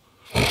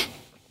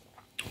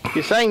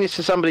 You're saying this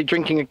to somebody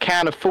drinking a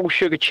can of full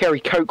sugar cherry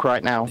Coke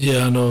right now.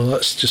 Yeah, I know.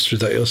 That's just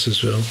ridiculous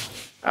as well.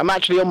 I'm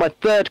actually on my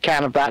 3rd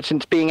can of that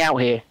since being out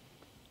here.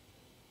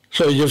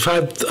 So you've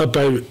had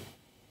about,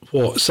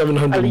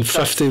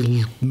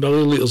 750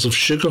 millilitres of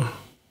sugar?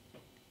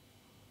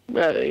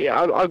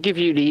 I'll give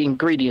you the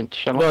ingredients,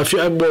 shall I? Well, if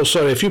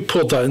you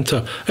poured that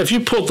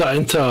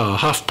into a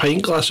half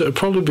pint glass, it would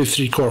probably be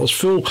 3/4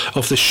 full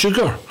of the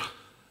sugar.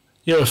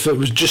 You know, if it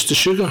was just the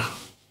sugar.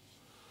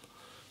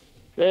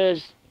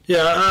 I've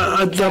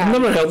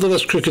never heard of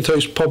this Crooked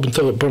House pub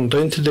until it burned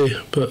down today,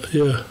 but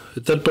yeah,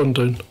 it did burn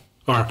down.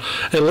 Or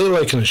it looked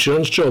like an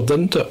insurance job,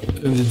 didn't it?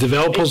 And the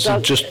developers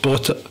had just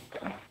bought it.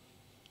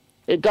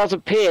 It does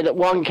appear that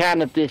 1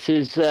 can of this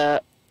is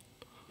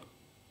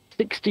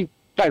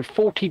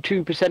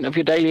 42% of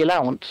your daily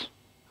allowance.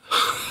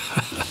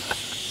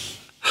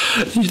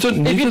 You don't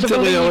need a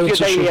daily allowance.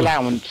 Your daily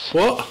allowance.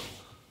 What?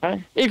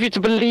 If you're to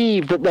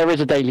believe that there is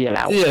a daily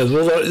allowance. Yeah,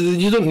 well,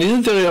 you don't need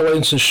a daily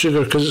allowance in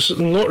sugar because it's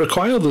not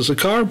required as a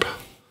carb.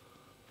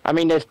 I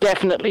mean, there's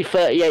definitely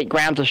 38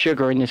 grams of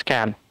sugar in this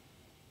can.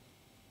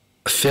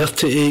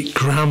 38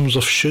 grams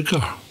of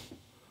sugar?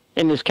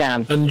 In this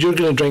can. And you're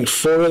going to drink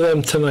 4 of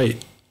them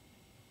tonight.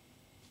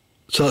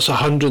 So that's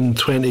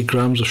 120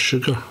 grams of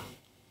sugar.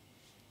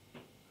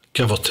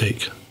 Give or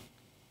take.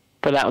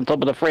 Put that on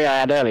top of the 3 I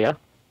had earlier.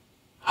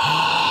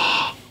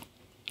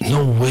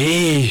 No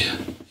way.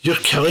 You're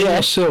killing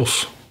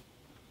yourself.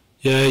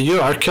 Yeah,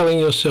 you are killing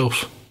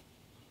yourself.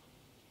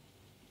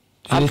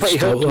 I'm pretty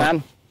hooked,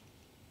 man.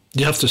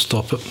 You have to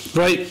stop it.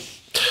 Right.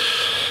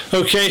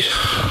 Okay.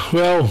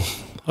 Well,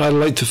 I'd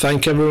like to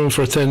thank everyone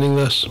for attending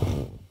this.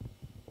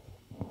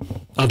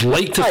 I'd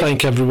like to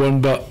thank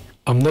everyone, but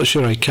I'm not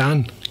sure I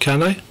can.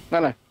 Can I?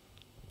 No.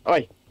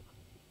 Oi.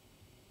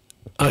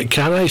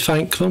 Can I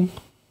thank them?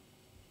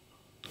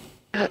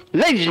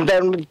 Ladies and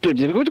gentlemen,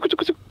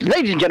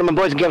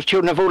 boys and girls,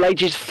 children of all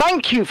ages,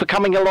 thank you for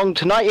coming along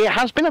tonight. It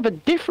has been a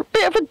bit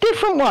of a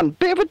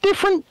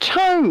different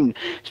tone.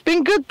 It's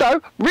been good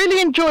though. Really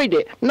enjoyed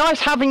it.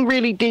 Nice having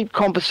really deep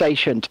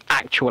conversations.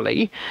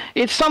 Actually,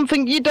 it's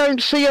something you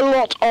don't see a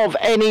lot of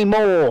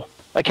anymore.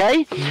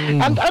 Okay?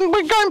 And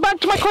we're going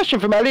back to my question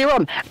from earlier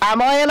on. Am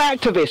I an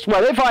activist?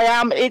 Well, if I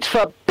am, it's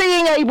for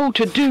being able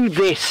to do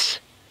this.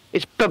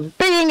 It's for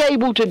being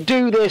able to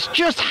do this.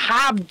 Just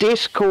have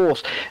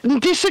discourse.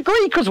 And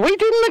disagree, because we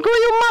didn't agree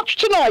on much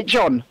tonight,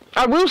 John.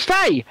 I will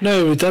say.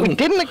 No, we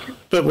didn't.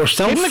 But we're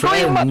still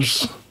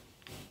friends.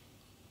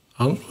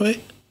 Aren't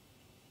we?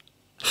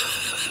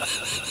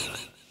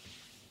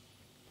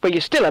 But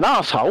you're still an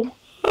asshole.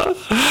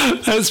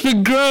 It's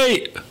been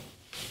great.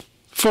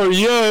 For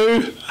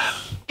you.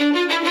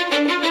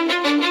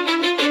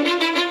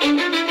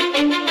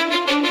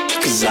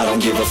 Cause I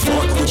don't give a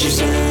fuck what you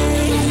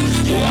say.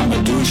 Yeah,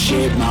 I'ma do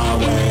shit my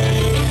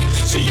way.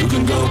 So you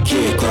can go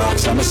kick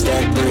rocks, I'ma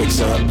stack bricks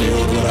up,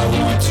 build what I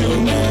want to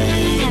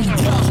make.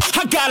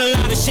 I got a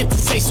lot of shit to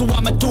say, so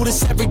I'ma do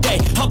this every day.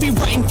 I'll be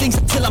writing things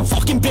until I'm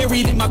fucking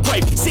buried in my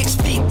grave. 6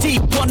 feet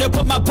deep under,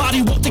 but my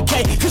body won't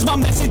decay. Cause my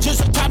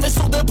messages are timeless,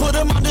 so they'll put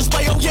them on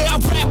display. Oh yeah, I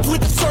rap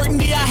with a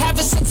certainty, I have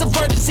a sense of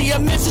urgency. A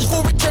message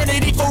for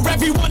eternity, for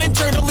everyone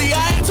internally.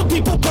 I had some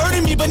people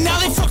burning me, but now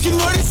they fucking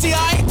learn to see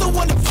I ain't the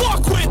one to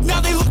fuck with, now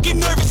they looking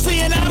nervously.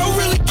 And I don't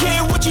really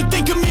care what you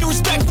think of me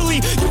respectfully.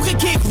 You can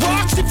kick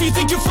rocks if you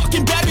think you're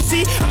fucking better.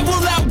 See, I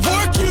will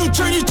outwork you,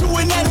 turn you to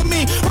an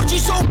enemy. Hurt you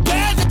so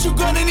bad that you're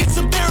gonna need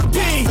some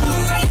therapy.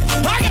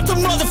 I got the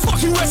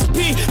motherfucking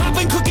recipe. I've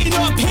been cooking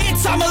up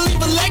hits, I'ma leave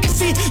a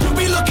legacy. You'll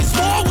be looking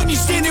small when you're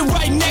standing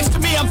right next to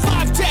me. I'm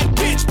 5'10",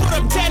 bitch, but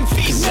I'm 10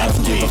 feet next to me. I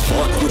don't give a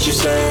fuck what you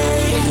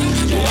say.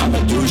 Yeah, I'ma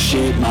do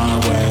shit my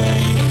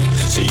way.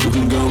 So you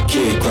can go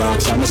kick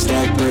rocks, I'ma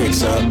stack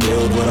bricks up,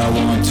 build what I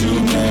want to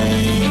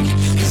make.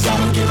 Cause I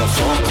don't give a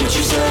fuck what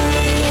you say.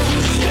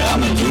 Yeah,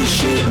 I'ma do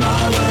shit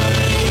my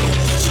way.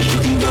 So you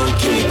can go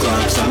kick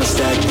rocks, I'ma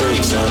stack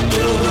bricks up,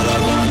 build what I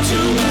want to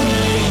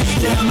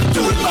make. Yeah, I'ma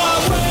do it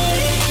my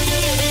way.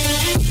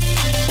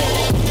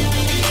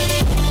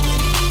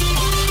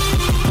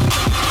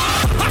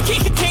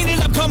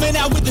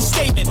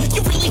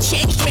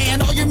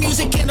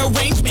 an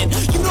arrangement.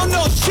 You don't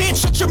know shit,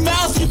 shut your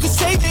mouth, you can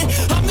save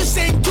it. I'm the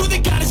same dude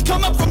that got his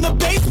come up from the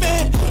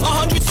basement.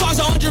 100 songs,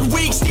 100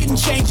 weeks, didn't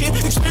change it.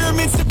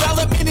 Experiments,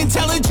 development,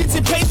 intelligence,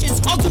 and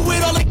patience. I'll do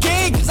it all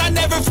again, cause I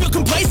never feel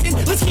complacent.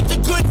 Let's keep the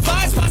good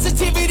vibes,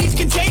 positivity's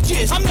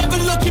contagious. I'm never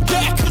looking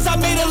back, cause I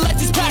made a life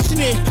that's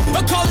passionate.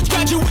 A college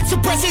graduate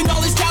suppressing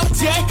all his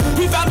talents, yeah.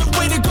 He found a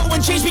way to go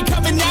and change,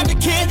 become an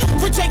advocate.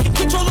 For taking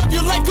control of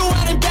your life, go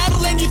out and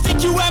battle. And you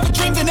think you have a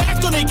dream, then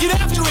act on it. Get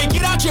after it,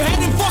 get out your head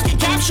and fucking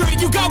capture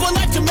it. You got one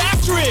life to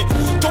master it.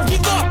 Don't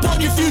give up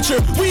on your future,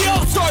 we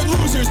all start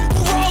losers.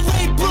 We're all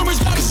late bloomers,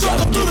 gotta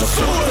struggle through the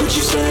sewers. What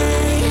you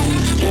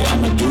say, yeah,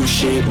 I'ma do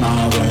shit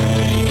my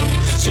way.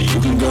 So you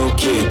can go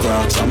kick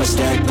rocks, I'ma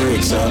stack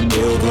bricks up,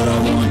 build what I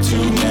want to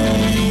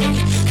make.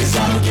 Cause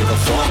I don't give a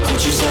fuck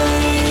what you say,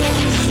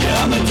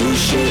 yeah, I'ma do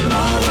shit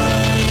my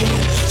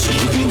way. So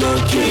you can go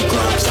kick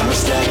rocks, I'ma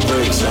stack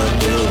bricks up,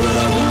 build